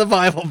episode, down the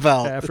Bible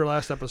Belt. after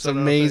last It's episode,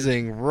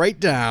 amazing. Right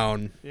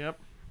down. Yep.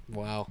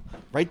 Wow.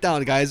 Write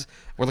down, guys.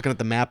 We're looking at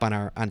the map on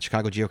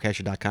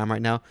ChicagoGeocacher.com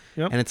right now.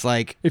 Yep. And it's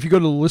like, If you go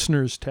to the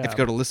listeners tab. if you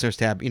go to listeners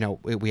tab,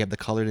 we have the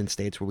colored in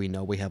states where we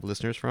know we have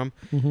listeners from.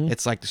 Mm-hmm.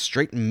 It's like the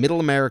straight middle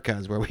America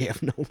is where we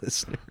have no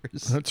listeners.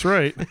 That's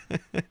right.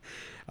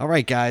 All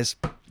right, guys.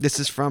 This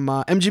is from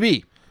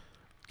MGB.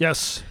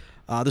 Yes.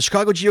 The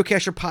Chicago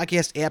Geocacher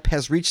podcast app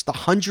has reached the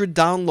 100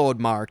 download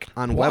mark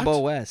on What?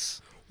 WebOS.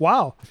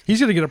 Wow. He's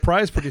going to get a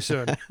prize pretty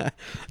soon.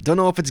 Don't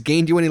know if it's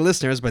gained you any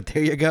listeners, but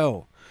there you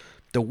go.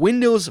 The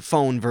Windows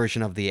Phone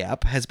version of the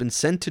app has been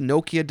sent to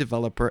Nokia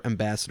Developer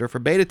Ambassador for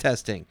beta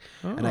testing,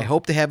 and I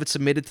hope to have it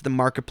submitted to the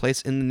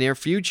marketplace in the near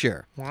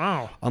future.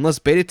 Wow. Unless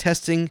beta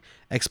testing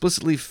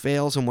explicitly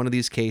fails in one of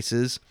these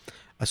cases,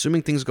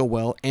 assuming things go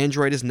well,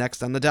 Android is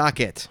next on the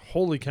docket.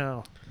 Holy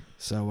cow.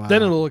 So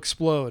Then it'll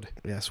explode.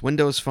 yes,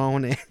 Windows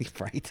Phone,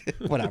 right?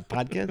 What our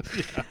podcast?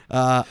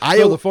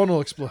 No, the phone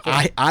will explode.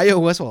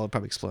 iOS, well, it'll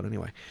probably explode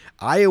anyway.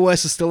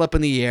 iOS is still up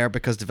in the air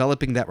because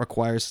developing that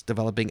requires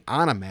developing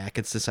on a Mac,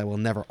 and since I will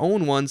never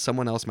own one,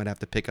 someone else might have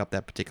to pick up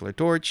that particular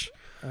torch.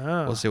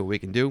 We'll see what we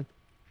can do.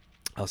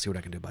 I'll see what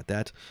I can do about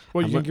that.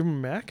 Well, you I'm can le- give him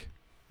a Mac?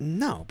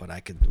 No, but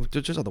I could.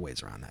 There's other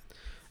ways around that.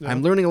 Yeah.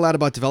 I'm learning a lot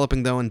about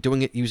developing, though, and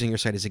doing it using your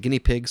site as a guinea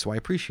pig, so I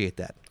appreciate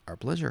that. Our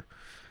pleasure.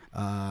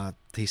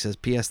 He says,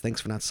 P.S.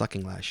 Thanks for not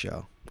sucking last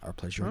show. Our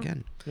pleasure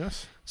again.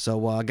 Yes.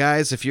 So,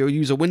 guys, if you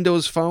use a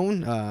Windows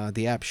phone,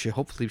 the app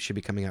hopefully should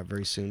be coming out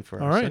very soon for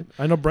All our right. site.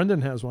 I know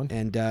Brendan has one.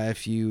 And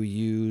if you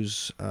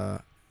use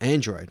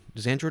Android,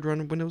 does Android run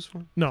a Windows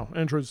phone? No,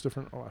 Android's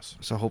different OS.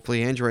 So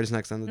hopefully Android is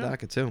next on the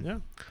docket, too. Yeah.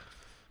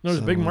 No, there's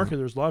a big So, market.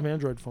 There's a lot of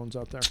Android phones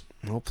out there.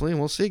 Hopefully,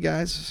 we'll see,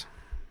 guys.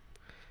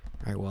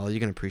 All right, well, you're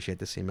going to appreciate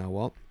this email,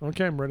 Walt.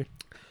 Okay, I'm ready.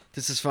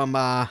 This is from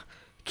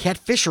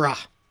Catfishera.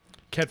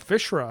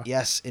 Catfishera.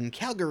 Yes, in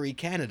Calgary,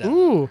 Canada.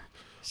 Ooh.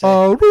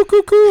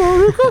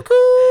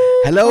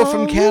 Hello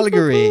from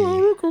Calgary.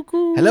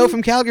 Hello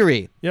from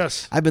Calgary.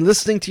 Yes. I've been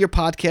listening to your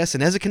podcast,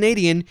 and as a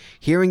Canadian,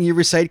 hearing you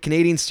recite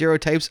Canadian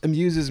stereotypes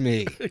amuses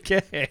me.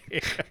 Okay.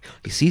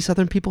 You see,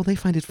 Southern people, they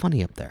find it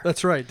funny up there.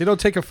 That's right. They don't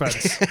take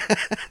offense.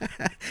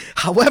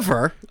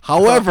 However,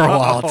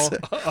 Walt,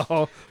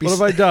 Uh-oh. What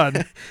have I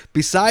done?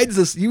 besides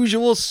this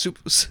usual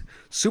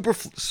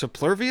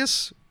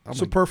superfluous,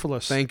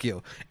 Superfluous. thank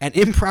you, and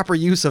improper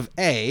use of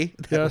A,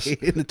 that Yes. we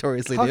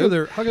notoriously How do.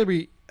 could there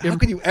be? How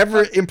could you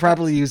ever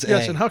improperly use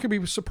Yes, A? and how could it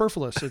be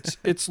superfluous?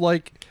 It's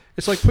like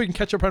putting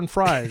ketchup on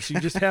fries. You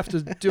just have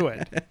to do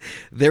it.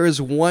 There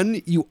is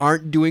one you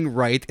aren't doing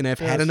right, and I've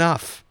had Yes.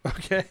 enough.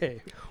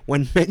 Okay.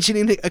 When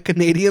mentioning a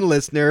Canadian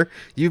listener,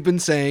 you've been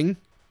saying,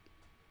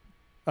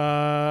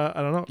 I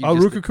don't know.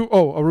 You just-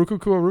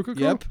 Arukuku.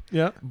 Yep.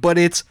 Yeah. but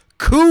it's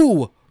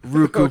Koo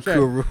Rukuku Okay.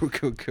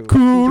 Rukuku.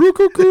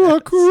 Kurukuku,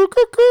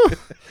 akurukuku.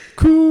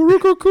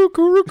 Kurukuku,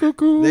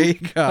 kurukuku. There you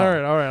go.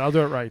 All right. I'll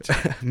do it right.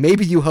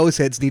 Maybe you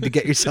hoseheads need to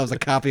get yourselves a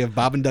copy of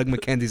Bob and Doug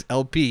McKenzie's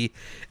LP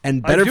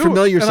and I better do,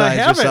 familiarize and I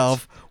have it.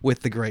 yourself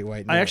with the Great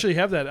White North. I actually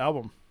have that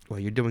album. Well,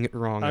 you're doing it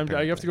wrong. I have to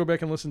apparently. go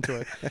back and listen to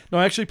it. No,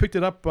 I actually picked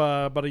it up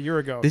about a year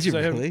ago. Did you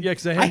 'Cause I really?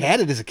 because I had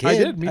it as a kid. I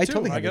did. Me I too.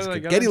 totally I had it as a got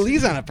it- kid. I got it Geddy on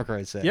Lee's on it, for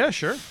Christ's sake. Yeah,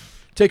 sure.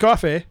 Take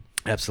off, eh?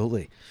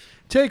 Absolutely.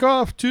 Take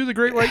off to the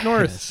Great White Yes.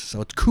 North.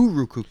 So it's Koo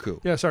Rukuku.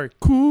 Yeah, sorry.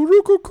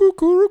 Kurukuku,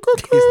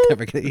 kurukuku. He's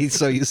never gonna. He's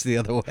so used to the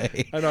other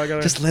way. I know. I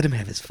got Just let him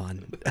have his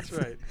fun. That's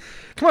right.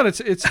 Come on,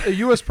 it's a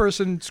U.S.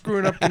 person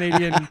screwing up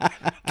Canadian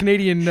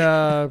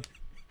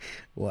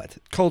What?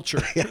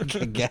 culture.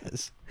 I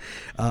guess.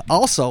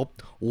 Also,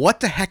 what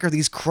the heck are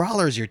these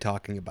crawlers you're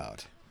talking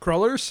about?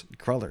 Crullers?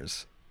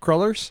 Crawlers.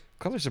 Crullers?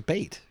 Crawlers are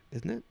bait,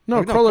 isn't it? No,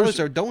 Or crawlers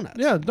are donuts.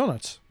 Yeah,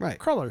 donuts. Right.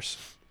 Crullers.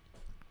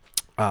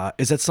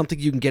 Is that something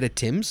you can get at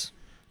Tim's?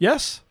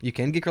 Yes, You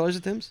can get crawlers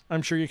at Tim's?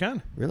 I'm sure you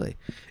can. Really?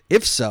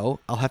 If so,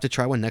 I'll have to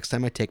try one next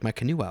time I take my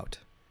canoe out.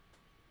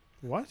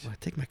 What? Why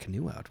take my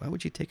canoe out? Why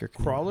would you take her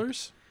canoe out?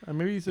 Crawlers?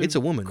 Maybe It's a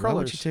woman. Why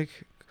would Crawlers. you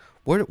take?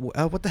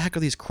 What the heck are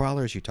these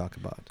crawlers you talk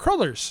about?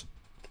 Crullers.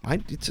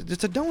 It's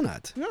a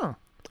donut. Yeah.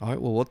 All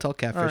right. Well, we'll tell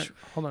Catfish. All right.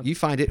 Hold on. You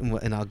find it, and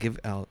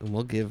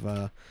we'll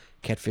give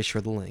Catfish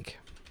the link.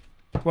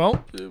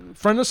 Well,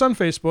 friend us on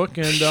Facebook,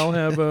 and I'll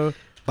have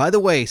By the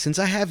way, since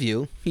I have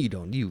you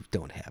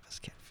don't have us,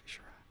 Catfish.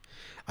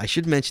 I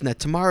should mention that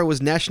tomorrow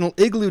is National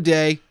Igloo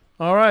Day.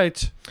 All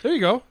right. There you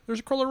go.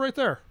 There's a cruller right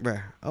there.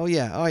 Where? Oh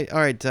yeah. All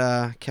right.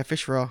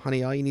 Catfish Raw,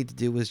 honey. All you need to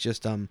do is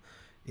just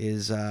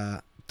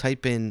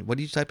type in. What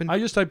did you type in? I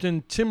just typed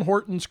in Tim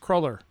Hortons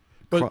cruller,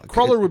 but Cru-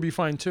 cruller would be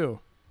fine too.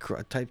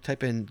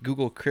 Type in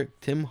Google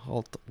Tim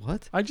Holt.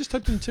 What? I just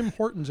typed in Tim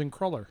Hortons and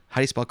cruller.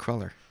 How do you spell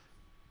crawler?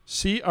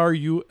 Cruller.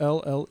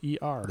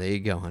 There you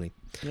go, honey.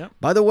 Yep.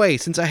 By the way,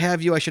 since I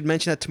have you, I should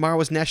mention that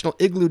tomorrow is National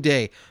Igloo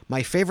Day,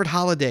 my favorite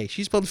holiday.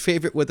 She spelled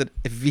favorite with a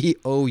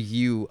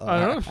V-O-U. I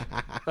don't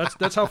know.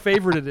 That's how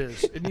favorite it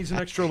is. It needs an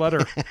extra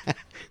letter.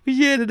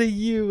 We added a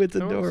U. It's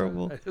No,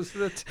 adorable.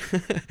 Isn't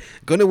it?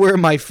 Gonna wear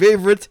my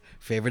favorite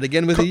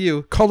again with a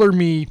U. Color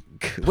me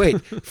Wait,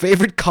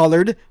 favorite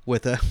colored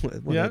with a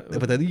Yeah.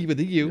 with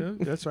a U.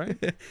 Yeah, that's right.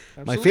 My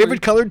Absolutely.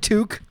 favorite colored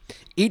toque.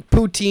 Eat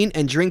poutine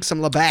and drink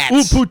some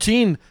Labatt's. Ooh,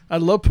 poutine. I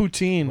love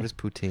poutine. What is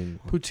poutine?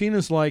 Poutine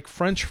is like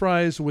French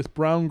fries with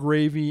brown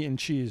gravy and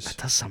cheese. That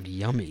does sound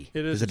yummy.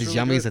 It is. Is it It's as really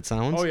yummy as good. it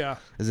sounds? Oh yeah.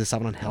 Is it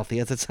sound unhealthy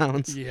as it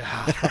sounds?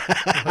 Yeah.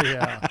 Oh,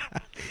 yeah.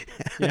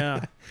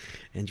 Yeah.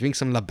 And drink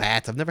some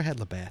Labatt's. I've never had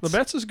Labatt's.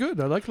 Labatt's is good.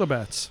 I like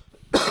Labatt's.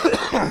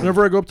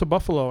 Whenever I go up to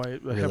Buffalo, I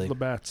have Really?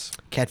 Labatt's.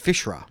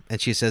 Catfishra. And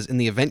she says, in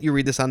the event you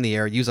read this on the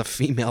air, use a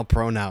female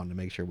pronoun to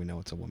make sure we know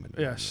it's a woman.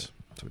 Yes.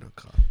 So we don't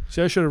call.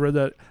 See, I should have read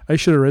that. I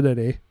should have read that,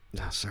 eh?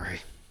 No,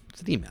 sorry.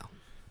 It's an email.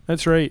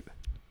 That's right.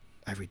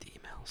 I read the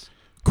emails.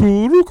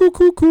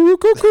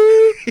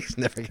 Kuru-ku-ku-kuru-ku-ku. He's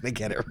never going to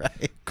get it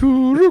right.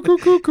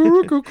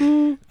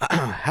 Kuru-ku-ku-kuru-ku-ku.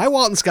 Hi,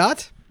 Walt and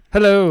Scott.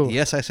 Hello.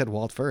 Yes, I said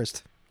Walt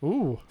first.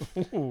 Ooh.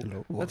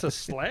 Hello. That's a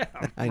slam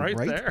I- right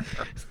right? there.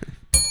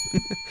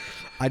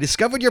 I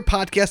discovered your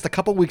podcast a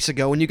couple weeks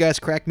ago and you guys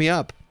cracked me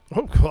up.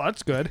 Oh, well,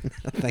 that's good.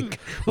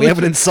 We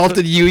haven't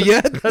insulted you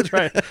yet. That's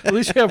right. At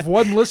least you have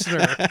one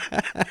listener.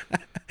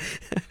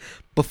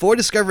 Before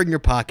discovering your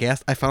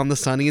podcast, I found the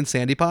Sunny and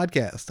Sandy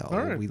podcast. Oh,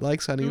 All right. we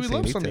like Sunny and We Sandy.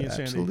 love Sunny too. and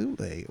Sandy.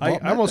 Absolutely. I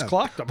Walt met almost them.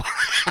 clocked them.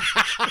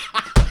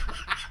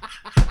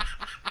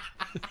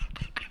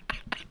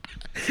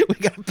 We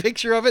got a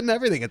picture of it and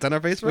everything. It's on our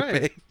Facebook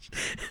Right.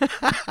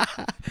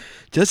 page.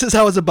 Just as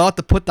I was about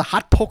to put the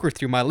hot poker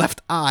through my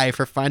left eye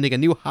for finding a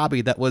new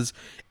hobby that was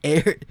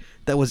aired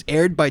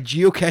by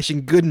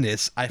geocaching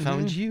goodness, I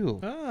found you.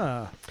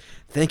 Ah,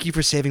 Thank you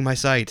for saving my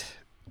site.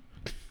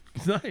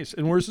 nice.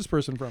 And where's this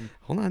person from?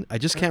 Hold on, I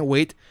just can't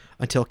wait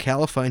until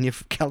California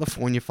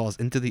falls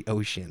into the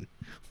ocean.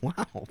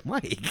 Wow,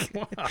 Mike.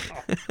 Wow.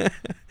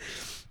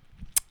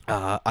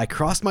 I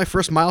crossed my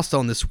first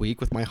milestone this week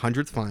with my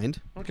 100th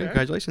find. Okay.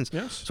 Congratulations.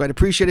 Yes. So I'd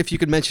appreciate if you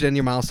could mention it in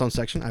your milestone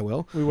section. I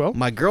will. We will.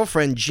 My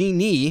girlfriend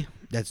Jeannie,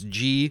 that's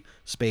G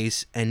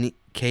space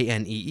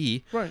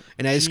Knee. Right.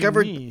 And I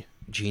discovered Jeannie.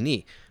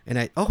 Jeannie.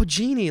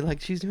 Jeannie,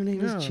 like her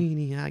name Yeah. is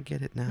Jeannie. I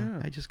get it now.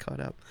 Yeah. I just caught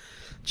up.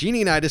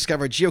 Jeannie and I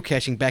discovered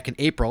geocaching back in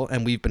April,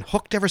 and we've been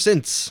hooked ever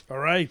since. All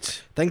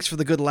right. Thanks for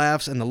the good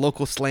laughs and the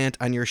local slant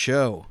on your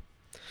show.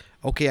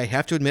 Okay, I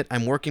have to admit,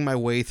 I'm working my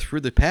way through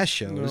the past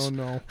shows.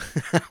 No.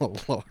 Oh,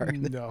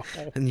 Lord. No.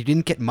 And you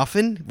didn't get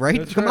Muffin, right?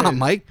 That's Come right. on,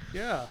 Mike.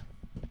 Yeah.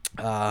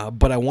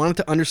 But I wanted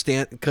to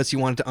understand, because he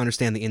wanted to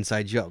understand the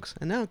inside jokes.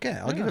 And now, okay,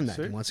 I'll give Yeah, him that.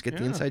 see? He wants to get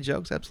the Yeah. inside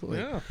jokes? Absolutely.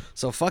 Yeah.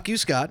 So fuck you,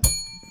 Scott.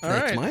 All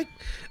Thanks, right. Mike.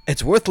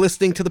 It's worth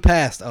listening to the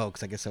past. Oh,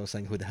 because I guess I was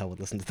saying who the hell would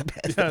listen to the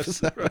past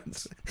Yes,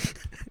 episodes.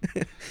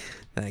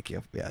 Thank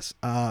you. Yes.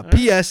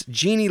 P.S.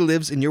 Jeannie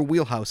lives in your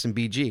wheelhouse in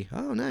BG.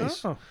 Oh,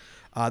 nice. Oh.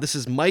 This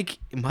is Mike.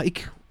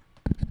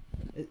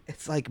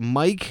 It's like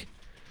Mike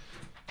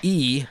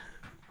E,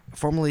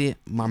 formerly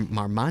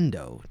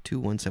Marmando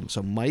 217.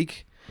 So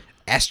Mike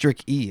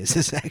asterisk E is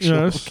his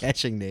actual Yes.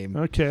 catching name.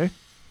 Okay.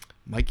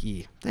 Mike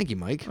E. Thank you,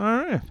 Mike. All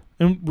right.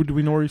 And do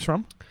we know where he's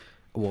from?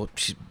 Well,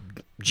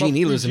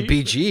 Jeannie lives in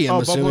BG? BG. I'm Oh,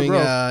 Buffalo assuming.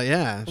 Grove.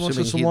 Yeah. Unless assuming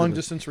it's a he long lives-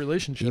 distance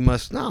relationship. He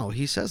must. No,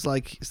 he says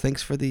like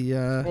thanks for the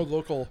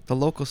local.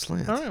 local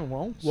slant. All right.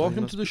 Well, So he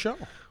welcome must to the show.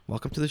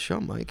 Welcome to the show,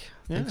 Mike.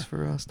 Thanks Yeah.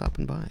 for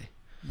stopping by.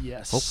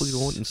 Yes. Hopefully, we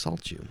won't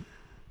insult you.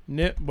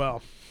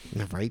 Well,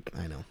 Right?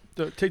 I know.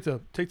 take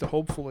the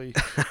hopefully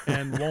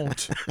and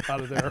won't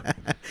out of there.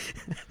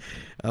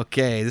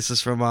 Okay, this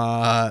is from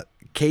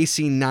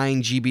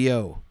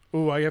KC9GBO.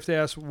 Oh, I have to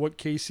ask what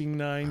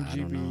KC9 I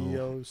don't know.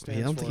 GBO stands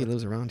I don't for. think he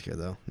lives around here,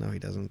 though. No, he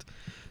doesn't.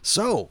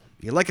 So,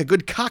 you like a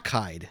good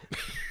cockhide.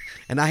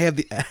 And I have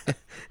the...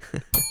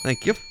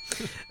 Thank you.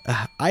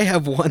 I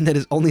have one that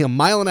is only 1.5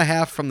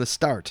 miles from the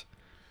start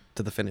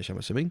to the finish, I'm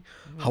assuming.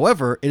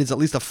 However, it is at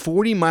least a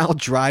 40-mile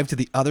drive to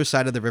the other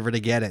side of the river to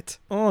get it.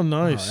 Oh,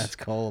 nice. Oh, that's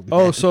cold,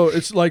 Oh, man. so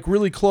it's like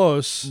really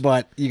close.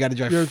 But you got to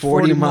drive You're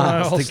 40 40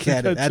 miles miles to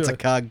get to it. That's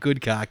get a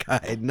good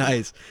cockeyed.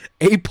 Nice.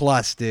 A+,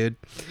 dude.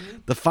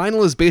 The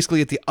final is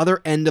basically at the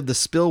other end of the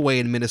spillway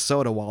in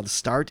Minnesota, while the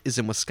start is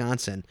in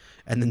Wisconsin,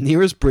 and the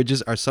nearest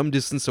bridges are some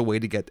distance away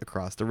to get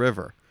across the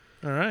river.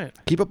 All right.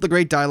 Keep up the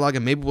great dialogue,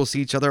 and maybe we'll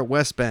see each other at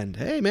West Bend.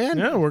 Hey, man.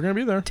 Yeah, we're gonna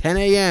be there. 10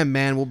 a.m.,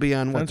 man. We'll be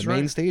on, what, That's the main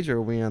right. stage, or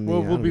are we on the...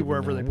 We'll I don't be even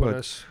wherever know. they put What?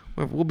 us.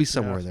 We'll be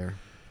somewhere Yeah. there.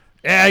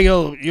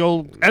 Yeah,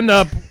 you'll end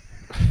up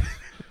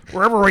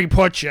wherever we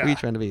put you. What are you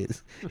trying to be?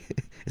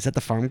 Is that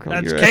the farm girl?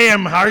 That's you're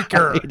Cam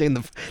Hiker. You're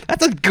doing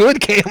that's a good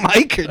Cam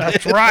Hiker.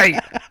 That's dude.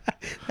 right.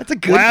 That's a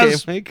good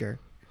Laz- Cam Hiker.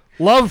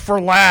 Love for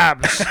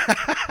labs.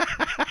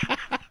 I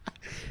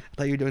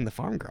thought you were doing the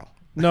farm girl.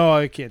 No,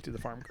 I can't do the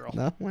farm girl.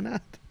 No, why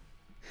not?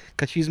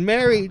 Because she's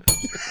married.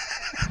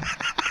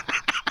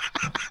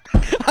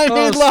 I Oh,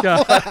 need love.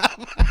 Scott.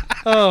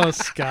 Oh,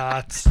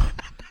 Scott.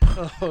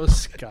 Oh,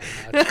 Scott.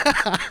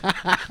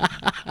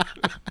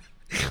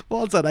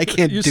 Well, it's not. I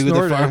can't You do the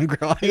snorted. farm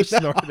girl. You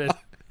snorted.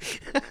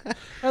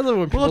 I love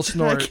when people Well, it's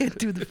not. I snort. can't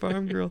do the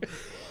farm girl.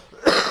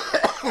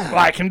 Well,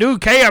 I can do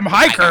Cam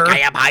Hiker.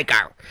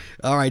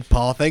 All right,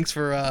 Paul. Thanks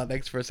for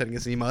sending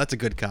us an email. That's a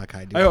good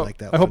cockeye, dude. I, like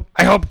that one.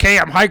 I hope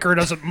Cam Hiker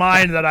doesn't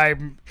mind that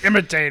I'm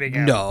imitating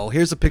him. No,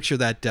 here's a picture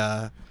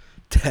that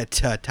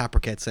that Topper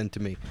Cat sent to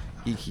me.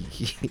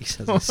 He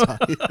says I saw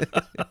it.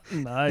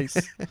 Nice.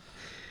 Nice,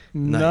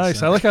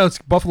 Nice. I like how it's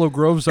Buffalo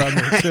Grove's on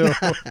there, too.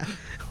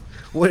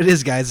 What it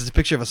is, guys, it's a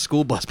picture of a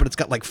school bus, but it's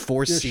got like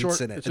 4 Yeah, seats short-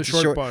 in it. it's a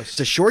short bus. It's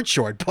a short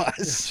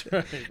bus.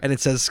 Right. And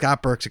it says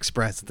Scott Burks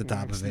Express at the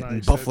top That's of it in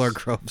nice. Buffalo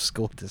That's- Grove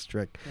School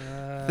District.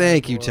 Ah,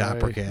 Thank you, boy.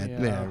 Topper Cat.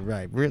 Yeah,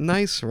 right.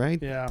 Nice,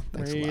 right? Yeah,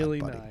 Thanks a lot,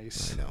 really buddy.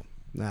 nice. I know.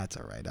 That's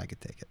all right. I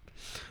could take it.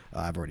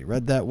 I've already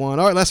read that one.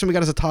 All right, last one we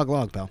got is a Tog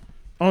Log, pal.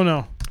 Oh,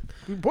 no.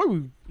 Boy,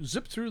 we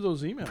zipped through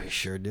those emails. We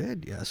sure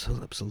did. Yes,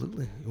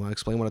 absolutely. You want to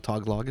explain what a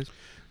Tog Log is?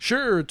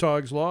 Sure,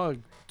 Tog's Log.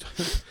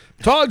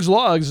 Tog's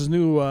Logs is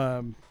new.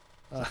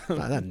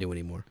 Not new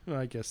anymore.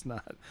 I guess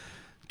not.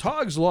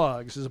 Tog's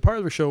Logs is a part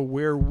of the show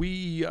where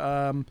we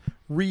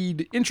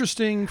read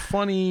interesting,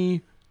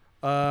 funny,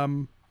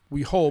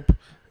 we hope,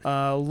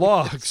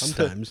 logs.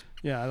 Sometimes.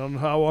 Yeah, I don't know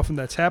how often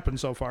that's happened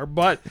so far,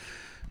 but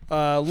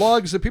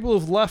logs that people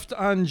have left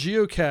on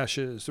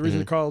geocaches. The reason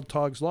they're called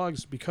Tog's Logs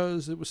is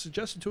because it was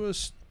suggested to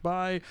us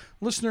by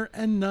listener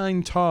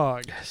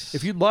N9Tog. Yes.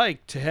 If you'd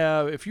like to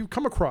have, if you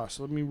come across,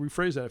 let me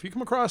rephrase that, if you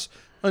come across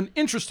an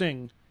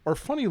interesting or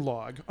funny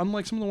log,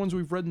 unlike some of the ones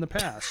we've read in the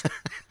past,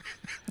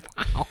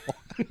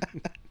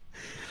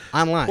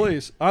 Online.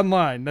 please,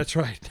 online, that's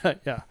right.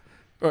 Yeah.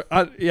 Or,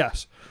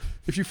 yes.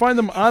 If you find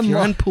them online. You're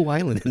on Pooh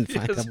Island and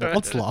find Yes, a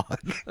Waltz Log.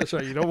 That's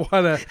right. You don't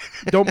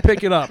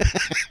pick it up.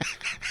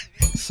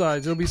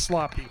 Besides, it'll be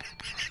sloppy.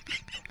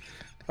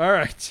 All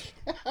right.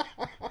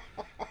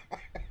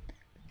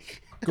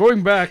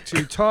 Going back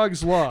to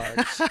Tog's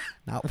Logs.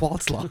 Not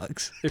Waltz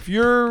Logs. If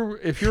you're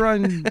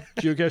on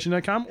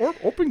geocaching.com or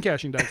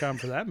opencaching.com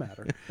for that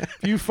matter, if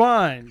you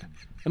find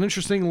an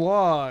interesting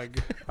log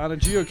on a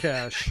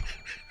geocache,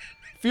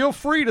 feel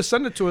free to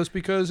send it to us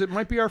because it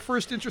might be our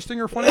first interesting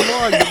or funny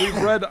log that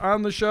we've read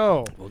on the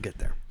show. We'll get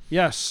there.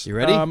 Yes. You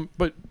ready?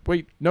 But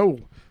wait, no.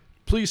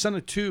 Please send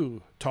it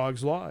to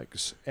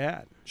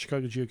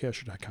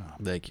togslogs@chicagogeocacher.com.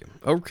 Thank you.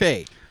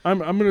 Okay. I'm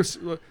gonna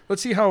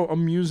let's see how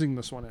amusing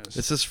this one is.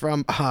 This is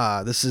from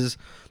this is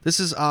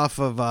off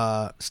of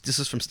this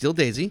is from Steel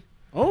Daisy.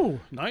 Oh,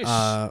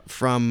 nice.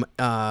 From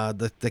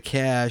the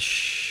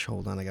cache.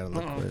 Hold on, I gotta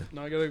look.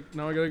 Now I gotta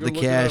go. The look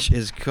cache it up.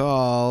 is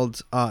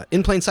called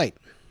In Plain Sight.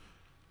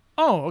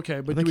 Oh, okay.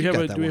 But do think we you have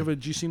got a that do we one. have a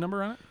GC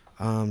number on it?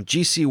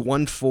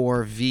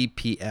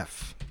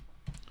 GC14VPF.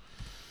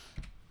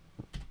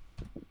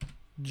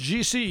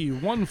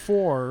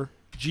 GC14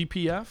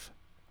 GPF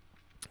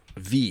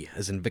V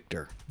as in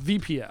Victor.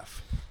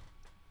 VPF.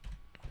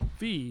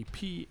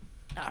 VPF.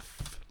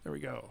 There we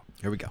go.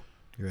 Here we go.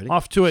 You ready?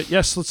 Off to it.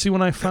 Yes, let's see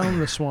when I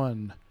found this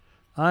one.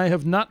 I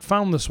have not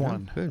found this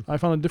one. good. I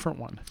found a different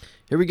one.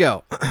 Here we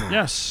go.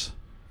 Yes.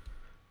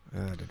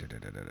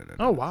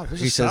 Oh, wow. This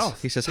He is says-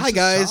 south. he says, This "Hi, is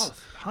guys."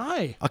 south.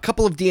 Hi. A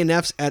couple of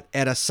DNFs at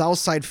a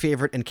Southside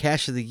favorite and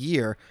cache of the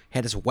year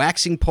had us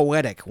waxing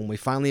poetic when we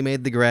finally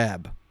made the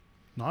grab.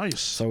 Nice.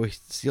 So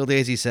Steel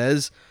Daisy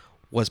says,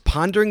 was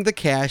pondering the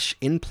cache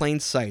in plain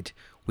sight.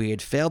 We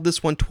had failed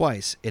this one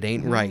twice. It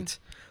ain't right.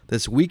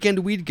 This weekend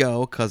we'd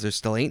go, 'cause there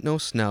still ain't no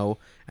snow,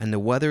 and the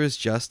weather is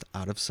just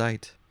out of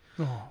sight.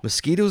 Oh.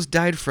 Mosquitoes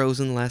died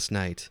frozen last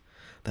night.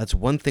 That's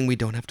one thing we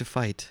don't have to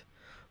fight.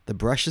 The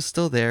brush is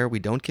still there. We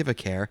don't give a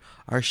care.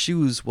 Our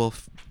shoes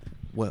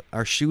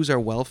our shoes are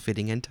well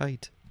fitting and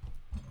tight.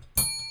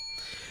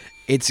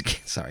 It's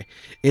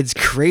It's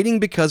grating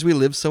because we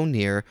live so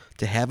near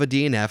to have a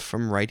DNF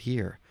from right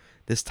here.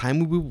 This time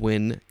we will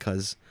win,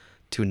 'cause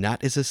to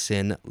not is a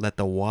sin. Let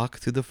the walk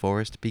through the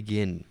forest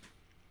begin.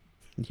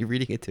 You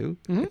reading it too?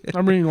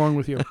 I'm reading along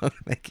with you.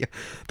 Thank you.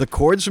 The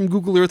cords from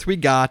Google Earth we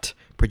got,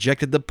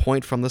 projected the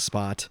point from the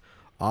spot.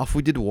 Off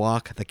we did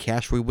walk, the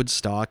cache we would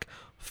stalk.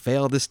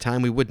 Fail this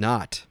time we would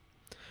not.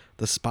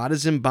 The spot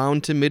is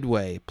inbound to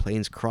Midway.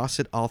 Planes cross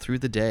it all through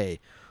the day.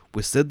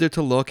 We stood there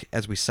to look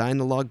as we signed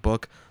the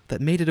logbook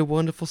that made it a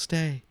wonderful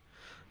stay.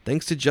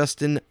 Thanks to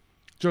Justin,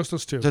 Just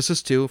us two.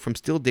 Justice 2 from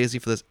Steel Daisy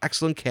for this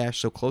excellent cache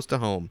so close to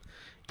home.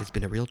 It's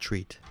been a real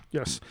treat.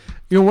 Yes.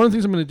 You know, one of the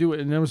things I'm going to do,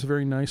 and that was a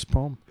very nice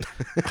poem.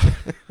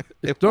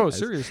 No, was.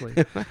 seriously.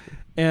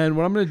 And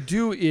what I'm going to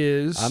do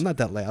is... I'm not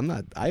that late.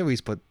 I always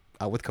put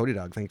out with Cody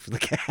Dog. Thanks for the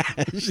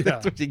cash. Yeah,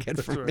 That's what you get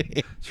that's from right.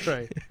 me. That's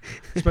right.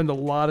 Spend a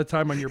lot of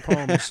time on your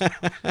poems.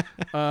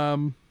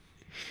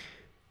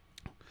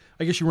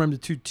 I guess you rhymed the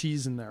two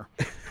T's in there.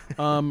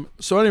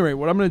 So anyway,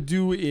 what I'm going to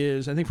do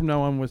is, I think from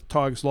now on with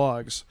Tog's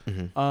Logs,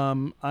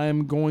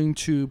 I'm going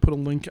to put a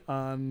link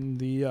on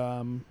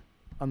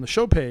the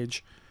show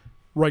page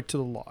right to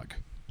the log.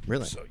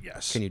 Really? So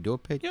yes. Can you do a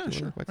page? Yeah, Do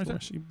sure. a Right quick there.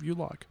 look? So you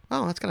log.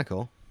 Oh, that's kind of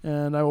cool.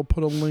 And I will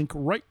put a link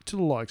right to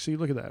the log. See,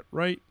 look at that.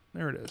 Right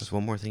there it is. Just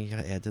one more thing you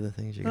got to add to the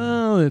things you're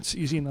Oh, it's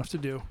easy enough to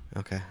do.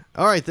 Okay.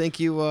 All right. Thank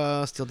you,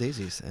 Steel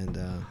Daisies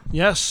and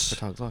Yes. for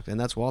Tog's Locked. And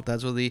that's Walt.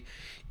 That's all the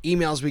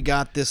emails we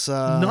got this.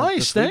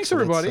 Nice. This week. Thanks, So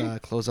let's, everybody.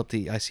 close up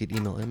the I See It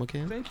email ammo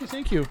can. Thank you.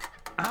 Thank you.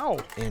 Ow.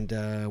 And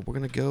we're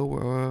gonna go.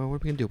 What are we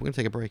gonna do? We're gonna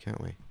take a break,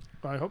 aren't we?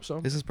 I hope so.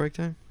 Is this break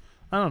time?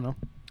 I don't know.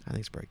 I think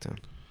it's break time.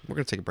 We're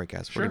gonna take a break,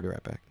 guys. Sure. We're gonna be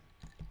right back.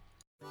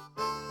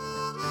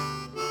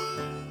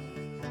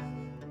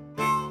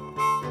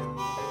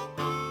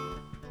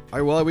 All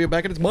right, well, we're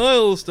back at its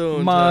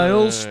milestone.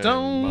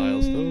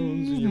 Milestones.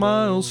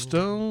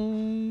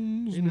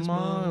 Milestones.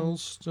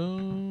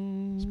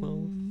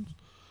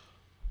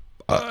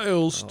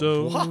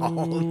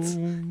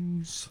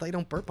 They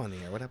don't burp on the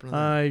air. What happened to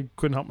that? I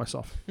couldn't help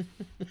myself.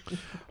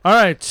 All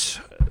right.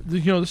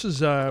 This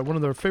is one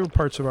of the favorite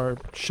parts of our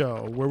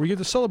show where we get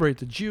to celebrate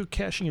the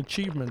geocaching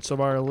achievements of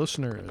our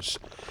listeners.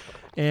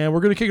 And we're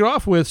going to kick it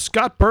off with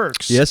Scott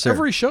Burks. Yes, sir.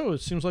 Every show, it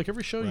seems like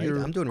every show Right?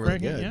 you're I'm doing really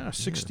cranking. good. Yeah,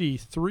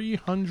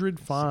 6,300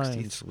 finds.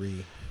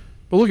 63.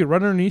 But look at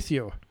right underneath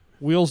you.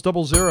 Wheels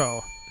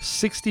 00,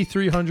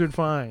 6,300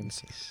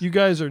 finds. You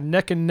guys are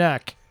neck and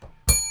neck.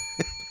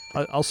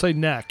 I'll say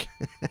neck.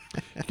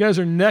 You guys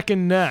are neck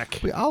and neck.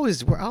 We're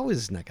always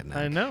neck and neck.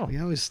 I know. We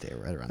always stay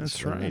right around.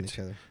 That's around right. each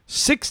other.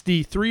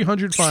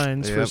 6,300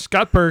 finds for Yep.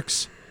 Scott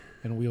Burks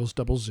and Wheels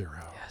 00.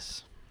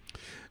 Yes.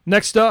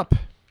 Next up,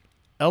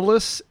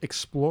 Ellis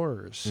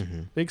Explorers.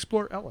 Mm-hmm. They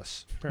explore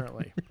Ellis,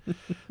 apparently.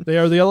 They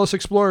are the Ellis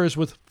Explorers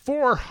with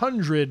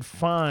 400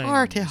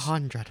 finds.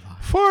 400.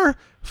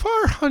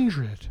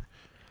 400.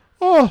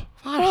 Oh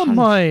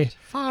my.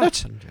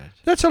 400.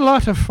 That's a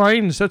lot of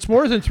fines. That's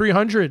more than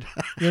 300,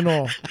 you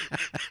know.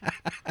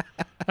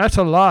 That's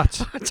a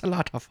lot. That's a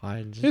lot of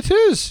finds. It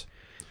is.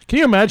 Can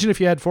you imagine if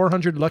you had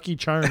 400 Lucky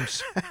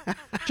Charms?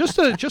 just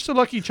the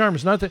Lucky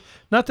Charms, not the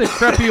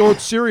crappy old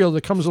cereal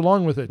that comes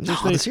along with it. No,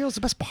 Just the cereal's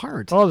the best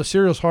part. oh, the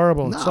cereal's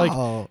horrible. No. It's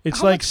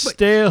How like much- but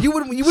stale. You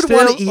would stale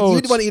want to eat. oats.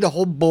 You'd want to eat a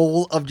whole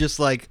bowl of just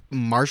like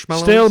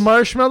marshmallows. Stale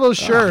marshmallows,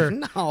 sure.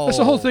 no. That's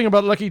the whole thing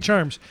about Lucky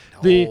Charms.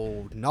 The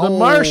No.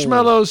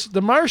 marshmallows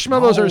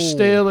are No.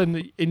 stale and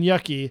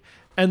yucky,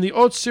 and the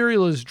oat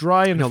cereal is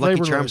dry and No, Lucky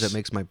flavorless. Charms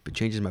that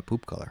changes my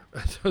poop color.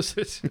 Does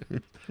it?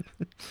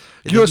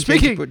 It You know, doesn't change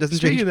speaking your- doesn't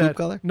speaking change of poop that,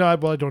 color? no,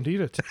 well, I don't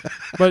eat it,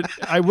 but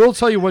I will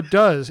tell you what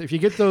does. If you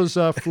get those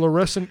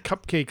fluorescent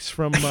cupcakes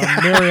from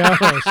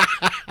Mariano's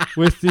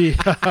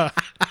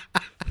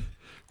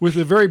with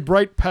the very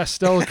bright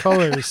pastel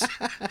colors,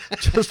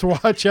 just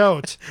watch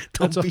out.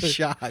 Don't That's be all-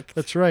 shocked.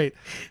 That's right.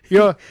 You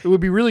know, it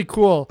would be really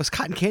cool. What's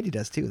cotton candy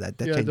does too. That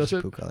Yeah, changes does your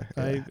it? poop color.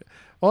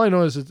 All I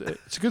know is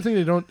it's a good thing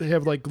they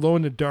have like glow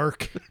in the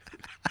dark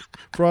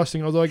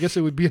frosting. Although I guess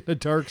it would be in the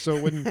dark, so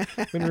it wouldn't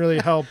really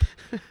help.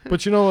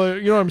 But you know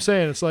what I'm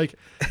saying. It's like,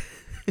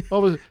 if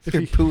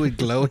Your you, poo is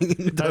glowing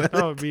in the I toilet.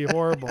 know, it'd be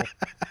horrible.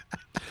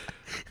 Hey,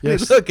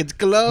 Yes, look, it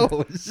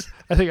glows.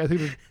 I think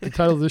the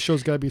title of this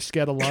show's got to be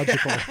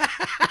scatological.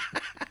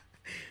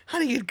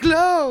 Honey, it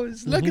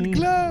glows. Look, it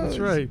glows. That's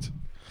right.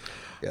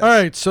 Yes. All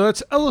right, so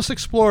that's Ellis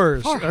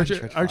Explorers. Aren't you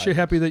 400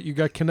 happy that you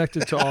got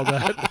connected to all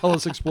that,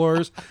 Ellis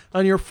Explorers,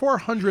 on your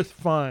 400th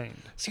find?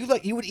 So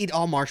you would eat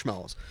all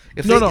marshmallows.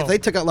 If No, they, no. if they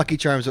took out Lucky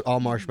Charms with all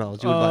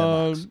marshmallows, you would buy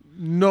a box.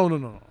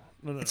 No.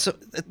 So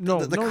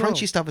No, the no,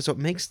 crunchy no. stuff is what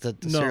makes the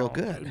cereal It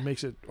good.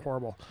 makes it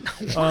horrible.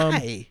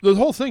 Why? The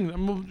whole thing.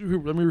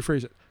 Let me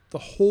rephrase it. The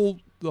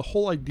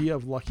whole idea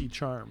of Lucky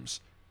Charms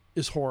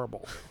is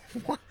horrible.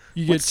 What?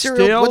 You What get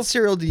cereal? What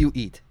cereal do you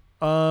eat?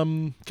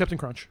 Captain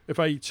Crunch. If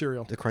I eat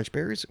cereal. The Crunch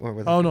Berries or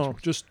with Oh no,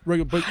 just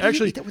regular. But How do you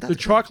actually, eat that without the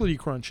the Crunch? chocolatey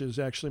Crunch is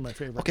actually my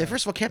favorite. Okay,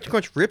 first of all, Captain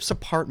Crunch rips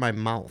apart my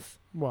mouth.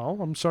 Well,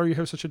 I'm sorry you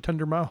have such a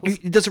tender mouth.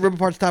 Does it rip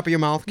apart the top of your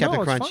mouth, Captain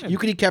it's Crunch? fine. You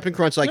could eat Captain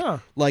Crunch Yeah.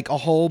 like a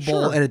whole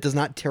bowl, Sure. and it does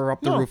not tear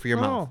up the roof of your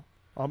mouth.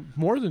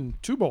 More than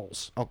 2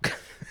 bowls. Okay.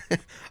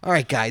 All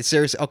right, guys.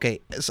 Seriously.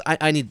 Okay. So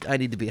I need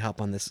to be help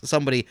on this.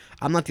 Somebody.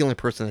 I'm not the only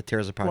person that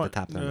tears apart What? the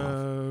top of their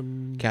mouth.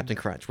 Um, Captain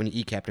Crunch. When you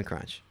eat Captain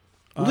Crunch.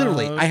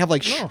 Literally, Uh, I have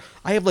like no.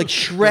 I have like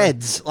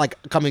shreds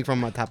like coming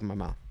from the top of my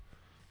mouth.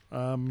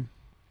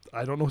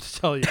 I don't know what to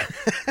tell you.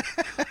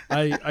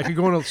 I could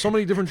go in so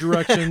many different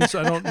directions.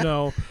 I don't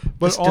know,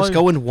 but Just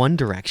go in one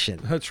direction.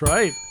 That's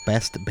right.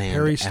 Best band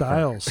Harry ever.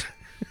 Styles.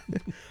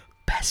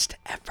 Best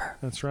ever.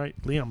 That's right.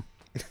 Liam.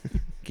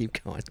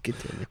 Keep going.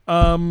 Continue.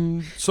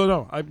 So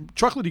no,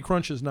 chocolatey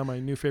Crunch is not my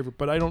new favorite,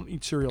 but I don't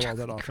eat cereal all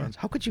that often. Crunch.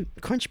 How could you?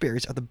 Crunch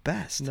berries are the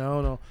best.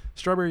 No,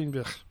 strawberry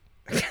and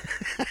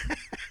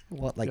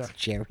What, like Yeah.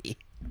 cherry?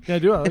 yeah, I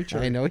do. I like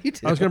cherry. I know you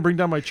do. I was going to bring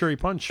down my cherry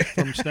punch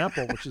from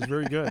Snapple, which is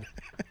very good.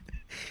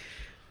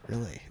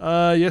 Really.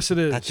 Yes, it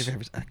is. That's your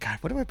favorite. God,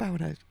 what do I buy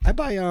when I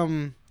buy You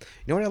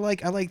know what I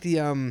like? I like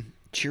the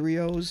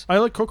Cheerios. I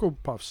like Cocoa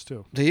Puffs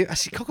too. Do you? I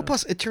see Cocoa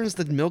Puffs. It turns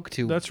the milk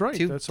to. That's right.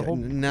 to- That's the whole.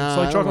 No, it's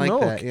like I don't chocolate like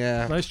milk. that.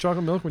 Yeah. Nice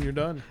chocolate milk when you're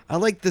done. I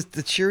like the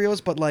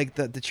Cheerios, but like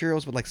the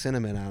Cheerios with like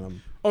cinnamon on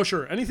them. Oh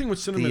sure, anything with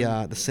cinnamon.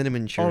 The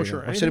cinnamon Cheerio. sure.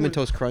 Or Anything cinnamon with-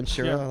 toast crunch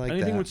cereal. yeah, I like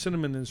anything that. with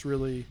cinnamon is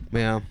really.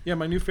 Yeah. Yeah,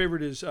 my new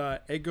favorite is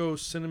Eggo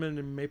cinnamon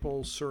and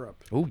maple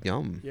syrup. Oh,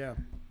 yum. Yeah,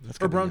 That's or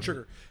gotta be brown yummy.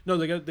 sugar. No,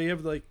 they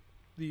have like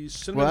these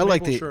cinnamon Well, I and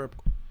like maple the- syrup,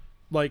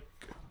 like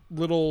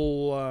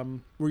little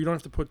where you don't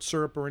have to put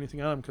syrup or anything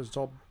on them because it's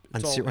all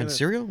On, all in on it.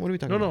 cereal? What are we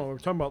talking No, about? we're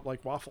talking about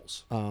like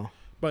waffles. Oh.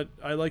 But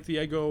I like the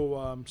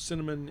Eggo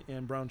cinnamon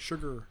and brown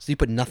sugar. So you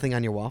put nothing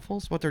on your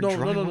waffles? What, they're No,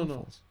 dry no.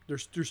 waffles?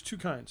 There's 2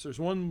 kinds. There's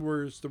one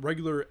where it's the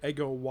regular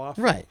Eggo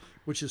waffle, Right.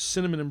 which is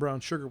cinnamon and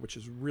brown sugar, which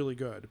is really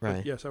good. But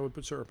Right. yes, I would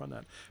put syrup on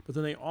that. But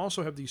then they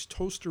also have these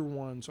toaster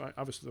ones.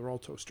 Obviously, they're all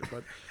toaster,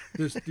 but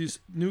there's these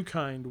new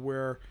kind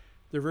where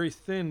They're very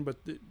thin, but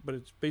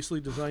it's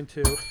basically designed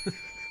to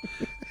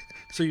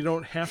so you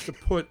don't have to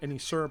put any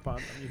syrup on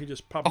them. You can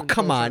just pop them. Oh,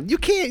 come on. You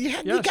can't.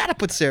 You got to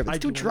put syrup. It's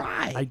too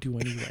dry. I do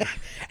anyway.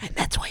 And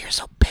that's why you're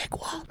so big,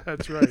 Walt.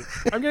 That's right.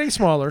 I'm getting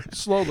smaller,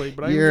 slowly,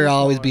 but You'll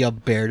always be a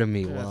bear to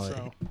me, Yeah, Walt.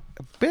 so.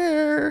 A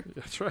bear.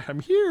 That's right. I'm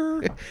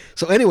here.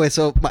 So anyway,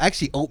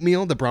 actually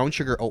oatmeal, the brown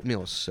sugar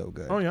oatmeal is so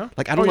good. Oh, yeah?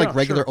 Like I don't Oh, like yeah,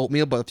 regular sure.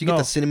 oatmeal, but if you get No.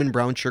 the cinnamon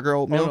brown sugar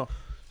oatmeal, Oh, no.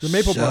 The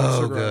maple so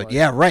brown sugar. I good. like.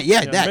 Yeah, right.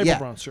 Yeah, Yeah, that. maple Yeah,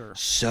 brown sugar.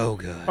 so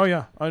good. Oh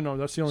yeah, I know.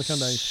 That's the only kind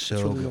so that's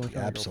really the good. only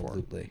kind I go for.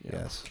 Absolutely. Yeah.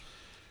 Yes.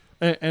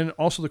 And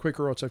also the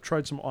Quaker Oats. I've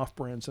tried some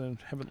off-brands and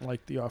haven't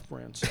liked the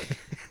off-brands.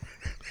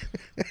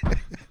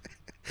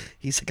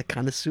 He's like a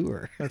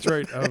connoisseur. That's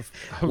right. Of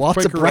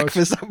Walt's Quaker a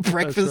breakfast That's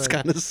right.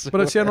 connoisseur.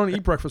 But see, I don't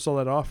eat breakfast all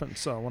that often,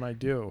 so when I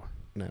do,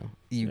 No,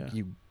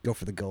 you go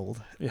for the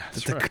gold. yeah,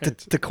 that's To, right.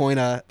 to coin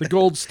a The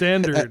gold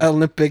standard.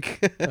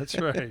 Olympic. That's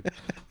right.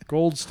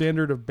 Gold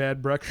standard of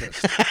bad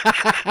breakfast.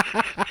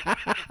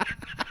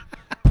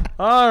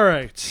 All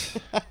right.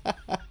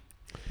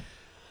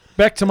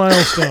 Back to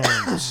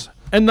milestones.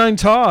 N9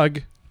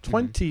 Tog,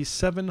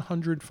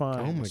 2,700 finds.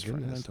 Oh my for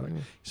goodness. N9 Tog.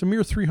 He's a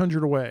mere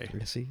 300 away.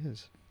 Yes, he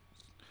is.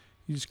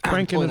 He's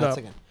cranking it up.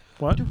 Again.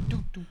 What?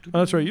 Oh,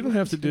 that's right. You don't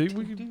have to do.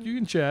 You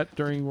can chat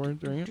during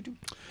it.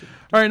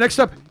 All right. Next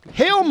up,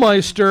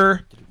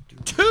 Hailmeister,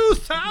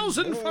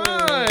 2,000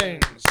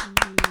 fines.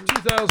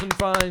 2,000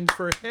 fines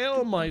for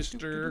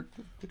Hailmeister,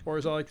 or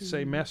as I like to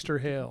say, Master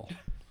Hail.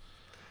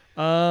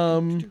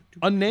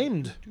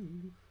 Unnamed.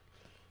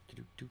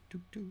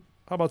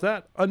 How about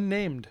that?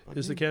 Unnamed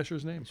is the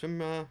cashier's name. He's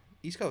from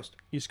East Coast.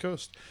 East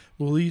Coast.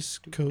 Well,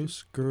 East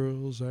Coast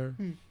girls are.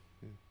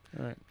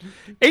 All right.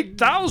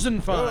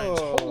 8,000 fines.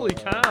 Whoa. Holy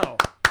cow.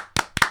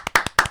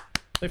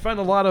 They find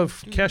a lot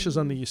of caches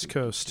on the East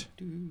Coast.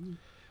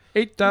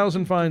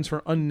 8,000 fines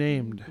for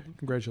unnamed.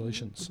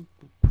 Congratulations.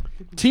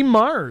 Team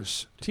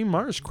Mars. Team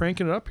Mars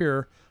cranking it up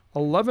here.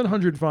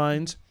 1,100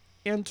 fines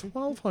and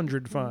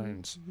 1,200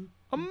 fines.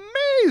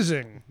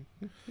 Amazing.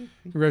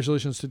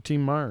 Congratulations to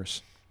Team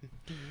Mars.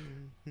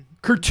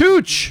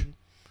 Kurtooch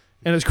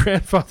and his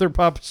grandfather,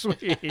 Papa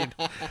Swede.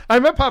 I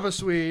met Papa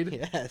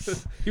Swede.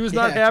 Yes. He was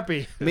not Yeah.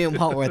 happy. Me and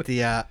Walt were at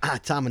the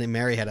Tom and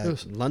Mary had a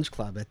lunch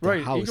club at the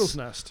Right, house Eagle's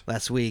Nest.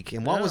 last week,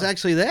 and Walt Yeah. was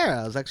actually there.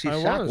 I was actually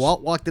I shocked. was.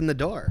 Walt walked in the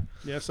door.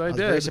 Yes, I I was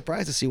very did.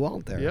 surprised to see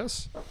Walt there.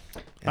 Yes.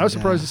 And, I was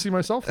surprised to see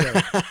myself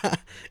there.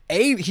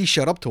 A, he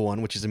showed up to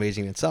one, which is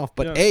amazing in itself.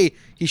 But Yes. A,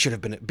 he should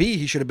have been at B.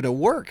 He should have been at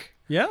work.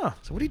 Yeah.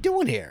 So what are you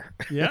doing here?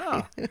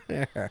 Yeah.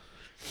 Yeah,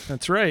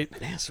 That's right.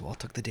 so Walt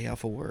took the day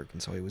off of work,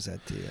 and so he was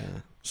at the.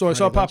 So I saw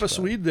Friday lunch Papa club.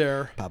 Swede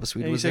there. Papa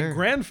Swede And he was said, there.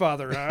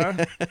 grandfather,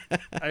 huh?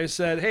 I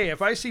said, hey,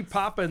 if I see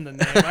Papa in the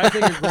name, I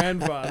think of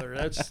grandfather.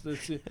 That's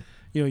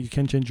you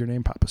can change your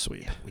name, Papa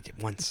Swede. We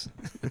did once.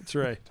 That's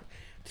right.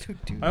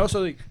 I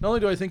also think, not only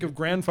do I think of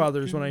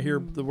grandfathers when I hear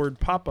the word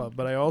Papa,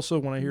 but I also,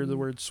 when I hear the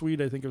word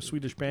Swede, I think of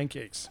Swedish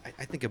pancakes.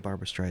 I think of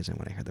Barbara Streisand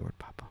when I hear the word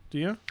Papa. Do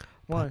you?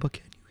 Why? Papa,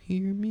 can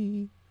you hear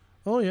me?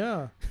 Oh,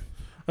 yeah.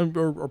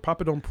 Or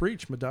Papa Don't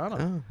Preach,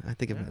 Madonna. Oh, I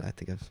think of Yeah. I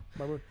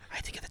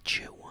think of the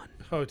Jew one.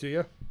 Oh, do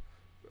you?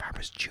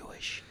 Barbara's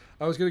Jewish.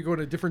 I was going to go in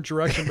a different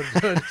direction,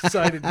 but I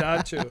decided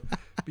not to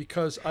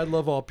because I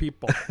love all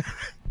people.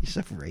 You're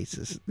so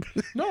racist.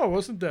 No, it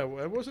wasn't that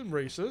way. It wasn't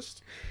racist.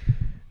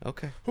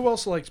 Okay. Who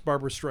else likes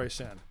Barbara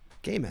Streisand?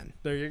 Gay men.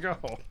 There you go.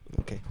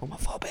 Okay.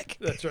 Homophobic.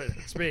 That's right.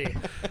 It's me.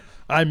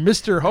 I'm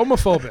Mr.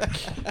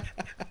 Homophobic.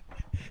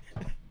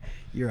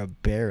 You're a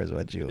bear, is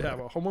what you Yeah, are. I'm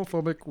a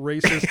homophobic,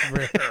 racist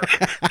bear.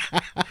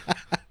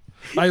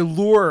 I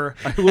lure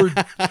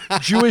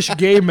Jewish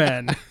gay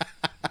men.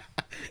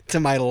 To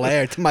my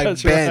lair, to my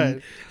That's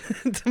den,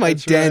 to my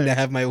That's den right. to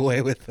have my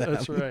way with them.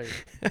 That's right.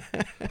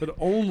 But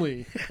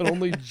only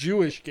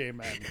Jewish gay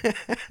men.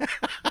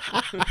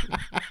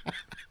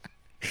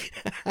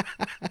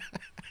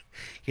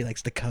 He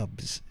likes the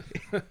Cubs,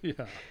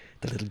 Yeah.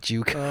 the little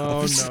Jew Oh,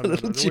 Cubs. no, the no,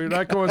 little no. Jew We're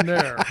not going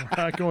there.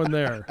 We're not going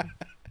there.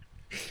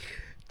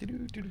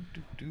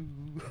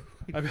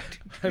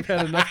 I've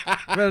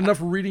had enough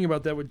reading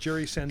about that with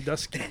Jerry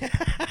Sandusky.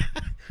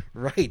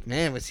 Right,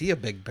 man. Was he a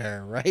big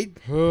bear? Right?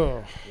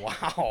 Oh.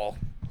 Wow.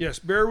 Yes,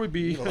 bear would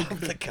be.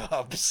 Love the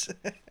Cubs.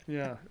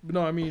 Yeah.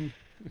 No, I mean,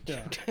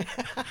 yeah.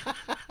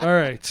 All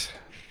right.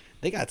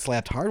 They got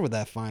slapped hard with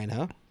that fine,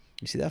 huh?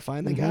 You see that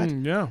fine they got?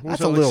 Yeah. What was That's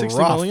that, a like little 60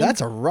 rough. million?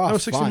 That's a rough That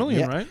was 60 fine. million,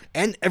 Yeah. right?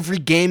 And every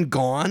game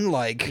gone.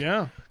 Like,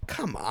 Yeah.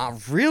 come on,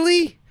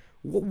 really?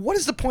 What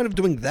is the point of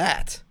doing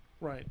that?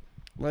 Right.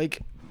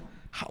 Like,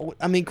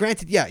 I mean,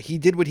 granted, yeah, he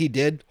did what he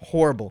did.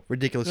 Horrible,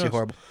 ridiculously Yes.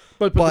 horrible.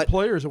 But But the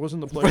players, it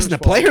wasn't the It players' wasn't the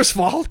fault. players'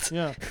 fault.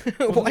 Yeah.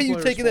 Why are you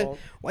taking that?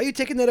 Why are you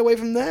taking that away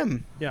from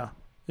them? Yeah.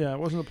 Yeah, it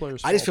wasn't the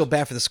players' I just feel fault.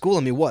 bad for the school. I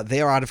mean, what?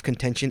 They are out of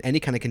contention, any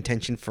kind of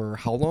contention for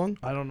how long?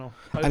 I don't know.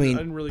 I mean, I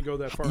didn't really go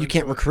that far. You into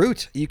can't it.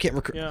 recruit. You can't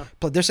recruit. Yeah.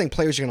 But they're saying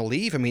players are going to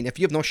leave. I mean, if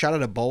you have no shot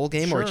at a bowl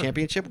game or a Sure.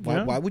 championship, why,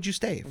 Yeah. why would you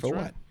stay? For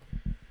right.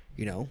 what?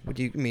 You know, would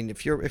you? I mean,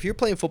 if you're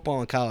playing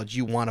football in college,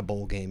 you want a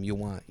bowl game. You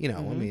want, I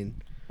mean,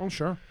 Oh,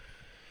 sure.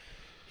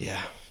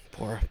 yeah.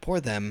 Poor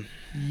them.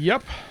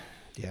 Yep.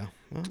 Yeah.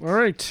 Well, All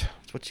right.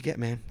 that's what you get,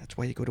 man. That's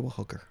why you go to a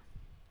hooker.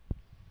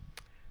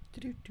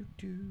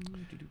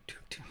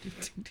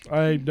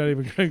 I'm not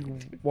even going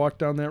to walk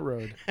down that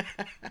road.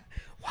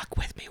 Walk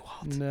with me,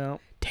 Walt. No.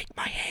 Take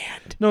my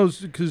hand. No,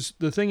 because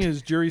the thing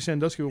is, Jerry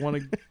Sandusky would want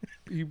to.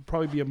 He'd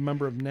probably be a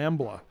member of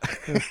NAMBLA.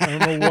 I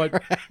don't know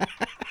what.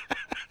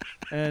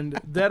 And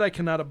that I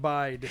cannot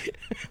abide.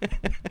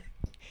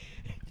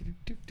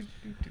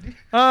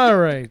 All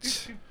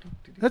right.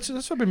 That's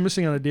what I've been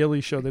missing on a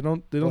Daily Show. They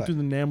don't What? do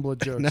the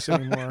NAMBLA jokes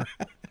anymore.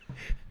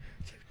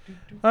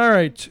 All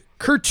right,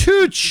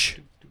 Kurtooch.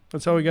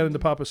 That's how we got into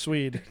Papa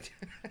Swede.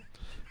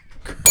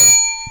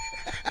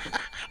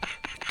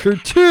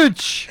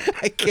 Kurtooch.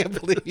 I can't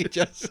believe you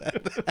just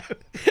said that.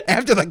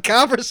 After the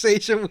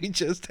conversation we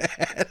just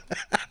had.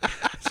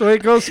 That's the way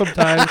it goes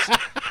sometimes.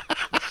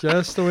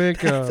 Just the way it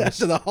goes.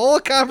 After the whole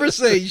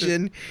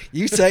conversation,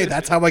 you say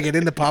that's how I get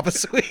into Papa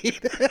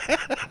Sweet.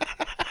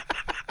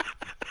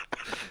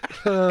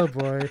 Oh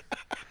boy.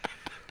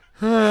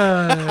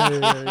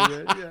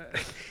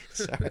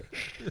 Sorry.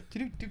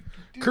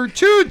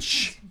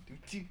 Kurtooch.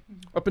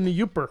 Up in the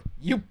Yooper.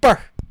 Youper.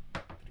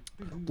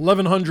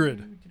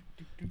 1100.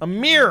 A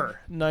mere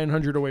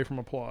 900 away from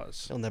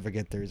applause. He'll never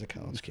get there. He's a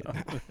college kid.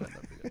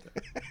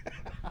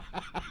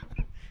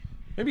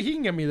 Maybe he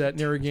can get me that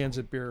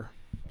Narragansett beer.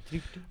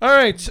 All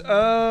right.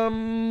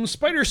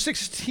 Spider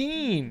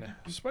 16.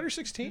 Spider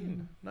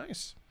 16.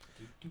 Nice.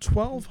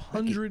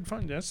 1,200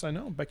 fines. Yes, I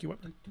know. Becky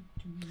Whitman.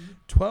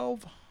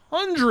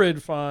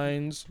 1,200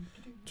 fines.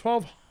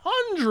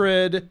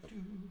 1,200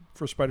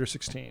 for Spider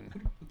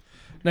 16.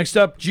 Next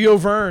up, Gio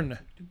Verne.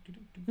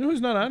 You know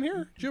who's not on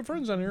here? Gio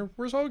Verne's on here.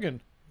 Where's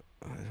Hogan?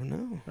 I don't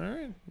know. All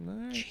right. All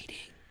right. Cheating.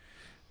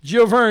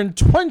 Gio Verne,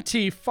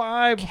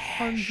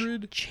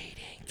 2,500.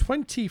 Cheating.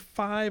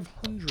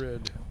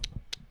 2,500.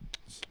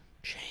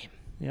 Shame.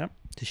 Yep.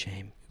 It's a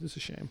shame. This is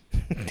a shame.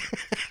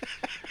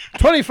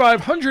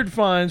 2,500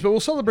 fines, but we'll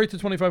celebrate the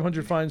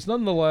 2,500 fines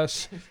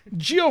nonetheless.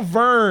 Gio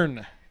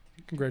Verne.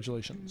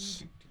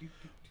 Congratulations.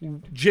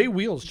 Jay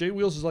Wheels. Jay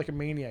Wheels is like a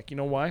maniac. You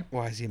know why?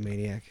 Why is he a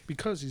maniac?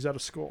 Because he's out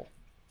of school.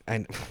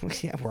 And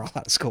yeah, we're all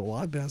out of school. Well,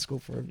 I've been out of school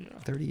for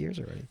 30 years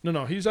already.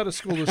 No, he's out of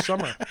school this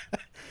summer.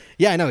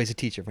 Yeah, I know. He's a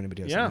teacher, if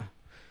anybody doesn't know.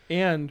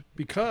 And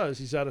because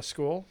he's out of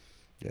school,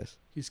 Yes.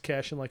 he's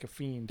cashing like a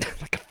fiend.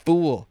 Like a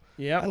fool.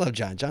 Yeah. I love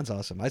John. John's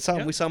awesome. I saw him.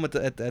 Yeah. We saw him at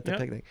the Yeah.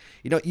 picnic.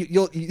 You know,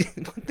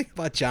 one thing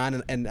about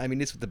John, and I mean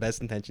this with the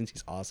best intentions.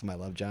 He's awesome. I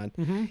love John.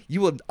 Mm-hmm.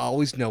 You will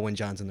always know when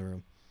John's in the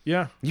room.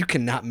 Yeah. You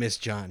cannot miss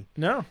John.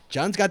 No.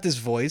 John's got this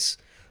voice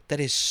that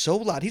is so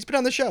loud. He's been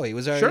on the show. He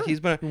was. Sure. He's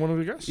been. One of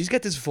the guys. He's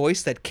got this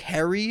voice that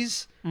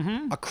carries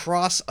Mm-hmm.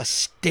 across a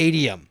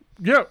stadium.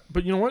 Yeah,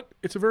 but you know what?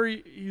 He's a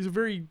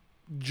very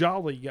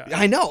jolly guy.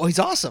 I know. He's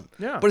awesome.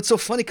 Yeah. But it's so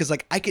funny because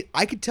like I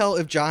could tell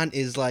if John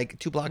is like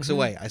 2 blocks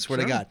away. I swear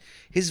to Sure. God,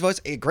 his voice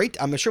great.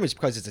 I'm sure it's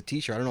because it's a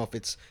teacher. I don't know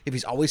if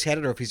he's always had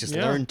it or if he's just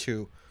Yeah. learned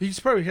to He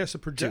just probably has to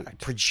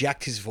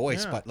project. his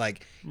voice. Yeah. But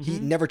like he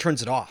never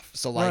turns it off.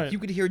 So like Right. you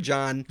could hear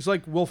John. He's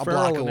like Will a block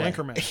Ferrell in away.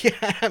 Anchorman.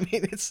 Yeah, I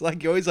mean it's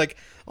like you're always like,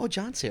 oh,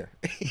 John's here.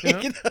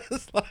 Yeah. You know,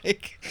 it's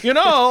like You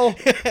know.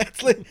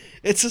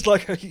 it's just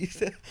like I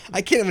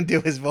can't even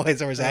do his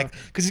voice or his act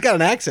because he's got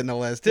an accent no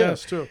less too.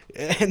 Yes, too.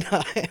 And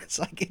it's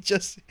like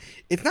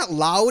it's not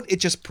loud. It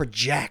just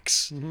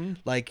projects. Mm-hmm.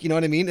 Like you know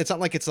what I mean. It's not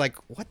like it's like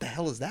what the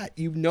hell is that?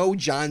 You know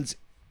John's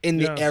in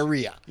the Yes.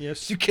 area.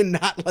 Yes. You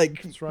cannot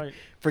like That's right.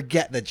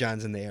 forget that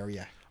John's in the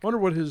area. Wonder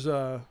what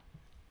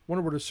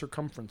his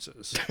circumference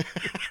is.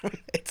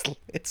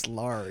 It's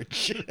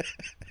large.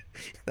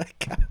 That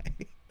guy.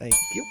 Thank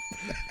you.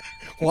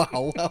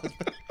 Wow.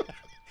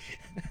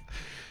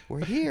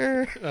 We're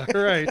here. All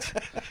right.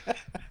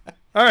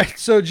 All right.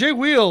 So Jay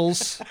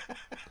Wheels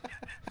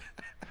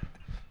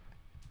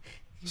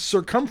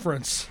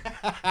circumference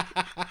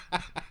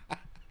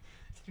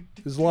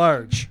is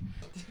large.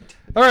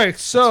 All right.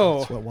 So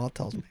That's what Walt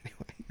tells me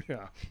anyway.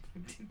 yeah.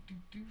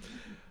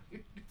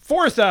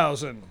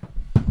 4,000.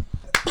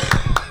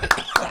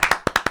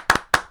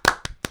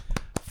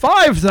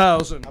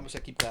 5,000. How much I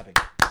keep clapping?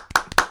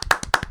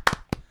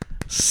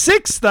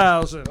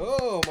 6,000.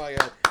 Oh my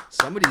God!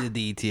 Somebody did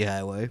the ET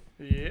Highway.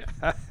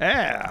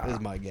 Yeah. Is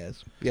my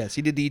guess. Yes,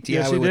 he did the ET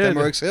Yes, Highway he with did.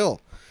 Emmerich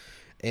Hill,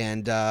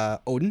 and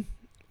Odin,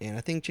 and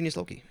I think Genius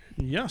Loki.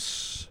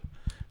 Yes.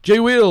 J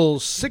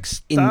Wheels, In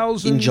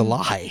 6,000.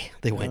 July,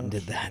 they went and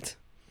did that.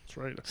 That's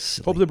right.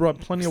 Silly- Hope they brought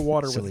plenty of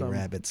water with Silly them.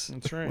 rabbits.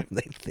 That's right. What are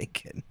they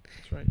thinking?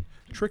 That's right.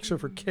 Tricks are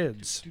for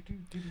kids.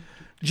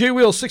 J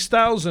Wheels,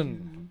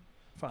 6,000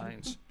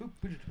 fines.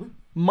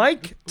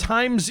 Mike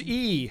times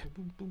E.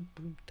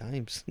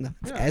 Times. No,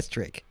 it's Yeah.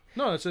 asterisk.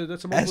 No, that's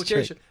a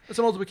multiplication. That's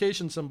a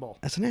multiplication symbol.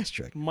 That's an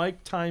asterisk.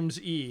 Mike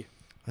times E.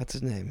 That's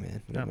his name,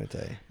 man. What Yeah. am I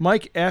tell you?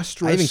 Mike I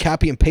asterisk. even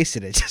copy and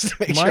pasted it just to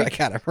make sure I Mike-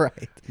 got it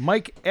right.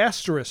 Mike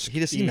asterisk. He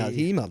just E. emailed.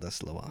 He emailed us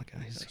a little while ago.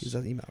 He's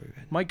an email we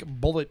read. Mike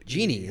bullet.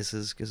 Jeannie E. is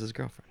his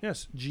girlfriend.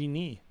 Yes,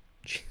 Jeannie.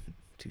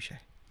 Touche.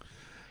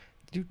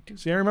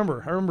 See, I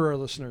remember our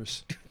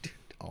listeners.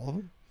 All of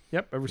them.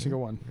 Yep, every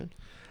single one.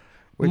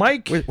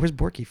 Mike. Where's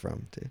Borky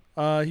from, dude?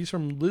 He's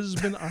from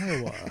Lisbon,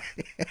 Iowa.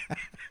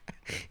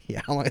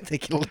 Yeah, how long did it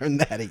take you to learn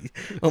that?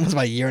 Almost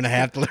about a year and a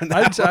half to learn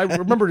that. I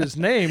remembered his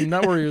name,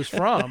 not where he was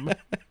from.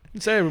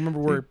 I'd say I remember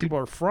where people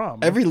are from.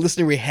 Every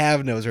listener we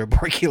have knows where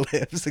Borky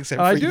lives, except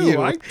for I do. you.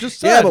 I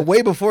just said. Yeah, but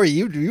way before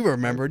you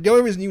remember. The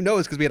only reason you know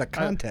is because we had a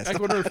contest. I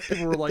wonder if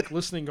people were like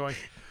listening, going,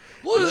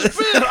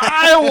 "Lisbon,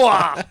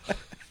 Iowa."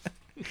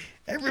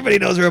 Everybody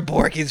knows where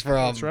Borky's from.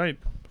 That's right.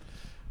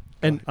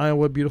 And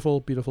Iowa, beautiful,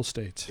 beautiful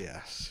state.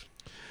 Yes.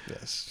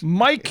 Yes.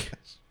 Mike.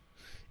 Yes.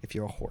 If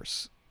you're a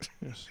horse.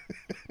 Yes.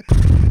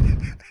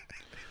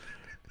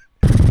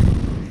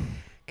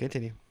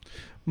 Continue.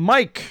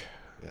 Mike.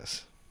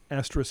 Yes.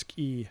 Asterisk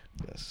E.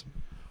 Yes.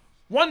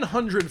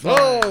 100.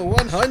 Oh,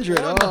 100.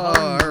 Oh,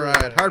 all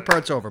right. Hard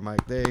part's over,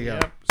 Mike. There you go.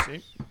 Yep.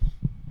 See.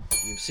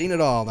 You've seen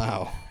it all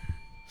now.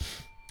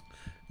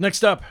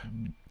 Next up,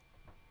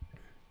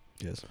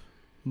 Yes.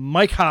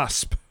 Mike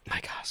Hosp.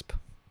 Mike Hosp.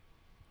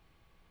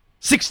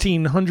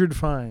 1,600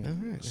 fines. All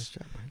right. Nice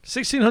job, Mike.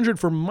 1,600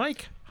 for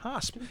Mike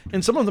Hosp,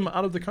 and some of them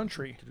out of the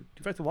country.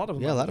 In fact, a lot of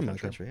them. Yeah, a lot out of them in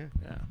the country, yeah.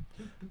 Yeah.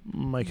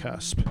 Mike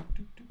Hosp.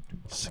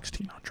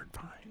 1,600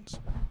 fines.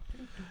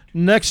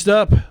 Next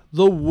up,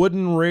 the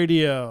wooden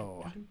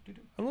radio.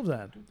 I love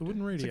that. The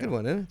wooden radio. It's a good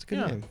one, isn't it? It's a good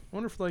Yeah. name. I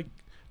wonder if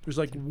there's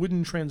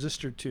wooden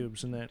transistor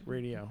tubes in that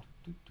radio.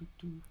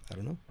 I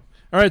don't know.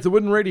 All right, the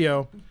wooden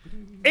radio.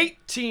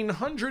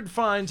 1,800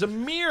 fines. A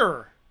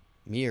mere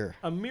Mir.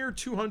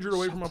 200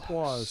 away from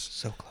applause.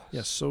 So close.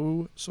 Yes,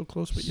 so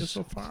close, but yet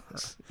so far.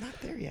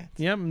 Not there yet.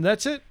 Yeah, and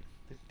that's it.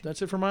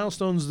 That's it for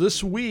milestones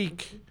this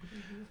week.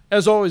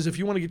 As always, if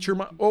you want to get your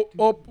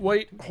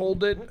wait,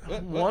 hold it.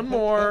 One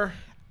more.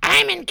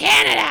 I'm in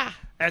Canada.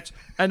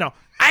 I know.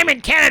 I'm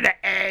in Canada.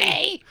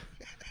 Hey,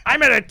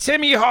 I'm at a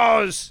Timmy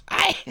Hose.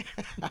 I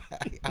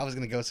was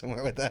gonna go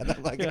somewhere with that.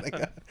 I'm not gonna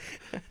go.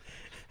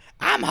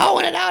 I'm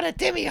hoeing it out at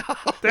Timmy Ho.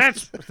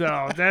 That's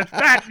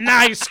that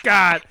nice,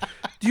 Scott.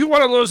 Do you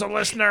want to lose a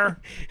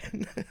listener?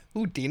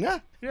 Who,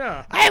 Dina?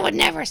 Yeah. I would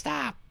never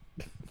stop.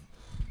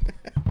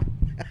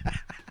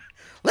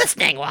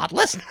 Listening, Walt,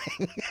 listening.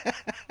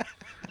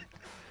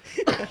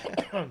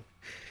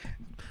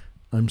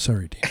 I'm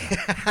sorry, Dina.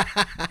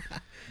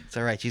 It's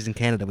all right. She's in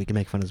Canada. We can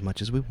make fun as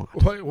much as we want.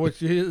 What,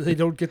 they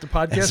don't get the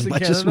podcast As in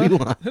much Canada? as we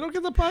want. They don't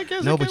get the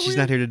podcast No, in but Canada? she's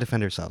not here to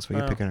defend herself, so we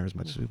can pick on her as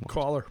much as we want.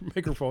 Call her.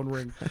 Make her phone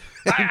ring.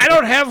 I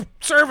don't have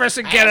service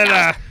in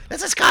Canada.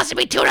 This is costing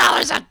me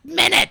 $2 a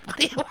minute. What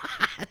do you want?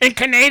 In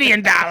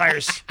Canadian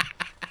dollars.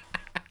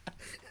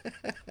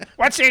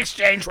 What's the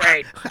exchange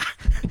rate?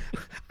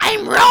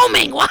 I'm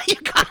roaming. Why are you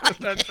calling?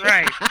 That's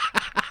right.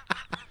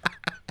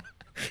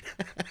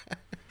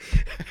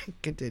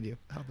 Continue.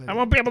 I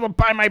won't be able to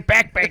buy my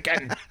back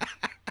bacon.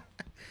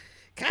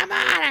 Come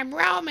on, I'm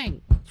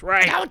roaming. That's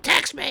right. Don't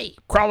text me.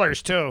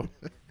 Crawlers, too.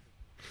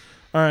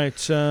 All right.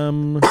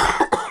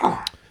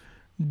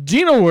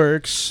 Dina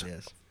Works,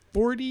 Yes.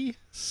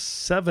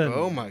 47.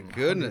 Oh my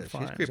goodness. She's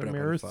Fines. creeping A up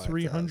mere on 5,000.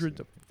 300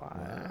 to Wow.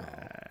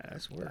 5,000.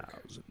 Nice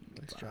work.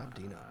 Nice job,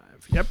 Dina.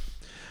 Yep.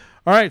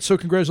 All right. So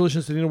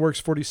congratulations to Dina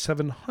Works,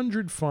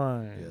 4,700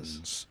 fines.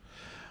 Yes.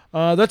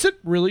 That's it,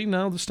 really,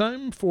 now this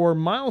time for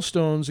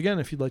milestones. Again,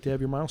 if you'd like to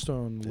have your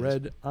milestone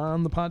read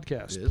on the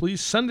podcast, Yes. please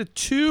send it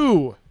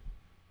to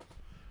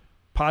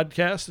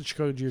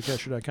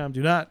podcast@chicagogeocacher.com.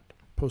 Do not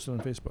post it on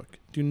Facebook.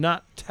 Do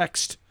not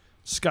text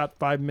Scott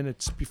 5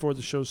 minutes before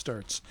the show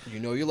starts. You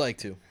know you like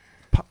to.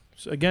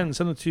 So again,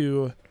 send it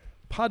to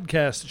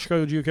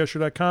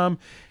podcast@chicagogeocacher.com,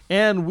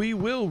 and we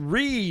will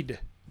read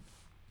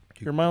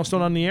your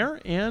milestone on the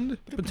air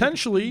and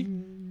potentially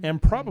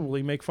and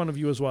probably make fun of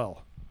you as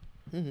well.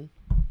 Mm-hmm.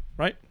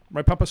 Right?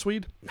 Right, Papa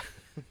Swede?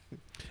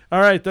 All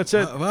right, that's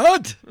it.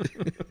 What?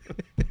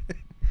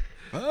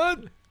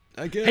 What?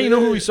 I get Hey, you know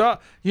who we saw?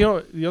 You know,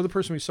 the other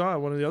person we saw,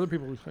 one of the other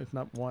people,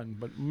 not one,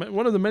 but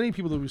one of the many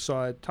people that we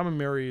saw at Tom and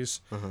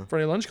Mary's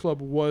Friday Lunch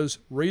Club was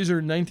Razor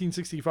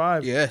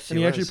 1965. Yes, and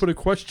he he actually was. put a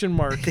question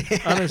mark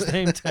on his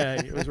name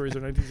tag. It was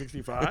Razor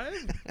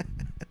 1965?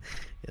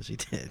 Yes, he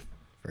did.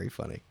 Very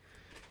funny.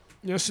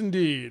 Yes,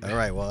 indeed. All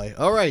right. Well,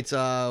 all right.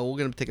 We're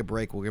going to take a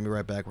break. We're going to be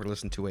right back. We're going to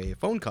listen to a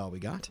phone call we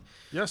got.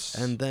 Yes.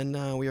 And then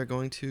we are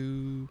going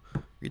to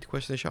read the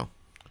question of the show.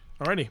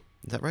 Alrighty.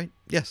 Is that right?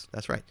 Yes,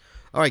 that's right.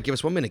 All right. Give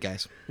us 1 minute,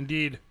 guys.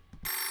 Indeed.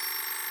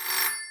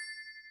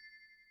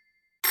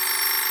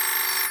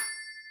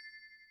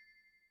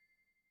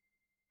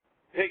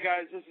 Hey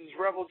guys, this is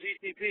Rebel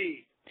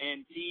GTP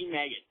and T.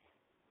 Maggot,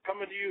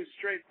 coming to you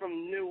straight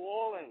from New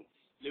Orleans.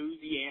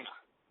 Louisiana.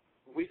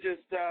 We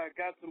just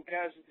got some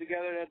caches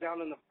together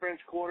down in the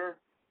French Quarter.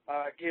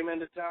 Came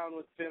into town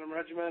with Phantom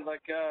Regiment,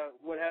 like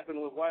what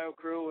happened with Wild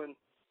Crew, and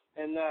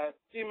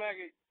T.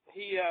 Maggot.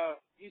 He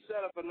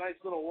set up a nice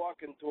little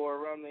walking tour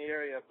around the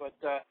area, but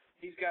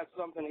he's got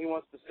something he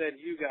wants to say to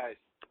you guys.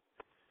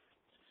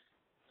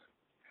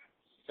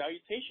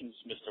 Salutations,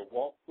 Mr.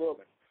 Walt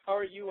Grogan. How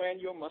are you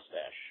and your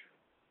mustache?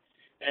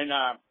 And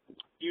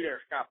you there,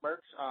 Scott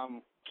Burks. I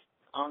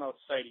don't know what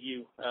to say to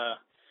you.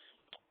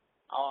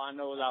 All I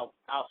know is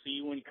I'll see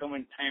you when you come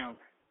in town.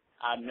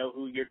 I know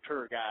who your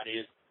tour guide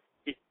is.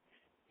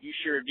 You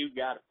sure do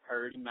got a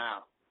purty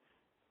mouth.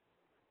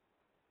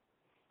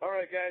 All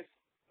right, guys.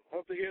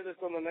 Hope to hear this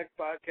on the next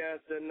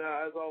podcast. And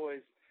as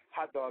always,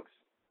 hot dogs.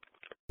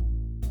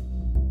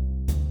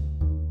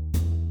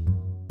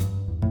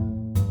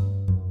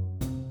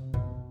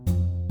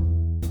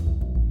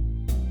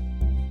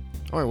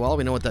 All right, well,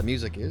 we know what that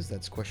music is.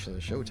 That's question of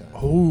the show time.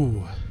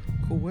 Oh,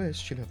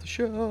 Question of the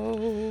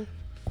show.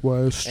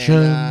 question.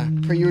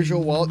 And per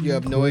usual, Walt, you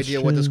have no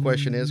idea what this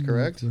question is,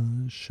 correct?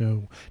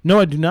 Show. No,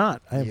 I do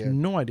not. I have Yeah.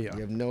 no idea.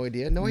 You have no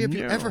idea? No, have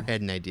you No. ever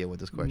had an idea what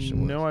this question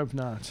was? No, I've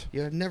not.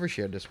 You have never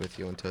shared this with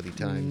you until the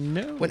time.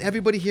 No. When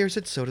everybody hears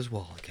it, so does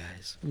Walt,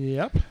 guys.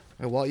 Yep, All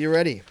right, Walt, you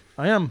ready?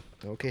 I am.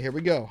 Okay, here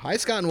we go. Hi,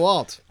 Scott and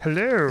Walt.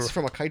 Hello. This is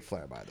from a kite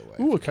flyer, by the way.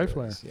 Ooh, a for kite you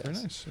flyer. guys, Very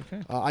yes. nice.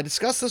 Okay. I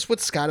discussed this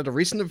with Scott at a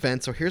recent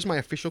event, so here's my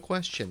official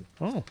question.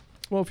 Oh,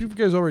 well, if you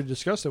guys already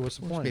discussed it, what's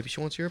the point? Maybe she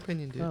wants your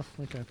opinion, dude. Oh,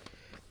 okay.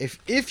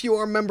 If you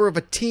are a member of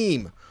a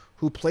team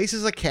who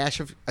places a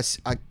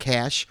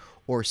cache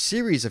or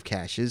series of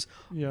caches,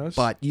 Yes.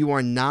 but you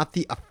are not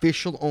the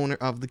official owner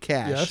of the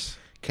cache, Yes.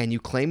 can you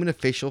claim an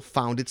official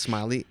founded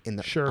smiley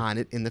Sure. on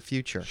it in the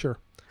future? Sure.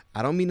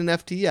 I don't mean an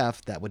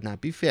FTF. That would not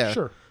be fair.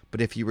 Sure.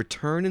 But if you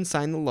return and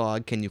sign the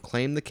log, can you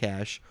claim the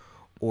cache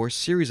or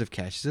series of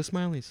caches as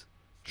smileys?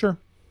 Sure.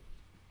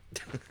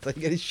 Like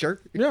get his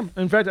shirt. Yeah.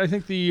 In fact, I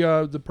think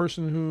the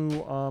person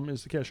who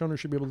is the cache owner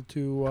should be able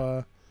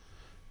to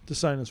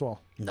sign as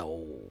well.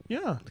 No.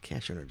 Yeah. The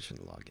cache owner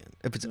shouldn't log in.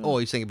 If it's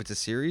you're saying if it's a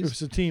series? If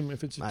it's a team,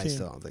 if it's a I team.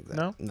 still don't think that.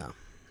 No?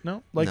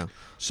 No. Like no.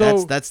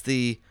 so That's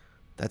the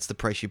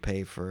price you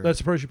pay for that's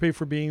the price you pay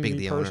for being being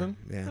the the owner. person.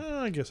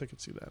 Yeah. I guess I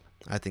could see that.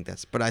 I think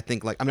that's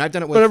like I've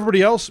done it But with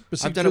everybody else,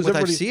 I've done it with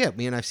IFC.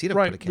 Me and IFC have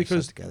right? put a cache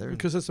Because set together.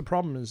 because that's the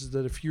problem is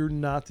that if you're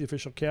not the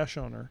official cache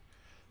owner,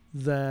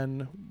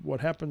 then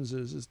what happens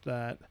is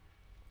that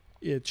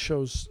it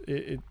shows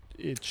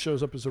it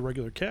shows up as a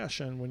regular cache,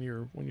 and when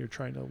you're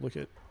trying to look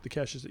at the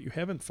caches that you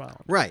haven't found,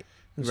 Right.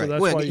 And right. so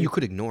that's well, why you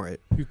could ignore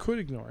it. you could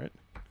ignore it.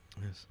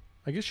 Yes.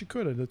 I guess you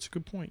could. That's a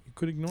good point. You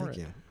could ignore Thank it.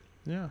 you.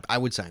 Yeah. I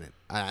would sign it,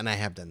 and I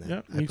have done that.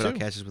 Yeah, I me put out too.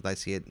 caches with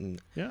IC it,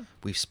 and Yeah.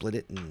 we've split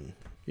it, and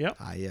Yeah.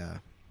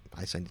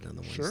 I signed it on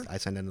the ones. Sure. I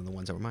signed it on the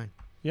ones that were mine.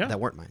 Yeah. That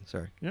weren't mine.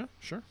 Sorry. Yeah.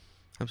 Sure.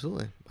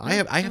 Absolutely. I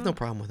have no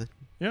problem with it.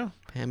 Yeah.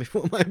 Pam, if you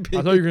want my I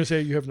opinion. thought you were going to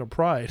say you have no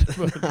pride.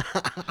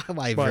 But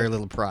I have very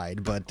little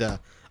pride, but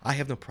I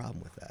have no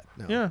problem with that.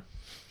 No. yeah.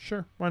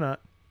 Sure. Why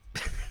not?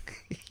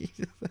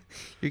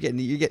 You're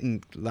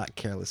getting a lot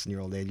careless in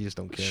your old age. You just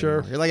don't care. Sure.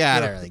 anymore. You're like, I Yeah.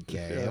 don't really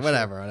care. Yeah,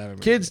 Whatever.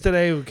 Kids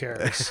today, who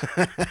cares?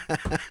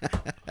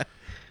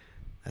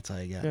 That's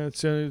all you got. Yeah,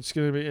 it's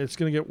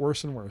gonna get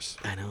worse and worse.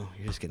 I know.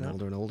 You're just getting Yeah.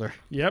 older and older.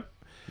 Yep.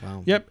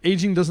 Wow. Yep.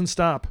 Aging doesn't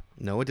stop.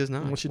 No, it does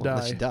not. Unless you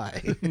Unless you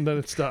die. And then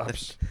it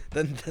stops.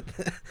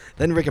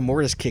 then rigor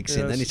mortis kicks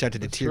in. Then you Yes, start to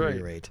that's right.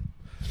 deteriorate.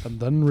 And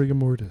then rigor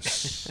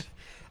mortis.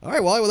 All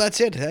right. Well,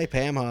 that's it. Hey,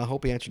 Pam. I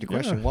hope we answered your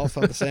question. Yeah. Walt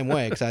felt the same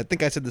way because I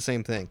think I said the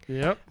same thing.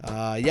 Yep.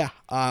 Yeah.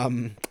 All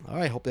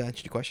right. Hope that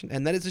answered your question.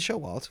 And that is the show,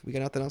 Walt. We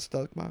got nothing else to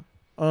talk about?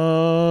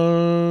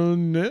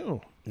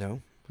 No.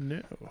 No.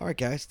 No. All right,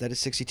 guys. That is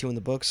 62 in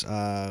the books.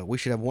 We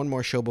should have one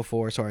more show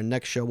before. So our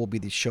next show will be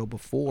the show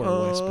before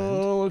West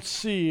Bend. Let's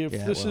see. If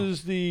Yeah, this well.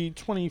 is the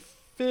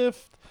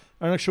 25th,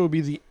 our next show will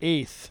be the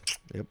 8th.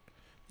 Yep.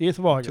 The 8th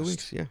of August. 2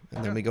 weeks. Yeah.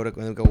 And then we go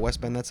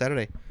West Bend that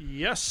Saturday.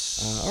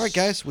 Yes. All right,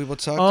 guys. We will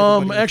talk. to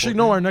everybody in Actually,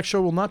 no. Fortnite. Our next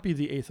show will not be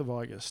the 8th of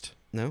August.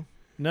 No.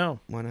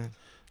 No, Why not?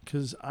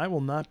 because I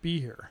will not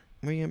be here.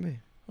 Where you gonna be?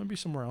 I'll be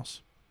somewhere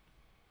else.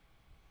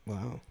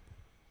 Wow.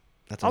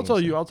 That's I'll all tell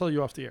you. you. Say. I'll tell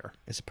you off the air.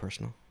 Is it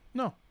personal?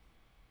 No.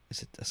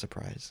 Is it a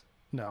surprise?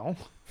 No.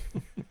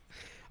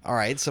 All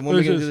right. So when are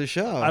we gonna do the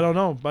show? I don't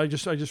know, but I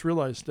just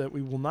realized that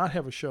we will not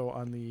have a show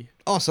on the.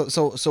 Oh,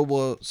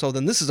 so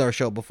then this is our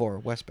show before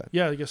West Bend.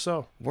 Yeah, I guess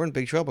so. We're in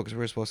big trouble because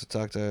we're supposed to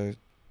talk to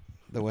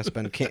the West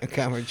Bend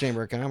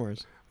Chamber of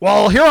Commerce.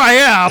 Well, here I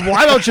am.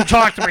 Why don't you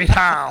talk to me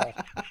now?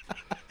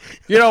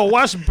 You know,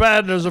 West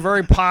Bend is a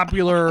very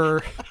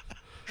popular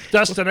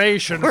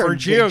destination We're for in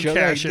big trouble.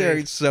 They're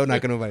geocaching. so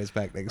not gonna invite us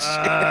back next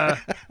year.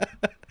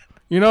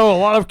 You know,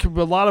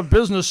 a lot of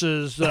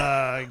businesses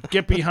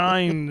get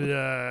behind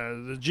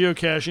the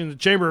geocaching, the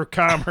Chamber of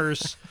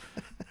Commerce.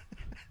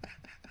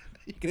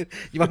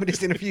 You want me to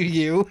just interview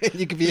you, and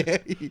you could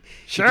be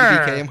Sure.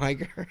 KM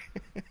hiker.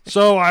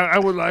 So I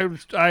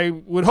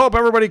would hope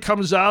everybody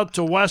comes out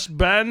to West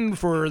Bend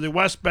for the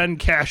West Bend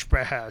Cache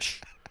Bash.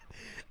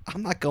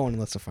 I'm not going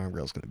unless the farm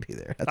girl's going to be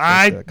there. That's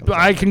basically what it comes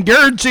I down can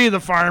guarantee the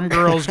farm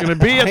girl's going to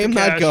be to. at I the am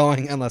cache. not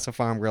going unless a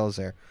farm girl is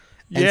there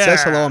and Yeah.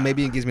 says hello, and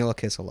maybe gives me a little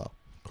kiss hello.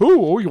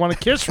 Ooh, you want a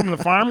kiss from the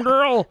farm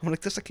girl? I'm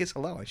like, just a kiss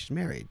hello. She's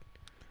married.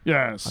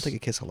 Yes. I'll take a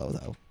kiss hello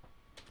though.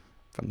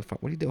 From the farm.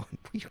 What are you doing?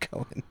 Where are you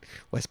going?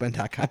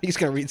 Westbend.com. He's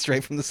gonna read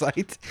straight from the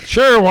site.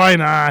 Sure, why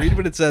not? Read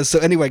what it says. So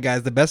anyway,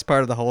 guys, the best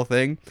part of the whole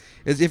thing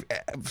is if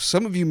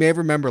some of you may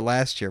remember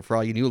last year. For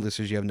all you new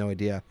listeners, you have no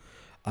idea.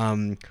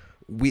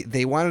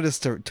 They wanted us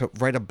to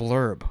write a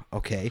blurb,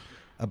 okay,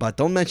 about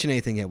don't mention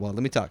anything yet. Well,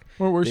 let me talk.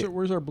 Where's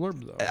our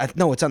blurb though?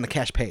 No, it's on the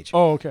cache page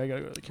Oh, okay. I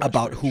gotta go to the cache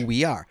about page. who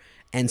we are.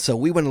 And so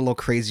we went a little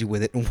crazy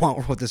with it, and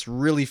Walt wrote this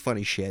really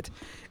funny shit.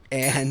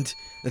 And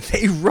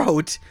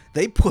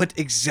they put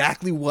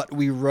exactly what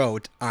we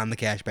wrote on the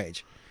cash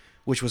page,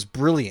 which was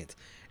brilliant.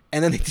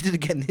 And then they did it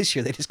again this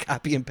year. They just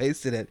copy and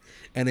pasted it,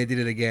 and they did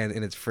it again,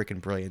 and it's freaking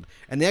brilliant.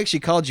 And they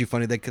actually called you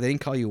funny. They didn't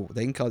call you.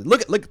 They didn't call you.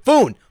 Look,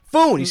 Foon.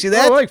 You see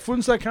that? Oh, like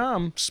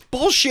Foons.com. It's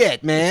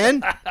bullshit,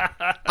 man.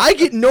 I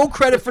get no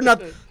credit for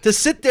nothing. To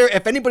sit there,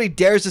 if anybody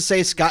dares to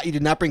say, Scott, you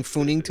did not bring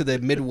Fooning to the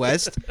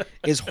Midwest,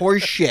 is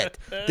horse shit.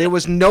 There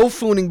was no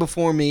Fooning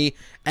before me,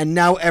 and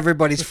now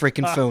everybody's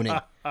freaking Fooning.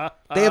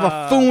 They have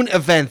a Foon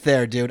event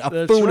there, dude.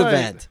 A Foon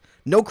event.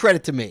 No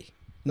credit to me.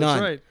 None.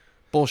 That's right.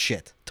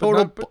 Bullshit.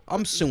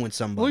 I'm suing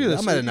somebody. Look at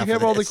this. I'm at enough you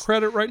have of all the this.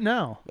 credit right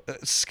now.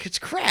 It's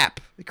crap.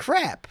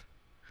 Crap.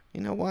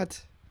 You know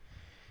what?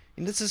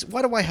 And this is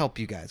why do I help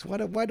you guys? Why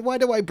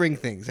do I bring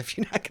things if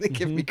you're not going to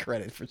give me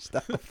credit for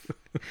stuff?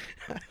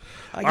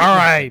 All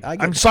right.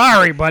 I'm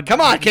sorry, but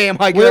come on, Cam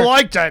Hiker. We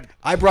liked it.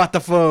 I brought the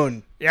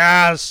phone.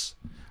 Yes.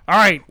 All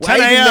right. Well, 10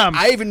 a.m.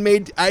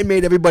 I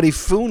made everybody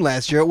Foon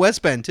last year at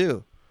West Bend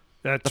too.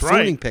 That's the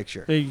right. Fooning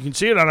picture. You can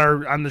see it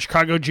on the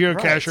Chicago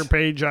Geocacher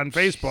page on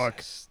Facebook.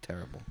 It's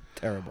terrible.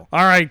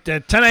 All right,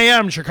 10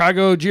 a.m.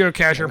 Chicago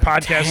Geocacher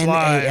Podcast 10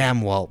 Live. 10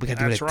 a.m. Walt. We got to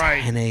do it That's at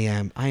right. 10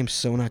 a.m. I am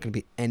so not going to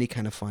be any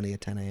kind of funny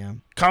at 10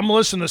 a.m. Come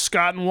listen to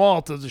Scott and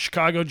Walt of the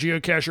Chicago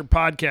Geocacher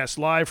Podcast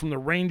live from the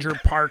Ranger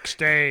Park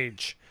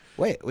stage.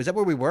 Wait, was that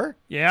where we were?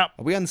 Yeah.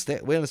 Are we on the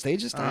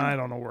stage this time? I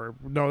don't know where.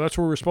 No, that's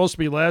where we were supposed to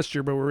be last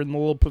year, but we're in the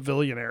little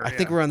pavilion area. I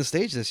think we're on the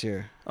stage this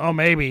year. Oh,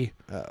 maybe.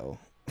 Uh-oh.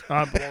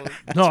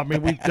 No, I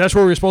mean, that's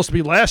where we were supposed to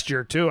be last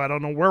year, too. I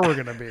don't know where we're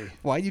going to be.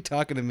 Why are you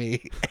talking to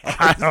me?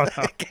 I don't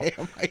know. Okay,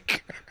 oh my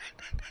God.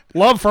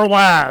 Love for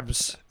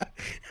Labs.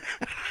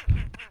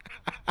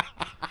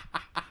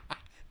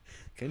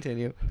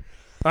 Continue.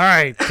 All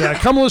right.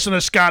 Come listen to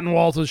Scott and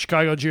Walt of the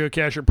Chicago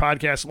Geocacher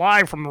Podcast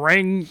live from the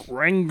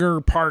Ranger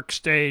Park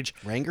stage.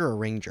 Ranger or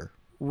Ranger?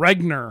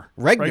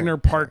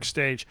 Regner Park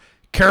stage.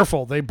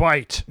 Careful, they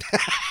bite.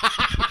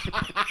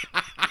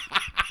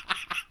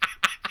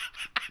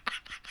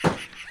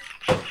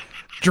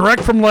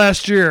 Direct from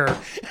last year.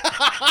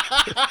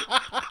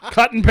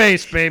 Cut and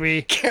paste,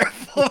 baby.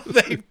 Careful,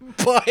 they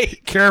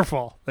bite.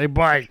 Careful, they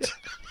bite.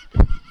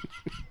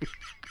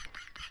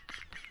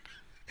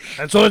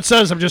 That's what it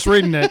says. I'm just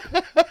reading it.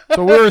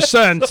 So we were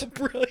sent. So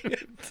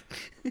brilliant.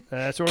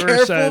 That's what we were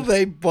Careful, sent.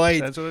 they bite.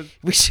 That's what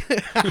We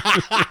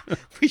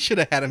should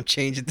have had him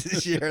change it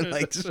this year and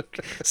like just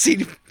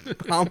see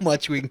how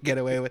much we can get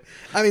away with.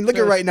 I mean, look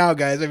at right now,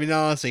 guys. I mean,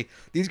 honestly,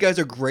 these guys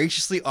are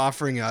graciously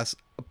offering us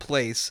a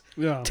place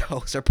to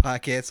host our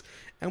podcast,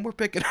 and we're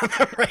picking on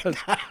them right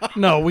now.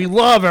 No, we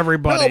love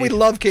everybody. No, we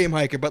love Game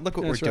Hiker, but look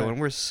what That's we're doing. right.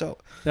 We're so,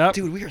 Yep.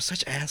 dude, we are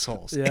such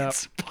assholes. Yep.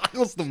 It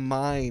boggles the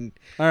mind.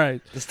 All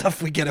right. The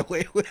stuff we get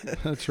away with.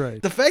 That's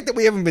right. The fact that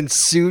we haven't been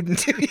sued in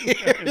 2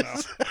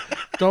 years.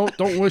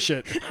 Don't wish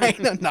it. I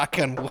know, knock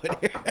on wood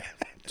here.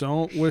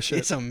 Don't wish it.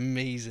 It's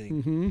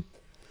amazing.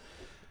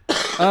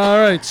 All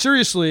right.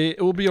 Seriously,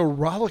 it will be a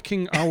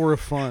rollicking hour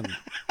of fun.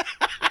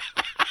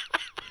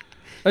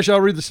 Actually,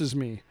 I'll read this as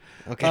me.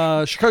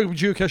 Okay. Chicago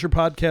Geocacher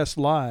Podcast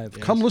Live.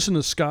 Yes. Come listen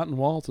to Scott and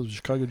Walt of the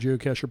Chicago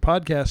Geocacher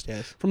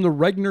Podcast from the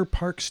Regner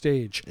Park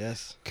stage.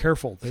 Yes.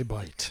 Careful, they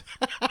bite.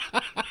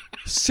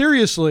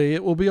 Seriously,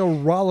 it will be a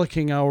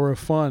rollicking hour of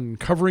fun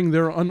covering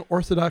their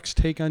unorthodox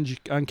take on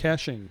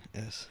caching.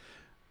 Yes.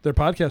 Their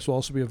podcast will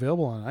also be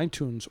available on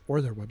iTunes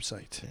or their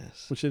website,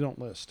 which they don't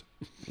list.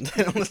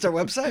 They don't list our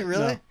website,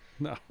 really?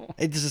 No.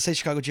 Hey, does it say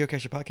Chicago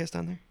Geocacher Podcast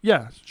on there?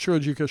 Yeah, Chicago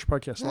Geocacher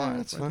Podcast Live.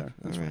 That's fine. There.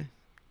 That's All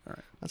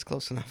right. That's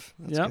close enough.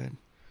 That's Yep. good.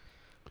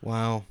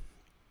 Wow.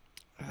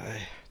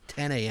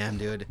 10 a.m.,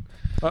 dude.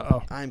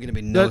 Uh-oh. I'm going to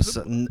be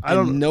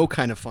no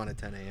kind of fun at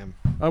 10 a.m.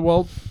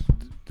 Well,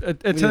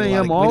 at 10 a.m. We need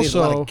a lot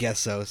also. of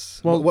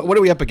guessos. Well, what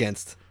are we up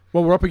against?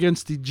 Well, we're up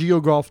against the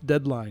GeoGolf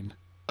deadline.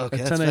 Okay,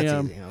 at that's 10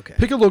 a.m. easy. Okay.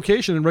 Pick a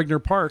location in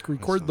Regner Park,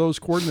 record those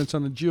coordinates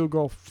on the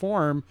GeoGolf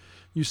form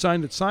you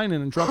signed at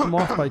sign-in, and drop them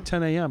off by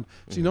 10 a.m.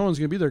 See, no one's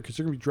going to be there because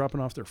they're going to be dropping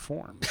off their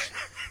forms.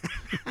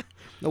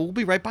 No, we'll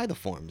be right by the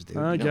forms, dude.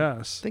 I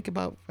guess. Think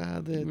about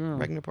the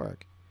Regner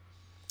Park.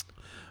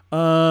 We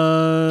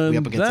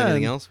up against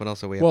anything else? What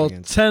else are we up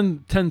against?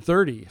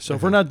 10:30. So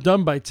if we're not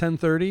done by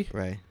 10:30,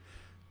 right,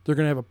 they're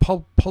going to have a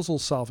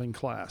puzzle-solving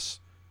class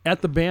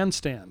at the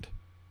bandstand.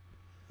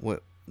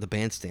 What? The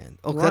bandstand.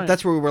 Oh, right.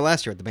 That's where we were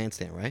last year at the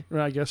bandstand, right?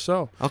 I guess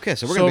so. Okay,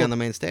 so we're gonna be on the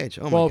main stage.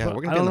 Oh my God,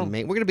 we're gonna be on the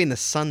main. We're gonna be in the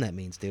sun. That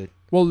means, dude.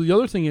 Well, the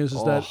other thing is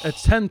that at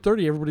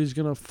 10:30, everybody's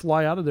gonna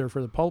fly out of there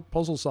for the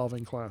puzzle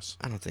solving class.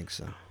 I don't think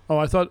so. Oh,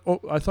 I thought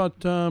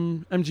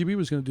MGB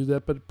was gonna do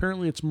that, but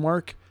apparently it's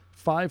Mark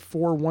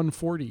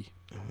 54140.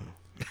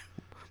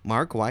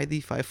 Mark, why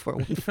the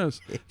 541?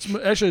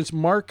 Yes, it's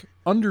Mark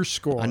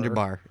underscore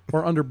underbar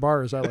or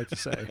underbar, as I like to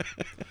say.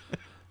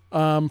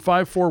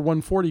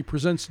 54140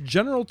 presents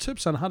general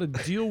tips on how to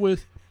deal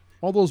with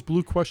all those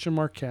blue question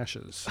mark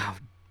caches. Oh,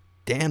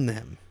 damn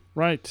them!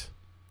 Right.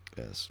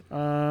 Yes.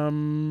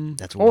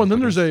 That's what and then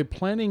there's a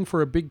planning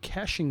for a big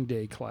caching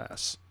day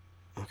class.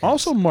 Okay,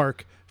 also,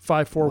 Mark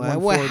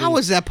 54140. How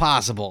is that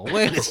possible?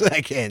 Wait a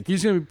second.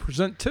 He's going to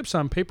present tips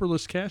on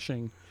paperless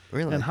cashing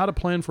Really? and how to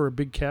plan for a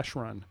big cash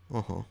run.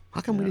 Uh-huh.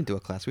 How come we didn't do a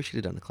class? We should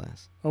have done a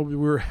class. Oh, we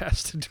were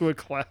asked to do a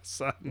class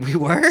on We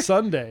were?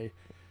 Sunday.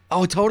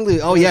 Oh, totally.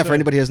 Oh, yeah. For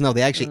anybody who doesn't know,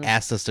 they actually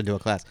asked us to do a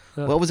class.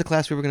 Yeah. What was the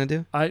class we were going to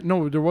do?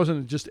 No, there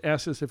wasn't. Just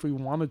asked us if we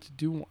wanted to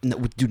do one. No,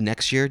 dude,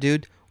 next year,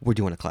 dude, we're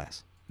doing a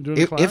class.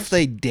 Doing a class? If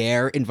they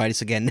dare invite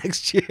us again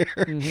next year,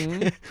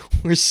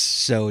 we're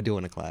so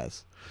doing a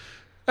class.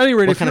 At any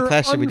rate, What if kind of you're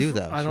class should we do,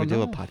 though? I Should don't we do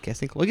know. a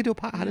podcasting? We could do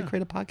how to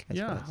create a podcast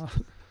Yeah. class.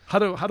 How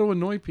to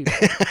annoy people.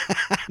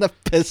 How to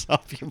piss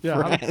off your Yeah,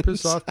 friends. how to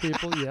piss off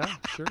people. Yeah,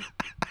 sure.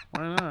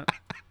 Why not?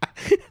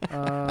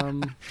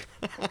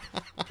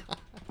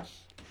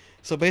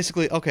 So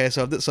basically, okay,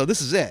 so this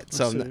is it.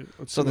 So Let's see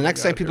so the what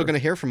next we time got people are here. going to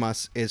hear from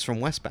us is from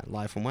West Bend,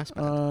 live from West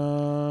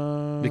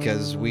Bend.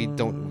 Because we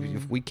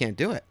can't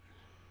do it.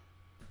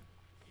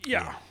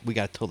 Yeah. We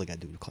totally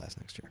got to do a class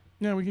next year.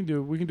 Yeah, we can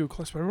do a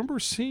class. But I remember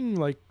seeing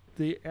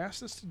they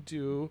asked us to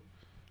do.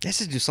 They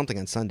asked us to do something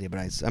on Sunday, but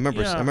I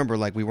remember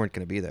like we weren't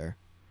going to be there.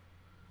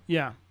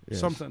 Yeah, Yes.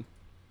 something.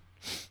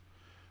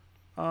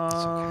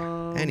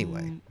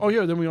 Anyway. Oh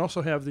yeah, then we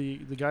also have the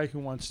guy who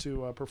wants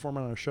to perform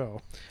on our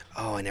show.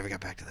 Oh, I never got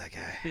back to that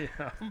guy.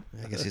 Yeah,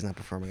 I guess he's not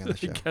performing on the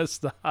show. guess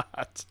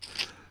not.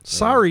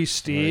 Sorry,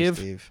 Steve.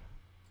 Sorry, Steve.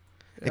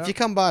 Yeah. If you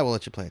come by, we'll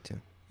let you play it too.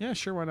 Yeah,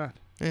 sure, why not?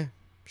 Yeah,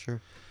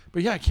 sure.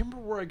 But yeah, I can't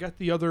remember where I got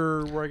the.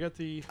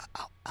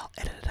 I'll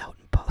edit it out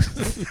in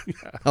post.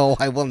 Oh,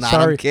 I will not.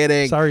 Sorry, I'm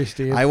kidding. Sorry,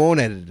 Steve. I won't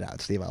edit it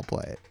out, Steve. I'll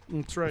play it.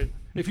 That's right.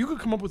 If you could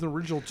come up with an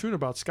original tune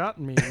about Scott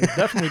and me, it would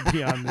definitely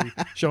be on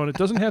the show, and it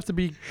doesn't have to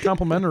be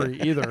complimentary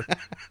either.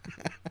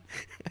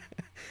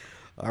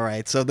 All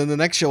right. So then the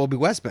next show will be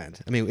West Bend.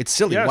 I mean, it's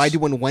silly. Yes. Why do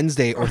one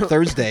Wednesday or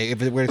Thursday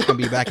if we're going to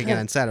be back again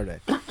on Saturday?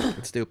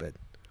 It's stupid.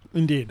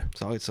 Indeed.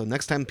 So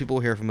next time people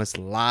will hear from us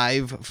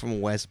live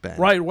from West Bend.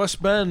 Right, West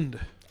Bend.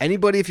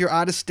 Anybody, if you're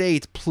out of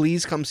state,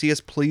 please come see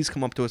us. Please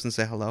come up to us and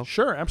say hello.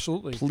 Sure,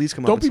 absolutely. Please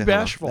come Don't up and be say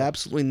bashful. hello.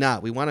 Absolutely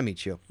not. We want to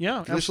meet you.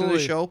 Yeah, If you listen to absolutely.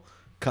 the show,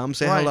 come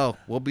say Right. hello.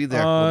 We'll be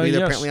there. We'll be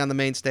there yes. apparently on the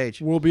main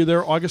stage. We'll be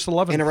there August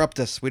 11th. Interrupt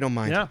us. We don't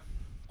mind. Yeah,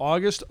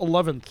 August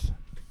 11th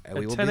And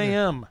we at will 10 be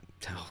there. a.m.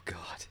 Oh, God.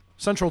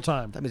 Central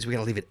Time. That means we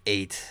got to leave at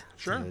 8.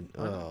 Sure. Dude.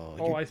 Oh,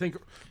 Oh, I think.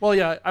 Well,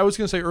 yeah, I was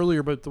going to say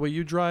earlier, but the way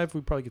you drive,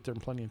 we probably get there in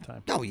plenty of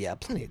time. oh, yeah.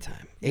 Plenty of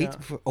time. 8.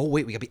 Yeah. Oh,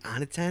 wait. We got to be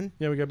on at 10?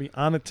 Yeah, we got to be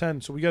on at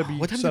 10, so we got to be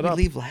What time set did we up.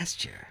 leave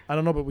last year? I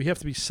don't know, but we have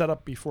to be set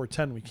up before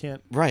 10. We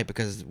can't. Right,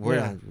 because we're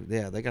Yeah. on,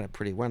 they got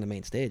we're on the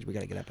main stage. We got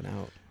to get up and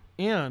out.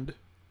 And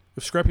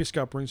if Scrappy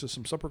Scott brings us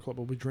some supper club,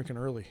 we'll be drinking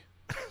early.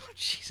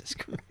 Jesus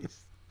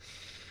Christ.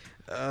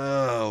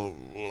 Oh,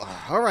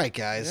 all right,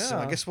 guys. So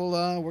I Yeah. guess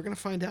we're gonna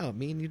find out.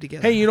 Me and you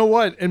together. Hey, you know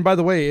what? And by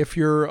the way, if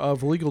you're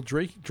of legal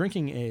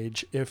drinking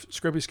age, if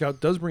Scrappy Scout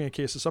does bring a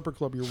case of supper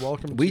club, you're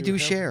welcome. we to do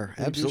have- share.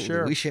 we do Absolutely,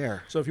 share. we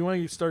share. So if you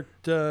want to start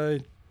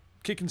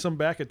kicking some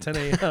back at 10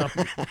 a.m.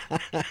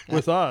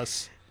 with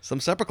us,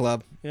 Some supper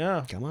club.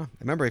 yeah, Come on.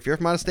 Remember, if you're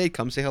from out of state,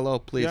 come say hello,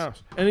 please. yeah,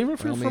 and even if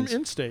By you're all from means.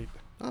 in-state,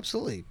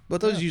 Absolutely.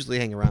 But those Yeah. usually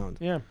hang around.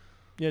 yeah,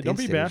 The don't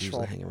be in-staters bashful.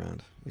 Usually hang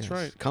around. That's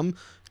Yes. right.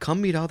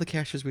 Come meet all the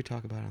cashiers we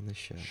talk about on this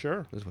show.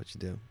 Sure, That's what you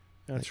do.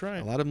 that's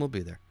right. A lot of them will be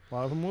there. A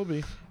lot of them will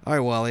be. All right,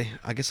 Wally.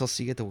 I guess I'll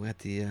see you at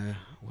the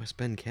West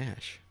Bend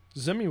Cash.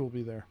 Zemi will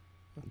be there.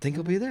 Think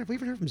he'll be there? We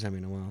haven't heard from Zemi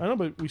in a I while. know,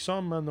 but we saw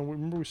him on the.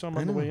 Remember, we saw him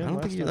I on the know. way in I don't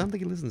last think time.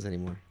 he listens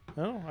anymore.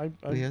 I know. I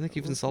think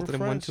you've we're insulted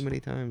him one friends. too many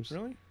times.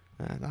 Really?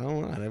 I don't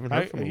know. I haven't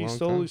heard from him in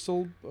a long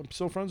time. I'm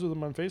still friends with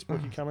him on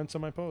Facebook. He comments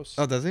on my posts.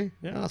 Oh, does he?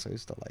 Yeah. Oh, so he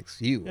still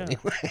likes you. Yeah.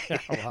 Anyway. Yeah,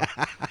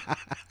 well,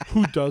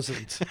 who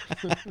doesn't?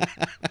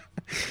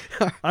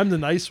 I'm the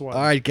nice one.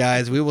 All right,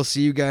 guys. We will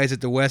see you guys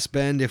at the West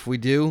Bend. If we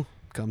do,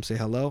 come say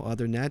hello.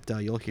 Other than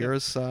that, you'll hear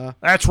us.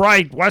 That's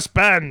right, West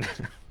Bend.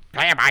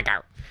 Play my go.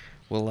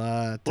 We'll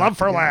Love talk to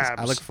for you guys. I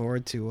labs. look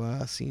forward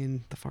to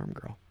seeing the farm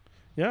girl.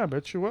 Yeah, I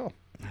bet you will.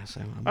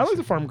 So I like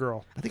the farm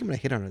girl. I think I'm gonna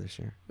hit on her this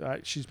year.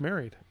 She's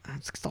married.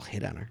 I'm still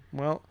hit on her.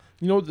 Well,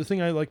 you know the thing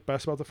I like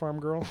best about the farm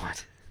girl?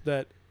 What?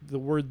 That the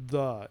word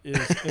 "the"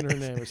 is in her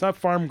name. It's not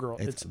farm girl.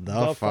 It's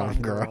the farm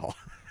girl.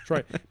 That's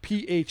right.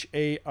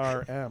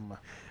 PHARM.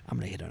 I'm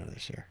gonna hit on her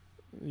this year.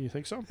 You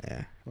think so?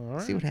 Yeah. All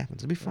right. See what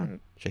happens. It'll be fun. All right.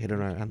 Should I hit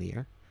her on the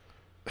air?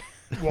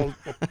 Well,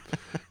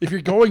 if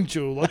you're going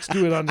to, let's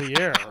do it on the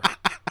air.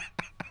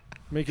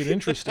 Make it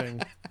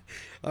interesting.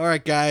 All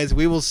right, guys.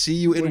 We will see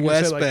you What are in you gonna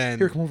say, West like,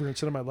 Bend. Here, come over and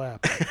sit on my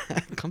lap.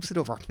 Come sit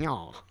over.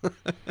 All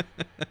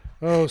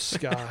Oh,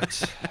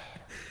 Scott.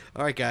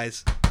 right,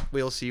 guys.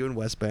 We'll see you in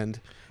West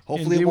Bend.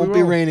 Hopefully Indeed it won't we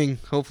be will. raining.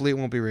 Hopefully it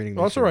won't be raining.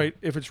 Well, this that's all year. right.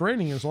 If it's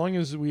raining, as long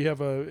as we have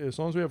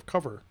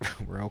cover.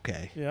 We're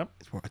okay. Yep,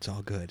 It's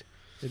all good.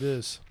 it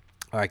is.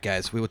 All right,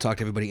 guys. We will talk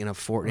to everybody in a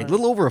fortnight. Right. A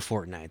little over a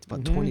fortnight. It's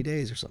about Mhm. 20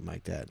 days or something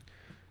like that.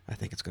 I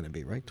think it's going to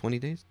be, right? 20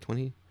 days?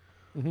 20?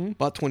 Mm-hmm.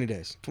 About 20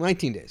 days.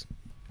 19 days.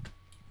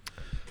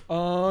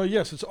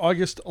 Yes, it's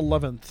August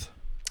 11th.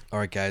 All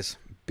right, guys.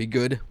 Be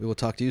good. We will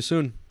talk to you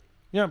soon.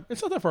 Yeah,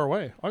 it's not that far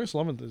away. August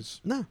 11th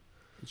is. No.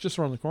 It's just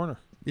around the corner.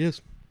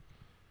 Yes.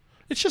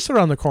 It's just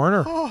around the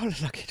corner. Oh,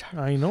 lucky.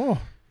 I know.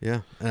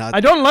 Yeah, and I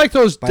don't like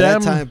those by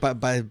damn. that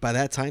time. By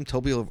that time,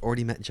 Toby will have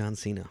already met John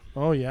Cena.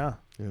 Oh yeah,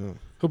 Yeah,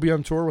 he'll be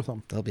on tour with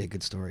them. that'll be a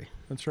good story.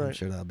 That's I'm right.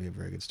 sure that'll be a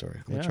very good story.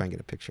 I'm Yeah. gonna try and get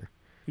a picture.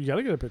 You got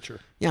to get a picture.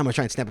 Yeah, I'm gonna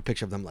try and snap a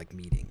picture of them like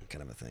meeting,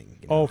 kind of a thing.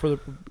 You Oh, know? for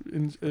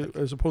the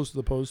as opposed to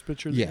the posed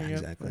picture. that yeah, you get?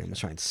 exactly. I'm Okay. gonna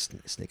try and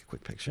snake a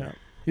quick picture. Yeah.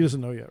 He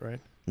doesn't know yet, right?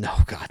 No,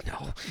 God,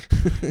 no.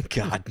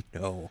 God,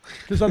 no.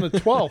 Because on the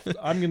 12th,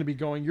 I'm going to be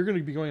going. You're going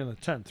to be going on the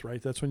 10th, right?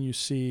 That's when you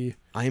see.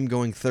 I am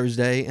going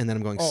Thursday, and then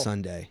I'm going Oh.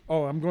 Sunday.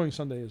 Oh, I'm going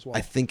Sunday as well.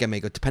 I think I may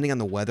go. Depending on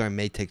the weather, I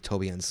may take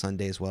Toby on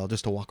Sunday as well,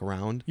 just to walk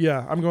around.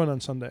 Yeah, I'm going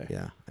on Sunday.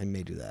 Yeah, I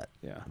may do that.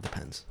 Yeah. It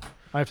depends.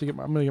 I have to get.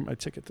 I'm going to get my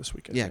ticket this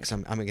weekend. Yeah, because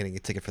I'm getting a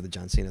ticket for the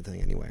John Cena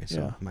thing anyway, so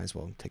Yeah. might as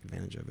well take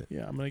advantage of it.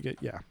 Yeah, I'm going to get.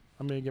 Yeah,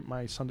 I'm going to get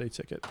my Sunday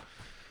ticket.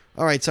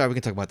 All right, sorry, we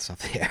can talk about this off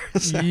the air.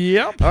 So-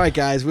 Yep. All right,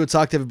 guys, we'll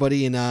talk to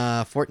everybody in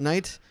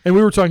Fortnite. And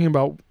we were talking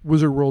about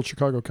Wizard World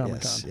Chicago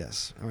Comic Con. Yes,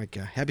 yes. All right,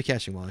 guys. Happy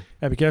cashing, Wally.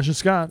 Happy Cash and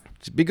Scott.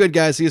 Be good,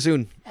 guys. See you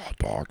soon. Hot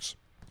dogs.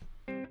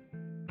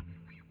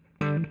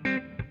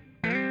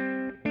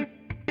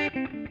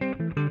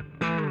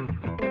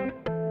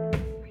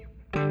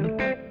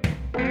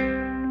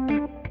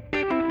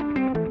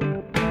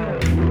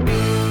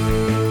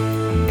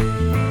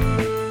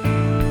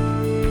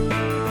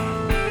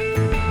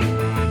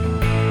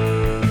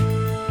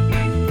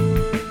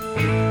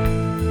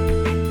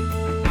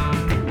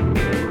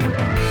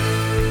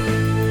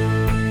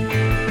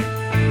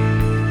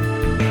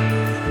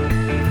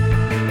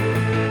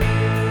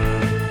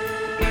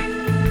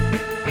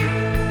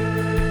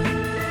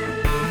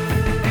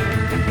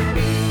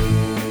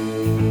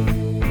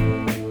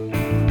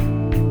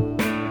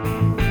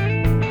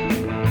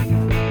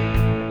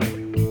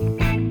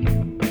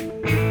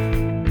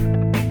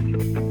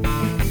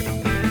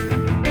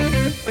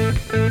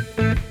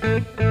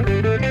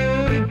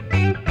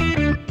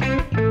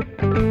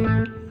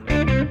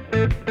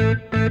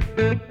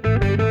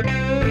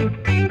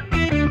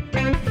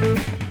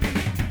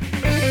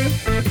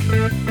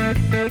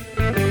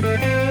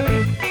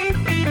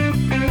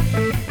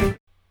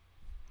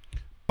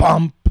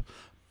 Bump,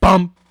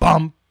 bump,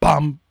 bump,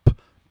 bump,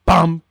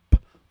 bump,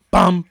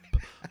 bump,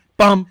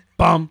 bump,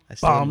 bump, I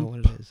still don't know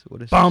bump, what it is.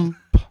 What is bump,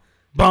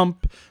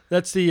 bump.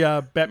 That's the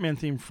Batman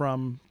theme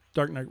from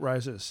Dark Knight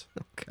Rises.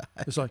 Oh, God.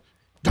 It's like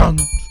dun,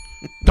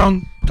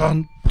 dun,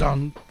 dun,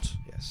 dun,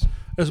 Yes.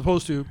 as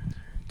opposed to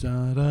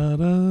da da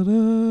da da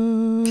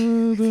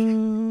da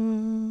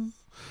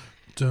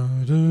da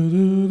da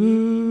da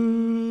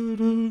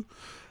da.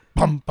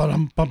 Bum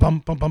ba-dum bum bum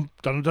bum bum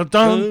dun dun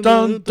dun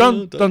dun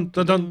dun dun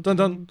dun dun dun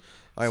dun.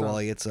 All right, So-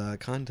 Wally, it's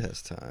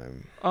contest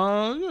time.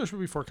 Yeah, it should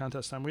be before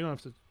contest time. We don't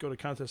have to go to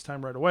contest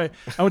time right away.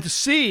 I went to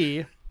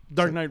see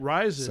Dark Knight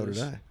Rises. So did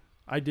I.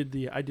 I did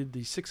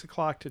the 6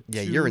 o'clock to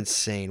Yeah, 2. you're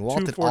insane.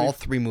 Walt did 2:40. all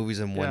 3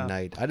 movies in one Yeah.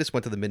 night. I just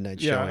went to the midnight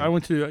Yeah, showing.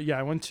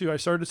 I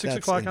started at 6 That's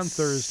o'clock on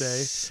Thursday.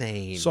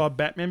 Insane. Saw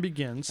Batman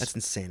Begins. That's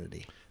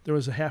insanity. There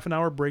was a half an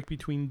hour break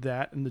between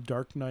that and The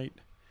Dark Knight,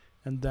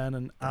 and then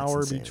an That's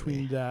hour insanity.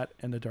 between that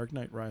and The Dark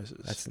Knight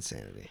Rises. That's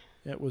insanity.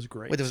 It was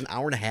great. Wait, there was an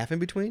hour and a half in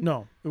between?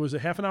 No, it was a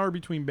half an hour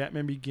between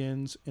Batman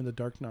Begins and The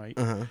Dark Knight,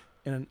 Uh-huh.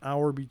 and an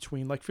hour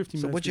between, like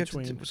 15 So minutes what'd you have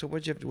between. to do? So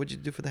what'd you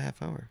do for the half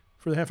hour?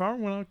 For the half hour,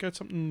 went out, got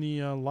something in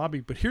the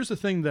lobby. But here's the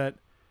thing that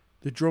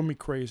drove me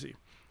crazy.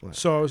 What?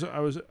 So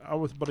I was out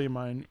with a buddy of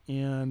mine,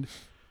 and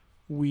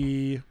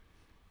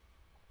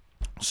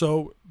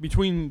so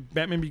between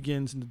Batman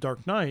Begins and The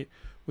Dark Knight,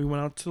 we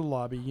went out to the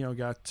lobby. You know,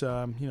 got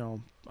I don't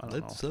know.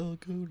 Let's all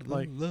go to the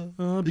Like,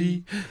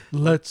 lobby.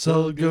 Let's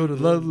all go to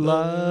the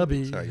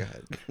lobby. Sorry, go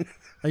ahead.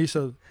 I used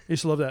to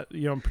love that.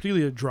 You know,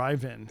 particularly a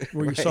drive-in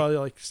where you Right. saw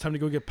like it's time to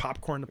go get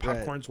popcorn. The Right.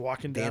 popcorn's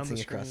walking down Dancing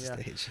the screen. across the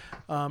Yeah. stage.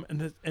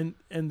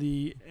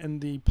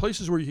 And the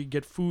places where you could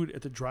get food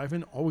at the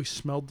drive-in always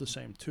smelled the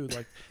same too.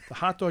 Like the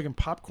hot dog and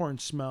popcorn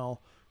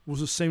smell was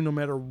the same no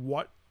matter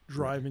what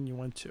drive-in you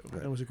went to.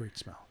 Right. It was a great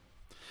smell.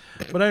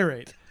 But at any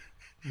rate,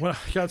 when I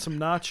got some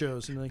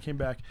nachos and then came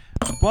back,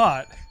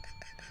 but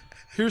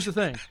here's the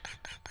thing.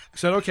 I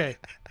said, okay,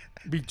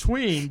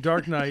 between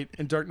Dark Knight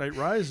and Dark Knight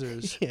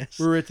Rises, Yes.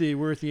 we're at the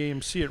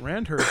AMC at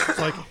Randhurst. It's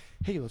like,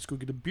 hey, let's go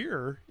get a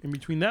beer in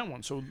between that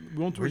one. So we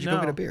won't do Where'd it you now.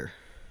 go get a beer?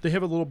 They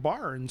have a little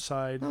bar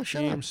inside Oh, the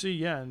shut up. AMC,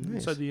 yeah, and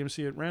Nice. inside the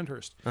AMC at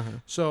Randhurst. Uh-huh.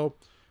 So,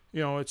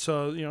 it's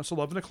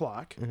 11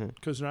 o'clock Mhm.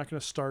 because they're not going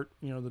to start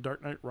the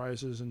Dark Knight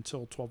Rises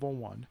until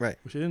 12:01. Right.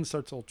 Which they didn't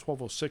start till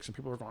 12:06, and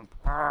people are going.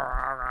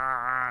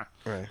 At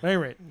Right. any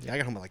rate, Yeah, I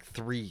got home at like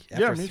 3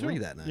 yeah, after me 3 too.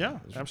 that night. Yeah,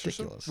 It was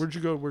absolutely. ridiculous. Where'd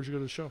you go? Where'd you go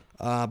to the show?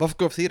 Buffalo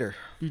Grove Theater.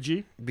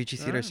 BG. BG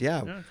All Theaters, right.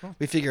 yeah. Yeah, cool.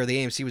 We figure the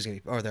AMC was going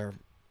to be, or they'd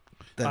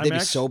be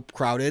IMAX? so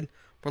crowded.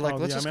 We're like, Oh,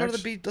 let's the just go to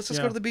IMAX? the let's just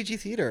Yeah. go to the BG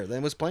Theater. Then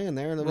it was playing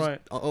there, and it was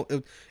Right.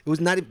 it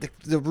was not even,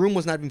 the room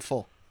was not even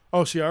full.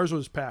 Oh, see, ours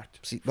was packed.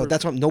 See, but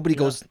that's what nobody yeah.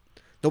 goes.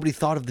 Nobody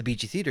thought of the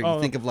BG Theater. You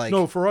think of like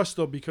no, for us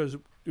though, because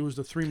it was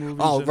the 3 movies.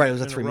 Oh, in- right, it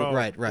was the in a 3 row.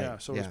 right, Yeah,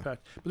 so it was yeah.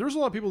 packed. But there was a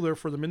lot of people there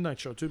for the midnight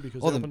show too,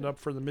 because Oh, they the- opened up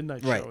for the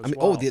midnight right. show. I As mean,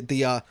 well.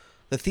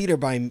 the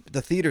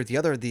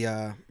theater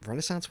the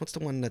Renaissance. What's the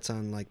one that's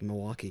on like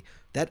Milwaukee?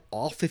 That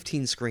all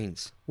 15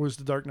 screens. was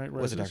the Dark Knight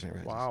Rises. Was the Dark Knight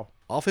Rises. Wow.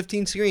 All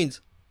 15 screens.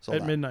 Sold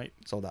at out. midnight.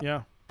 Sold out.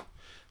 Yeah.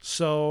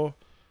 So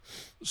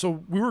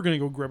we were going to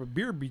go grab a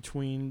beer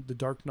between The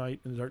Dark Knight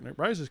and The Dark Knight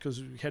Rises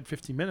because we had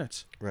 50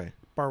 minutes. Right.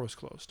 Bar was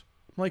closed.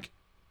 I'm like,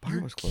 Bar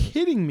you're was closed.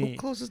 kidding me. Who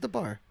closes the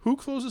bar? Who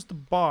closes the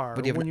bar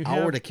But you have when an you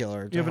hour to kill.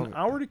 Or you have an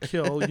hour to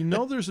kill. You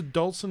know there's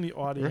adults in the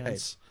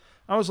audience.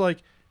 I was like,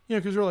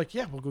 because we're like,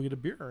 yeah, we'll go get a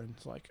beer. And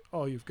it's like,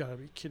 oh, you've got to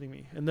be kidding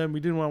me. And then we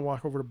didn't want to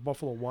walk over to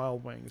Buffalo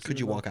Wild Wings. Could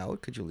you even though- walk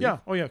out? Could you leave? Yeah.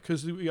 Oh, yeah.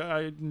 Because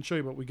I didn't show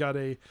you, but we got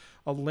a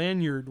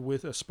lanyard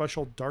with a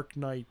special Dark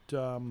Knight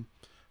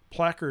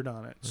placard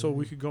on it. So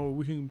we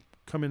can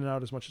come in and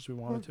out as much as we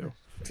wanted to.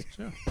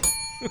 So, yeah.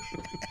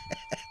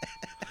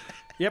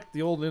 Yep,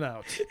 the old in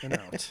out,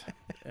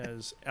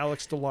 as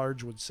Alex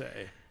DeLarge would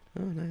say.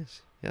 Oh,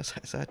 nice. Yes,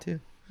 I saw it too.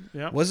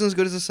 Yeah. Wasn't as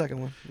good as the second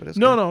one, but it's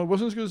No, good. it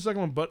wasn't as good as the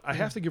second one, but I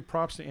have to give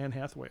props to Anne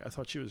Hathaway. I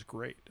thought she was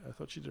great. I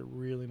thought she did a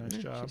really nice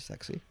Yeah, job. she's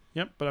sexy.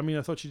 Yep, but I mean,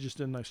 I thought she just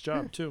did a nice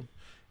job too.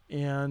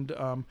 And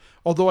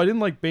although I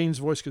didn't like Bane's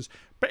voice, because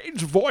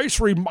Bane's voice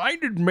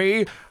reminded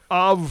me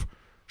of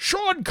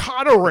Sean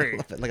Connery.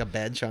 Like a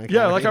bad Sean Connery.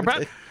 Yeah, like a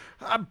bad.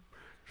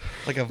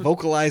 Like a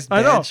vocalized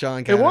I bad know Sean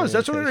it Connery. was.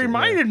 That's what it imitation,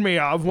 reminded me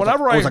of. yeah.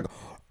 Whenever I was like,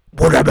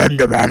 but a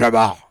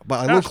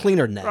little Yes,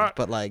 cleaner than that.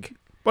 But like,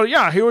 But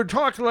yeah, he would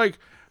talk like,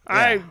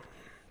 I'm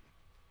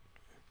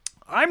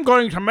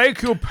going to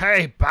make you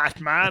pay,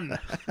 Batman.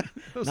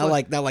 not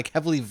like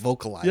heavily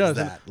vocalized Yeah,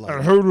 that. Like,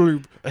 I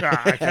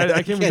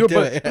can't even Can't do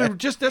it. do But it.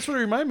 just that's what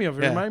it reminded me of.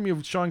 It Yeah. reminded me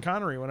of Sean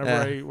Connery whenever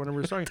Yeah. whenever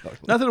we were talking.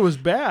 Not that it was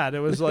bad. It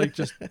was like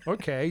just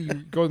okay, you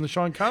go in the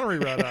Sean Connery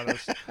route on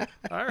us.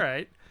 All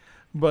right,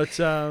 but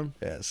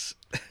yes.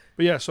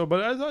 yeah. So,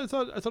 but I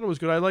thought it was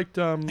good. I liked.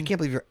 I can't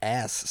believe your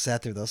ass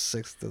sat through those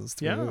three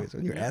Yeah. movies.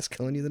 Wasn't your ass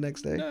killing you the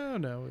next day?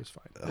 No, it was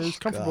fine. Oh, It was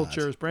comfortable God.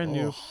 chairs, brand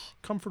new, Oh.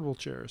 comfortable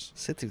chairs.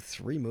 Sit through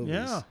 3 movies.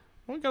 Yeah.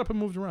 Well, you got up and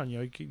moved around.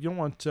 You don't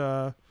want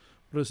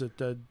what is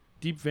it?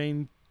 Deep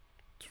vein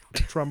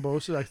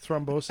thrombosis.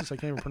 Thrombosis. I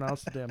can't even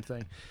pronounce the damn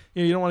thing.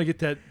 You don't want to get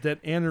that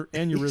You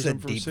aneurysm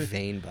said from deep sitting.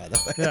 vein, by the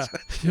way. Yeah,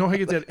 you don't want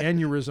to get that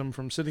aneurysm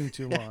from sitting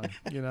too long.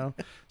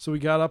 So we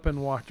got up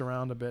and walked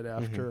around a bit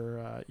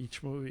after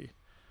each movie,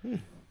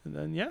 and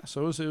then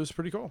so it was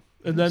pretty cool.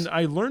 And then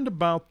I learned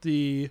about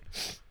the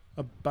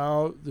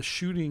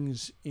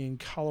shootings in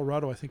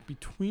Colorado. I think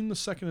between the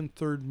second and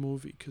third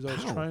movie because I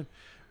was How? trying.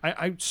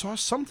 I saw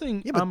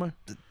something Yeah, but on my.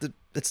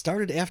 It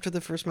started after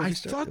the first movie I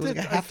started. thought It was like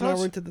that- a I half an thought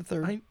hour into the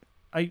third.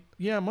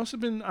 It must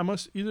have been. I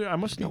must be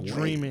No way.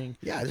 dreaming.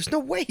 Yeah, there's no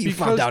way you Because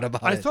found out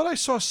about I it. thought I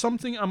saw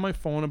something on my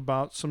phone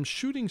about some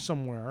shooting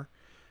somewhere,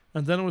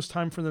 and then it was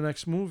time for the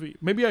next movie.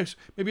 Maybe I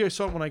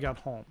saw it when I got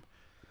home,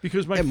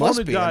 because my it phone must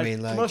had be. died. I mean,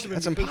 It like, must have been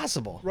that's because-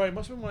 impossible. Right, it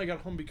must have been when I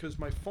got home because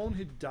my phone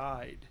had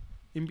died.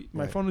 My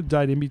Right. phone had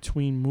died in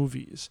between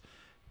movies,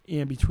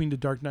 and between The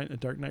Dark Knight and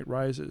The Dark Knight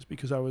Rises,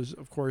 because I was,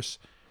 of course,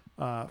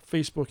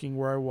 Facebooking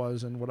where I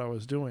was and what I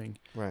was doing.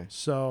 Right.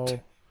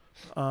 So,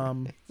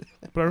 but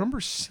I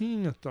remember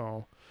seeing it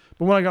though.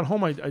 But when I got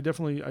home, I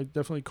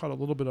definitely caught a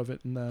little bit of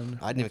it, and then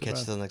I didn't even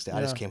catch it till the next day.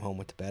 I just Yeah. came home,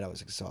 went to bed. I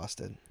was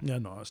exhausted. Yeah,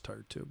 no, I was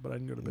tired too, but I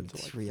didn't go to bed till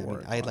like 3. I 4 mean, I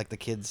had o'clock. like the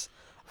kids.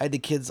 I had the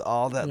kids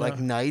all that like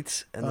Yeah.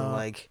 night, and then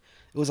like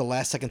it was a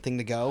last second thing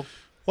to go.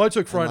 Well, I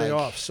took Friday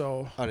like- off,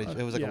 so It was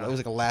like yeah. it was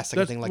like a last second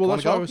That's- thing. Like, well, want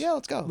that's to why I go? was- Yeah,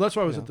 let's go. that's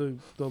why I was You at know.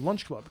 the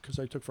lunch club because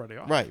I took Friday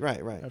off. Right.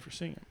 After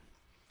seeing him.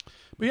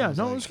 But I yeah, was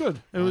no, like, it was good.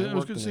 I It was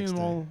worked good the seeing next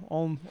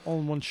them day. all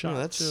in one shot No,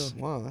 that's too.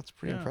 wow. That's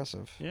pretty Yeah.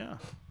 impressive. Yeah,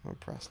 I'm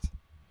impressed.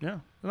 yeah,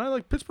 and I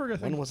like Pittsburgh. I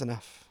think One was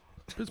enough.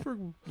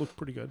 Pittsburgh looked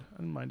pretty good. I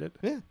didn't mind it.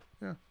 Yeah.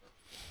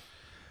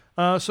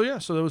 So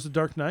that was The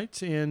Dark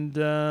Knight, and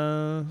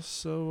Dark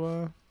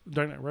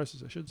Knight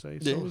Rises, I should say.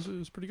 So Yeah. it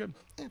was pretty good.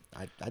 Yeah,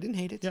 I didn't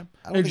hate it. Yeah.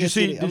 I don't Did think you I'd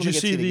see? it- I don't Did you think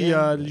I'd see it the?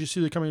 again, Did you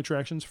see the coming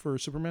attractions for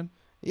Superman?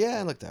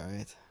 Yeah, it looked all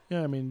right.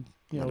 Yeah, I mean,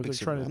 I'm not a big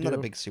trying to I'm do. not a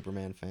big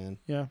Superman fan.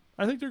 Yeah,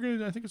 I think they're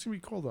gonna. I think it's gonna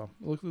be cool though.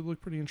 It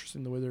look pretty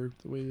interesting the way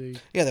they.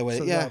 Yeah, that way.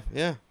 Set it Yeah, up.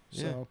 yeah,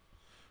 So yeah.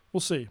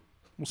 we'll see.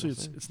 We'll see. We'll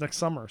see. It's next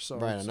summer, so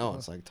Right, I know.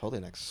 It's like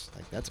totally next.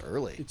 Like that's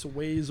early. it's a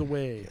ways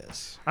away.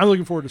 Yes. I'm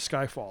looking forward to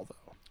Skyfall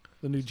though,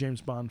 the new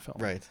James Bond film.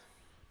 Right.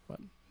 But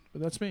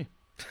that's me.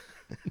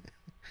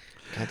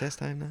 Contest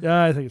time now.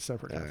 Yeah, I think it's time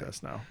for a All right.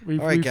 contest now. All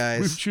right,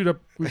 guys. We've chewed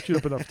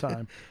up enough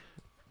time.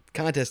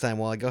 Contest time,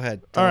 Wally. Go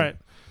ahead. All right.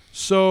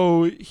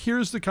 So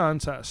here's the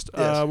contest.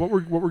 Yes. What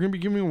we're going to be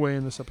giving away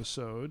in this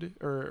episode,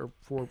 or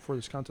for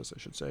this contest, I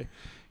should say,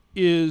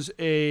 is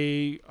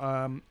a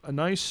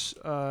nice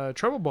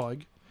travel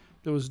bug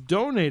that was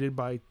donated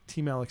by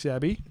Team Alex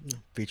Abbey,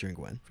 Featuring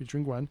Gwen.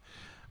 featuring Gwen.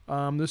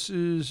 This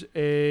is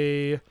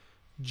a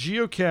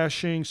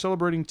geocaching,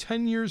 celebrating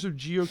 10 years of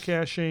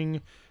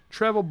geocaching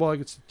travel bug.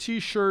 It's a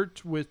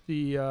T-shirt with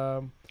the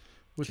 10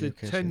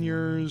 Geocaching,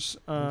 years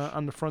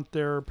on the front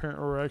there.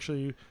 Or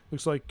actually,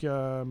 looks like I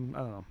don't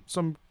know,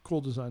 some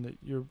cool design that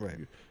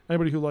Right.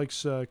 anybody who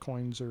likes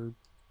coins or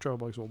travel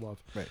bugs will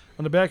love. Right.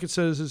 On the back, it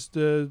says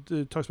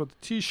it talks about the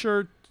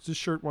T-shirt. This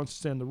shirt wants to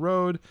stay on the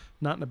road,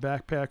 not in a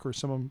backpack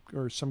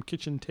or some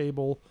kitchen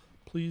table.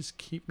 Please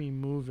keep me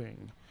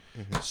moving.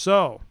 Mhm.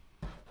 So,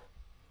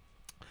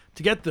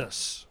 to get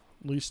this,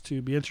 at least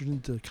to be entered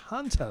into the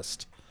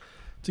contest,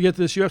 To get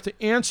this, you have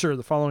to answer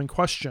the following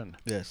question.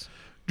 Yes.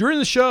 During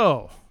the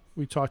show,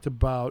 we talked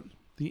about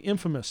the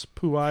infamous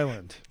Pooh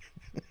Island.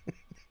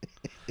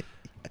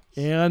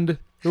 And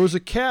there was a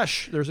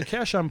cache. There's a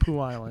cache on Pooh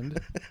Island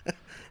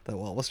That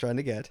Walt was trying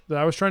to get. that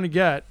I was trying to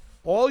get.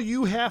 All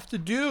you have to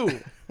do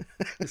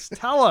is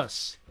tell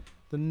us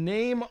the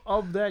name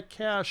of that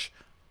cache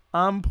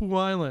on Pooh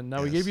Island. Now,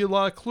 we Yes. gave you a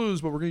lot of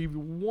clues, but we're going to give you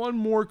one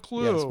more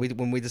clue. Yes.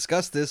 When we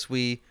discussed this,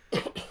 we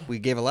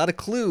gave a lot of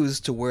clues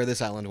to where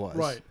this island was.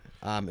 Right.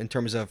 In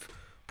terms of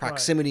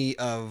proximity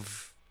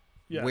of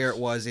Yes. where it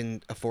was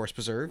in a forest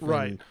preserve.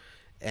 Right.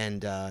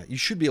 And you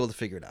should be able to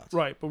figure it out.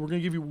 Right, but we're going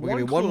to give you We're one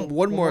gonna give you clue.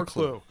 one more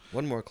clue.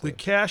 One more clue. The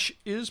cache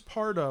is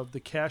part of the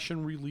Cache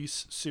and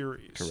Release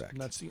series. Correct. And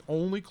that's the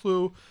only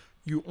clue.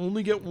 You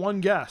only get one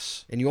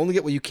guess. And you only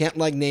get what you can't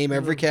name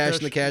every cache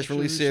in the cache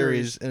release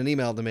series in an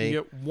email to me.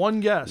 You get one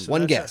guess.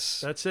 One and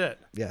guess. That's it.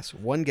 Yes,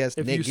 one guess.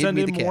 If Nick, you give send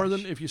me in the more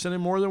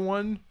cache. than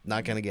one,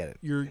 Not gonna get it.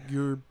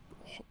 your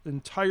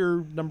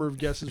entire number of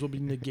guesses will be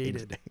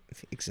negated.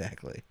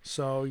 Exactly.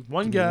 So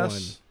one Give me guess.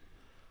 one.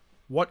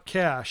 What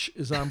cache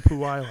is on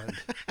Pooh Island?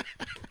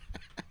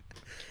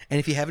 And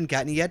if you haven't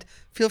gotten it yet,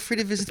 feel free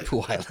to visit Pooh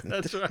Island.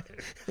 That's right.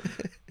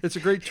 It's a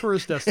great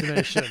tourist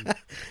destination.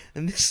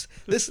 And this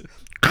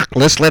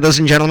List, ladies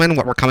and gentlemen,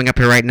 what we're coming up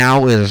here right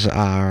now is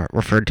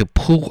referred to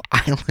Pooh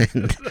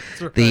Island,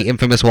 right. the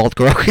infamous Walt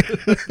Grogan,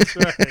 That's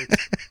right.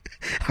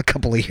 a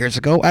couple of years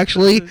ago,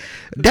 actually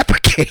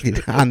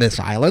deprecated on this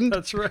island.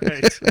 That's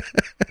right.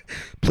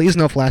 Please,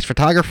 no flash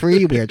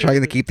photography. We are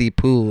trying to keep the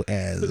Pooh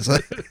as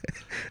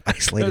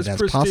isolated as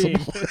pristine.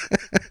 possible.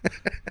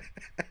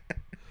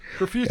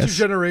 For future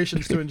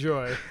generations to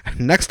enjoy.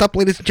 Next up,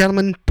 ladies and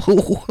gentlemen,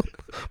 Pooh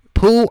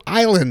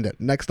Island.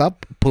 Next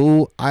up,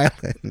 Pooh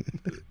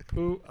Island.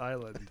 Pooh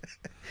Island.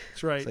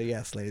 That's right. So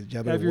yes, ladies and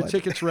gentlemen, Have your what?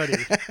 tickets ready.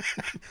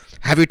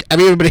 Have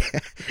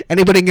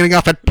anybody getting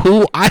off at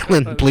Pooh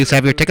Island? Please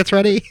have your tickets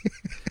ready.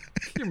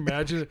 Can you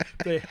imagine if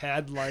they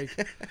had I'm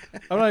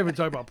not even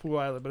talking about Pooh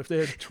Island, but if they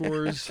had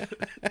tours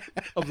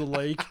of the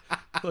lake,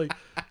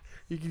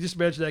 you can just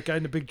imagine that guy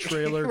in the big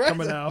trailer Right.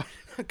 coming out.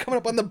 Coming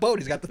up on the boat,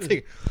 he's got the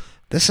thing.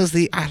 This is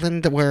the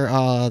island where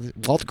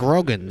Walt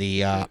Grogan,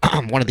 the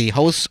one of the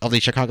hosts of the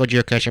Chicago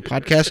Geocacher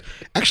podcast,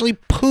 actually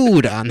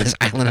pooed on this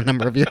island a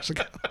number of years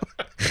ago.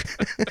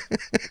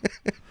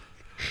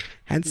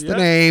 Hence the Yep.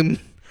 name.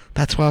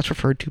 That's why it's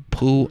referred to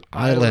Pooh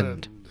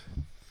Island.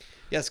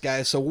 Yes,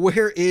 guys. So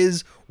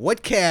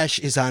what cache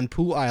is on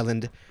Pooh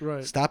Island,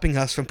 Right. stopping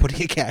us from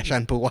putting a cache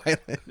on Pooh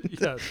Island?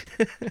 Yes.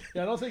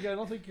 Yeah, I don't think. I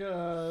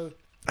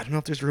don't know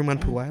if there's room on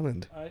Pooh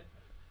Island.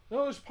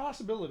 No, there's a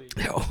possibility.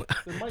 No,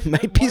 There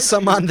might be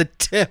some on the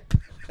tip.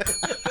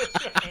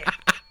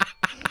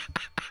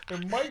 There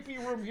might be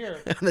room here.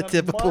 On the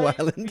tip of Pooh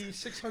Island. Be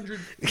 600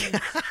 feet.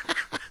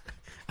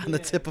 On the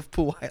tip of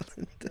Pooh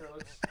Island. Here,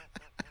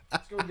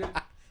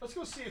 let's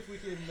go see if we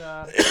can.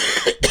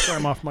 Sorry,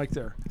 I'm off mic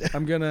there.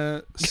 I'm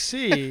gonna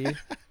see.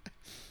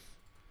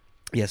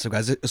 Yeah, so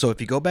guys, so if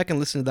you go back and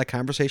listen to that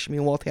conversation me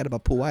and Walt had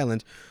about Pooh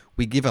Island,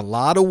 we give a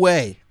lot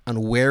away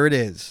on where it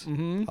is.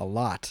 Mm-hmm. A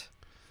lot.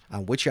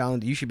 On which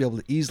island. You should be able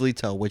to easily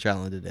tell which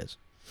island it is.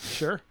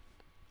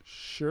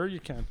 Sure, you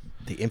can.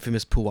 The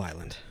infamous Pooh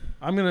Island.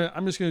 I'm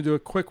just gonna do a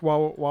quick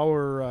while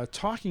we're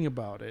talking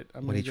about it.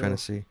 What are you trying to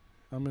see?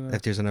 I'm gonna.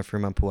 If there's enough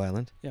room on Pooh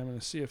Island? Yeah, I'm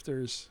gonna see if I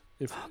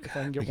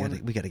can get we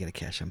one. we gotta get a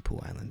cache on Pooh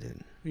Island, dude.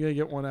 We gotta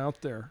get one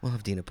out there. We'll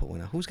have Dina put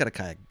one out. Who's got a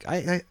kayak?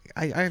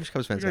 Irish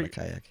Cubs fans got a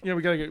kayak. Yeah,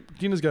 we gotta get.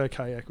 Dina's got a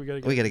kayak. We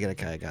gotta get. We gotta get a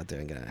kayak out there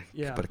and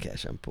Yeah. put a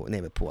cache on Pooh.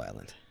 Name it Pooh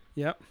Island.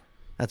 Yep.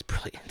 That's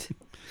brilliant.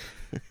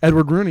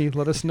 Edward Rooney,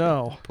 let us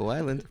know. Pooh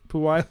Island.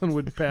 Pooh Island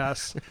would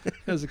pass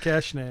as a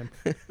cache name.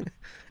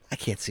 I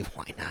can't see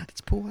why not. It's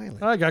Pooh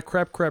Island. I got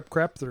crap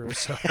through.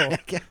 So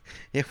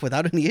Yeah,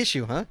 without any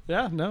issue, huh?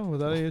 yeah, no,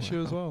 without any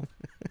issue as well.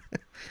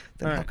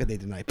 Then All how right. could they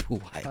deny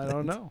Pooh Island? I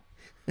don't know.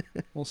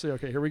 We'll see.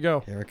 Okay, here we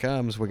go. Here it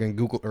comes. We're gonna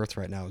Google Earth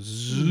right now.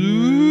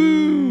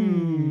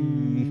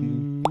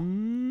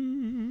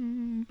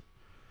 Zoom.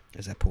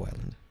 Is that Pooh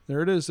Island?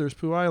 There it is. There's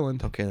Pooh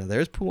Island. Okay, now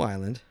there's Pooh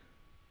Island.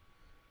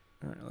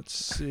 All right, let's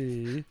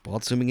see.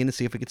 Walt's zooming in to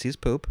see if we can see his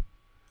poop.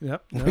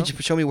 Yep. no. Would you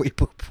show me where you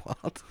poop,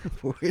 Walt?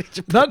 Where did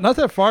you poop? Not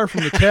that far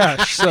from the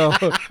cache, so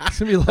it's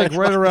gonna be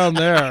right around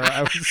there.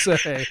 I would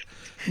say,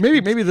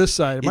 maybe this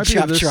side. It You might be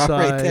chopped this her off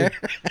side. right there.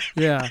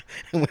 Yeah,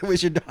 And where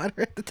was your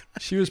daughter at the time?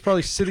 she was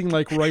probably sitting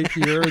right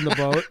here in the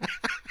boat.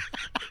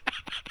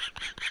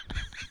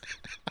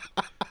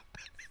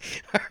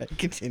 All right,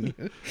 continue.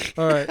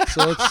 All right,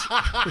 so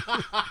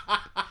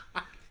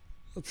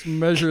let's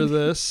measure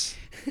this.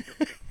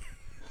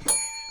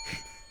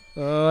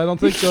 I don't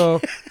think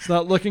so. It's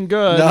not looking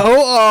good. No,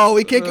 oh,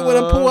 we can't get one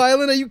on Pooh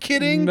Island. Are you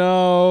kidding?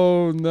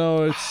 No.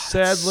 It's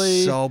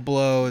sadly. So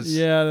blows.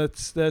 Yeah,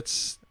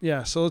 that's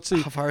yeah. So let's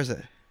see. How far is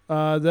it?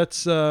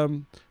 That's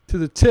to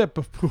the tip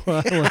of Pooh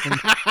Island.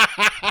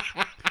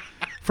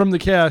 From the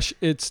cache,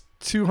 it's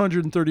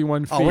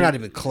 231 feet. Oh, we're not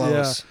even close.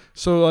 Yeah.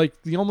 So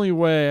the only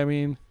way, I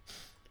mean,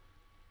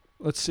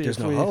 let's see. There's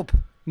if no hope.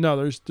 No,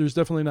 there's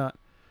definitely not.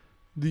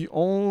 The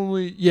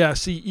only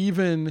see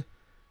even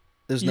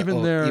There's even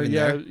no, there, even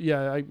yeah, there?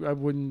 yeah. I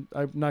wouldn't.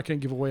 I'm not going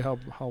to give away how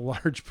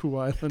large Pooh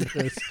Island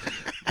is,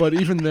 but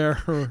even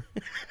there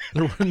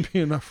wouldn't be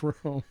enough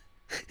room.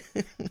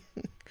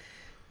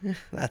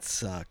 That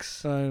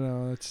sucks. I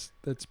know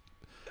that's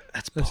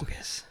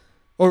Bogus.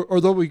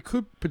 or though we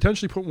could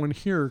potentially put one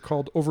here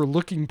called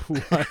Overlooking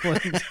Pooh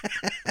Island.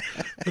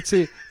 Let's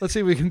see if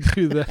we can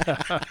do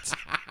that.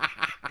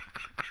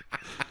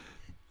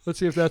 Let's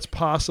see if that's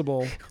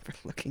possible.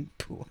 Overlooking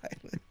Pooh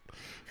Island.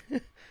 I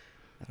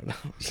don't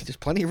know. There's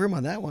plenty of room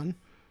on that one.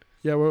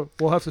 Yeah,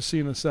 we'll have to see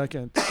in a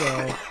second.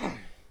 So,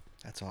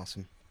 That's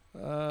awesome.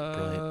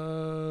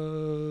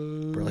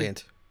 brilliant.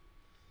 Brilliant.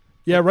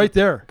 Yeah, right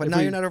there. But If now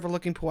we- you're not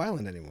overlooking Pooh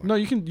Island anymore. No,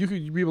 you could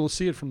be able to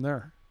see it from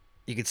there.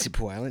 You could see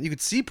Pooh Island. You could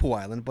see Pooh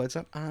Island, but it's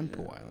not on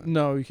Pooh Island.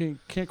 No, you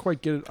can't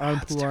quite get it on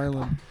that's Pooh terrible.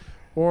 Island.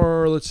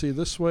 Or let's see,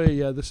 this way.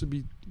 Yeah, this would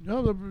be.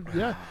 No,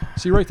 yeah.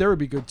 See, right there would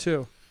be good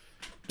too.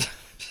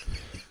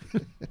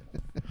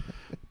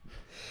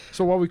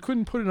 So while we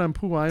couldn't put it on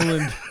Pooh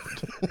Island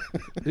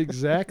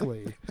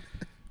exactly,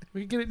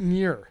 we could get it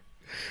near.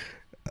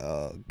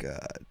 Oh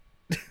God.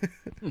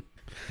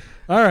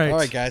 All right. All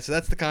right, guys. So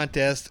that's the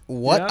contest.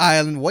 What Yeah.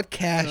 island? What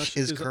cache Cache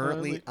is is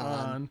currently currently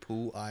on on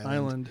Pooh Island?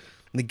 Island.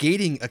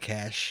 Negating a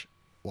cache.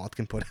 Walt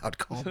can put out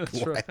called That's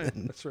Pooh right.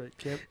 Island. That's right.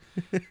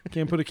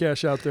 Can't put a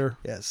cache out there.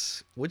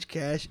 Yes. Which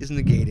cache is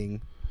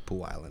negating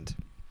Pooh Island?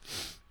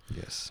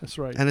 Yes. That's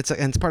right. And it's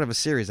part of a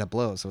series that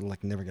blows, so it'll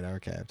like never get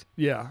archived.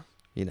 Yeah.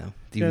 You know,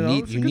 Yeah, no,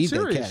 it's a you good need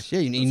series. that cache. Yeah,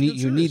 you It's a need good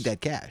you need series. that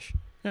cache.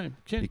 Yeah. You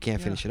can't yeah.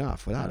 finish it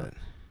off without Yeah. it.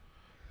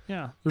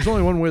 Yeah. There's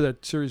only one way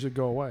that series would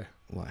go away.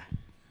 Why?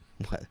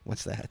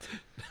 What's that?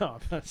 No, I'm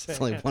not saying. It's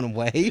only one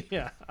way.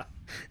 Yeah.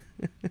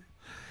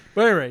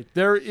 But anyway,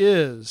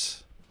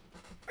 there's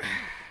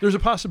a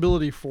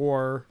possibility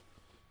for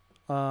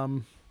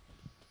in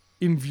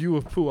view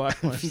of Pooh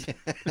Island.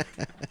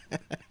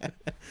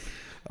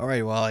 All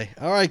right, Wally.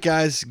 All right,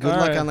 guys. Good All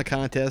luck right. on the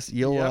contest.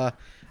 You'll Yep.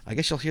 I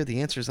guess you'll hear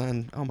the answers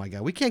on. Oh my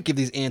God, we can't give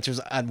these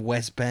answers on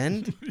West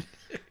Bend.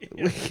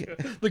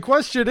 The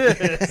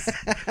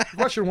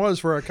question was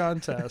for our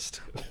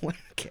contest.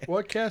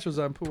 What cache was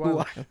on Pooh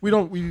Island?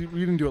 Island. We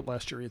didn't do it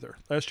last year either.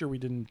 Last year we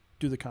didn't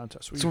do the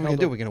contest. So what we're held gonna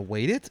do? it- We're gonna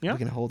wait it. Yeah. We're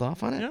gonna hold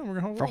off on it. Yeah, we're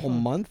gonna hold for a off whole on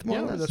it. month, more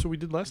Yeah, or less. that's what we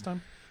did last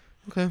time.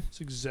 Okay. That's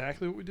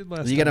exactly what we did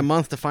last You time. get a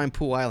month to find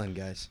Pooh Island,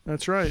 guys.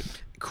 That's right.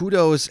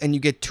 Kudos, and you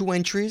get 2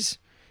 entries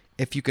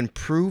if you can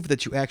prove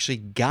that you actually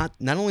got.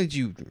 Not only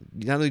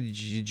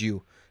did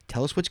you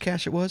tell us which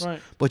cache it was,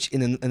 Right. but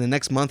in the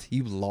next month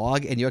you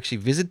log and you actually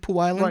visit Pooh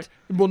Island. Right.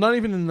 Well, not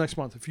even in the next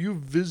month. If you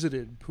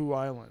visited Pooh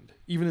Island,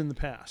 even in the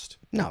past.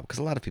 No, because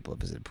a lot of people have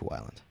visited Pooh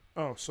Island.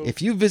 Oh, so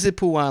If you visit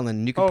Pooh Island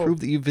and you can Oh.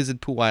 prove that you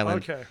visit Pooh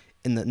Island okay.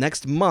 in the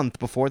next month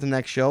before the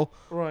next show,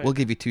 Right. we'll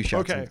give you 2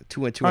 shots. Okay.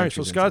 Two All right. entries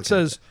So into Scott the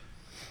says,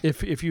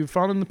 if you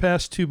found in the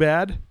past, too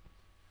bad,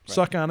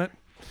 suck on it.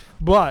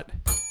 But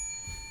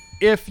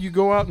if you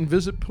go out and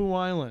visit Pooh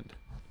Island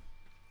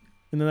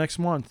in the next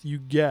month, you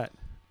get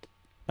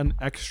an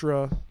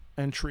extra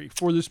entry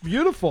for this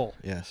beautiful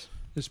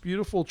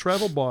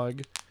travel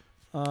blog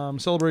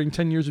celebrating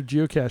 10 years of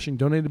geocaching,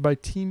 donated by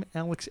Team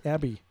Alex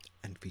Abbey,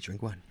 and featuring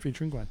Gwen.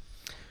 featuring Gwen.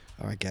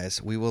 All right,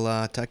 guys. We will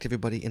talk to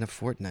everybody in a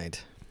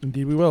fortnight.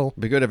 Indeed, we will.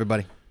 Be good,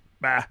 everybody.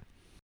 Bah.